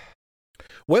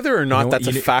 Whether or not that's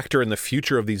a factor in the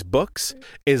future of these books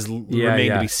is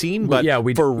remain to be seen. But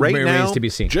for right now, to be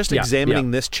seen. Just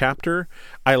examining this chapter,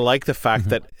 I like the fact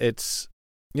that it's,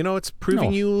 you know, it's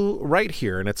proving you right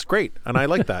here, and it's great, and I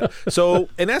like that. So,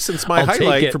 in essence, my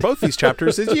highlight for both these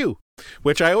chapters is you,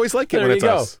 which I always like it when it's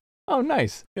us. Oh,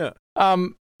 nice. Yeah.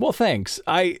 Well, thanks.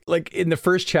 I like in the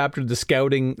first chapter, the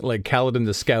scouting, like Kaladin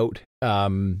the Scout.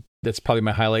 That's probably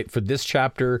my highlight for this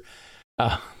chapter.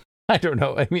 I don't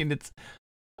know. I mean,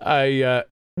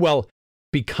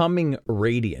 becoming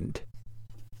Radiant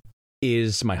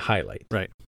is my highlight. Right.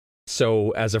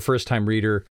 So as a first-time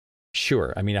reader,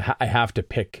 sure. I mean, I have to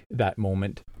pick that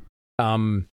moment.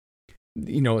 You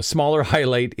know, a smaller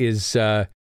highlight is, you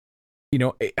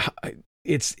know,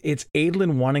 it's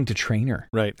Adolin wanting to train her.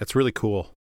 Right. That's really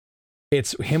cool.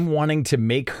 It's him wanting to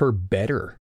make her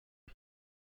better.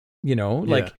 You know,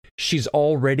 like she's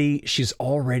already,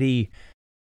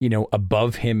 you know,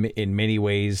 above him in many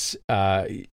ways,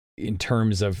 in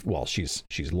terms of, well, she's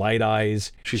light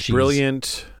eyes. She's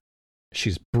brilliant.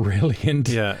 She's brilliant.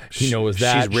 Yeah. He knows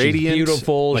that. She's radiant. She's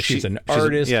beautiful. Like she's an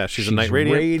artist. She's a Knight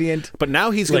Radiant. But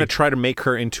now he's going to try to make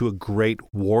her into a great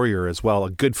warrior as well, a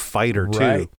good fighter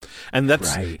too. And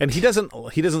that's and he doesn't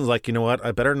like, you know what?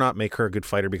 I better not make her a good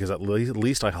fighter because at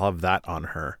least I'll have that on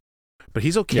her. But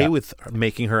he's okay with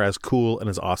making her as cool and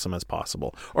as awesome as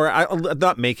possible. Or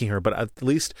not making her, but at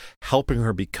least helping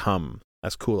her become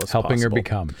as cool as possible. Helping her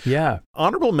become. Yeah.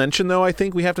 Honorable mention, though, I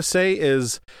think we have to say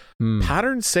is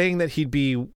Pattern saying that he'd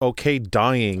be okay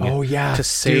dying to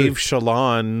save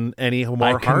Shallan any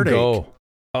more heartache.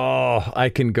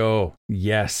 I can go.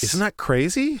 Yes. Isn't that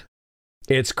crazy?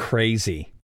 It's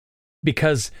crazy.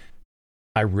 Because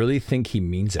I really think he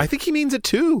means it. I think he means it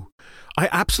too. I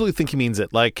absolutely think he means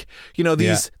it. Like, you know,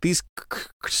 these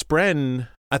Spren,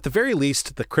 at the very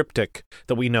least, the cryptic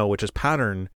that we know, which is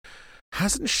Pattern,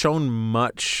 hasn't shown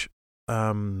much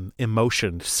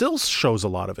emotion. Syl shows a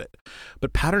lot of it,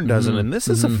 but Pattern doesn't. And this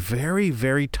is a very,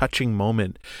 very touching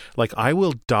moment. Like, I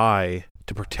will die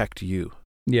to protect you.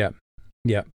 Yeah.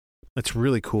 Yeah. It's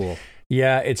really cool.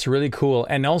 Yeah, it's really cool.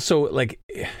 And also, like,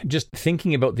 just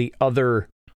thinking about the other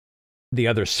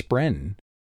Spren,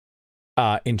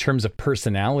 in terms of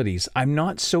personalities, I'm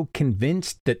not so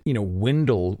convinced that, you know,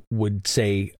 Wendell would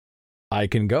say, I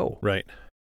can go. Right.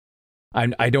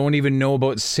 I don't even know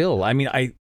about Syl. I mean,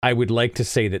 I would like to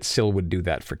say that Syl would do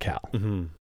that for Cal. Mm-hmm.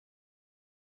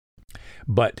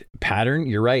 But pattern,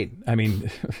 you're right. I mean,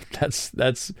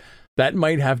 that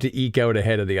might have to eke out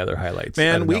ahead of the other highlights.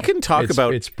 Man, we can talk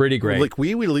about... It's pretty great. Like,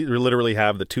 we literally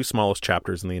have the two smallest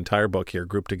chapters in the entire book here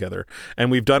grouped together,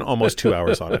 and we've done almost 2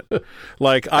 hours on it.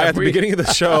 Like, at the beginning of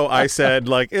the show, I said,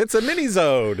 like, it's a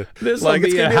mini-sode. This will be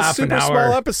it's going to be a super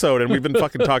small episode, and we've been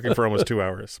fucking talking for almost 2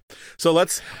 hours. So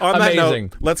that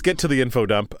note, let's get to the info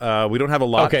dump. We don't have a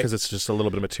lot because it's just a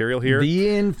little bit of material here.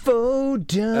 The info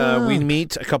dump. We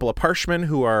meet a couple of parshmen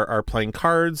who are playing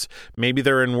cards. Maybe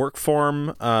they're in work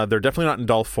form. They're definitely not in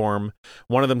dull form.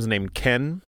 One of them's named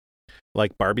Ken,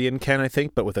 like Barbie and Ken, I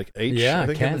think, but with an H. Yeah, I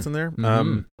think Ken. It's in there.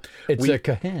 It's a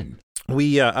Cahen.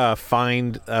 We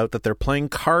find out that they're playing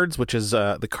cards, which is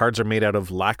the cards are made out of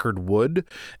lacquered wood,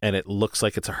 and it looks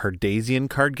like it's a Herdasian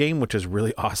card game, which is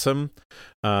really awesome.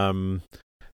 We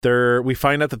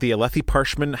find out that the Alethi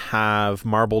Parshmen have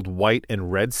marbled white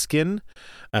and red skin,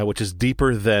 which is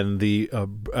deeper than the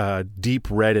deep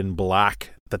red and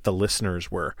black that the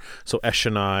listeners were. So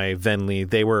Eshonai, Venli,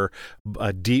 they were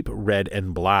deep red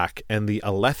and black, and the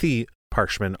Alethi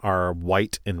Parshmen are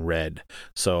white and red.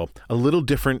 So a little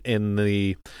different in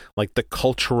the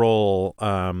cultural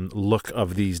look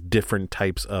of these different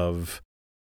types of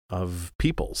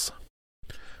peoples.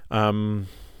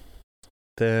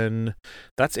 Then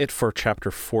that's it for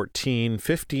chapter 14.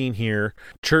 15 here.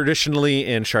 Traditionally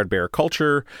in Shardbearer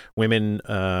culture, women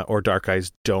or dark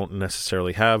eyes don't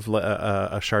necessarily have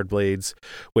a shard blades,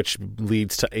 which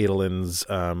leads to Adolin's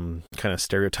kind of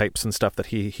stereotypes and stuff that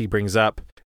he brings up.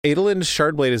 Adolin's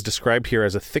shard blade is described here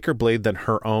as a thicker blade than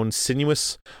her own,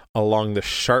 sinuous along the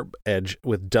sharp edge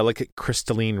with delicate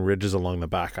crystalline ridges along the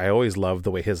back. I always love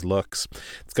the way his looks.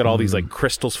 It's got all these like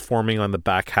crystals forming on the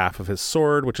back half of his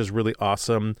sword, which is really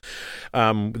awesome.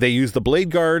 They use the blade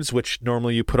guards, which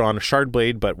normally you put on a shard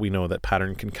blade, but we know that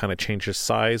pattern can kind of change his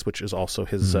size, which is also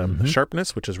his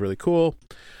sharpness, which is really cool.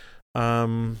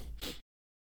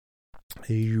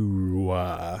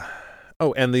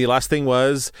 Oh, and the last thing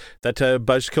was that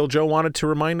Buzzkill Joe wanted to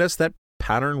remind us that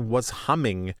pattern was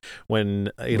humming when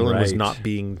Adolin was not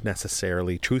being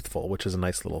necessarily truthful, which is a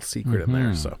nice little secret in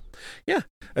there. So, yeah,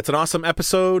 it's an awesome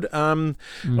episode.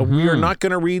 We are not going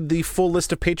to read the full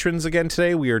list of patrons again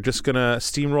today. We are just going to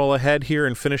steamroll ahead here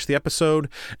and finish the episode.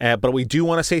 But we do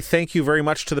want to say thank you very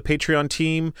much to the Patreon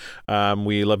team.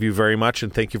 We love you very much,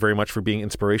 and thank you very much for being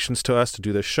inspirations to us to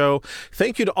do this show.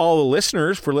 Thank you to all the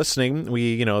listeners for listening.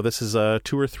 This is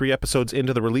 2 or 3 episodes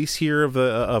into the release here of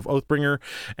Oathbringer,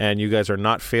 and you guys are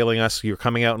not failing us. You're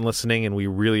coming out and listening, and we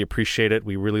really appreciate it.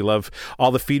 We really love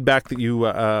all the feedback that you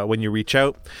when you reach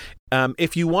out.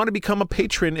 If you want to become a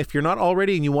patron, if you're not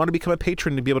already and you want to become a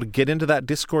patron to be able to get into that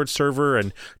Discord server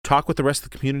and talk with the rest of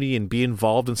the community and be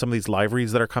involved in some of these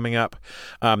libraries that are coming up,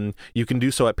 you can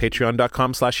do so at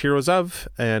patreon.com/heroesof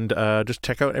and just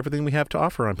check out everything we have to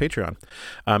offer on Patreon.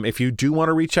 If you do want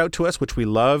to reach out to us, which we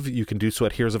love, you can do so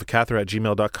at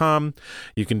heroesofacathra@gmail.com.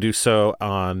 You can do so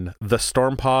on the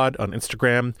Stormpod on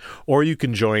Instagram, or you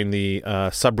can join the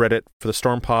subreddit for the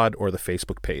Stormpod or the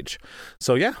Facebook page.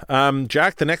 So yeah,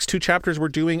 Jack, the next 2 chapters we're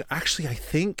doing, actually, I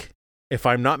think, if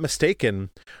I'm not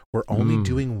mistaken, we're only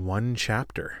doing 1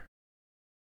 chapter.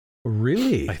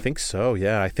 Really? I think so,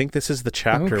 yeah. I think this is the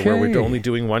chapter where we're only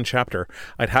doing 1 chapter.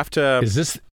 I'd have to... Is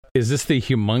this the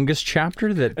humongous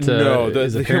chapter that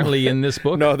is apparently in this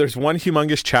book? No, there's 1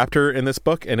 humongous chapter in this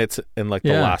book, and it's in the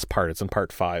last part. It's in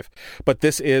part 5. But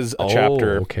this is a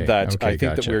chapter that I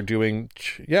think that we're doing...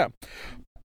 Yeah.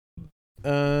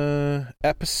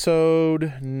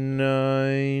 Episode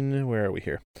 9. Where are we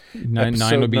here?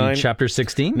 9 would be chapter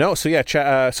 16? No, so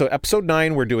yeah, so episode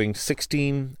 9 we're doing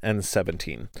 16 and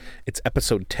 17. It's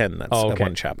episode 10 that's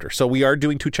 1 chapter. So we are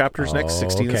doing 2 chapters next,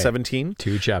 16 and 17.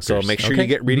 2 chapters. So make sure you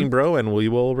get reading, bro, and we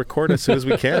will record as soon as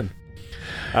we can.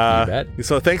 You bet.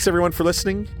 So thanks everyone for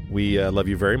listening. We love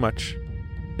you very much.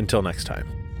 Until next time.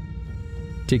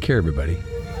 Take care, everybody.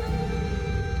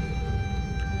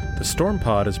 The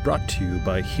Stormpod is brought to you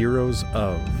by Heroes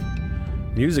of.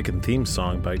 Music and theme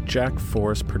song by Jack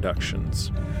Forrest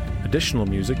Productions. Additional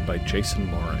music by Jason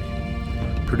Morey.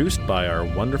 Produced by our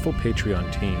wonderful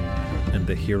Patreon team and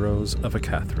the Heroes of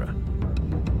Akathra.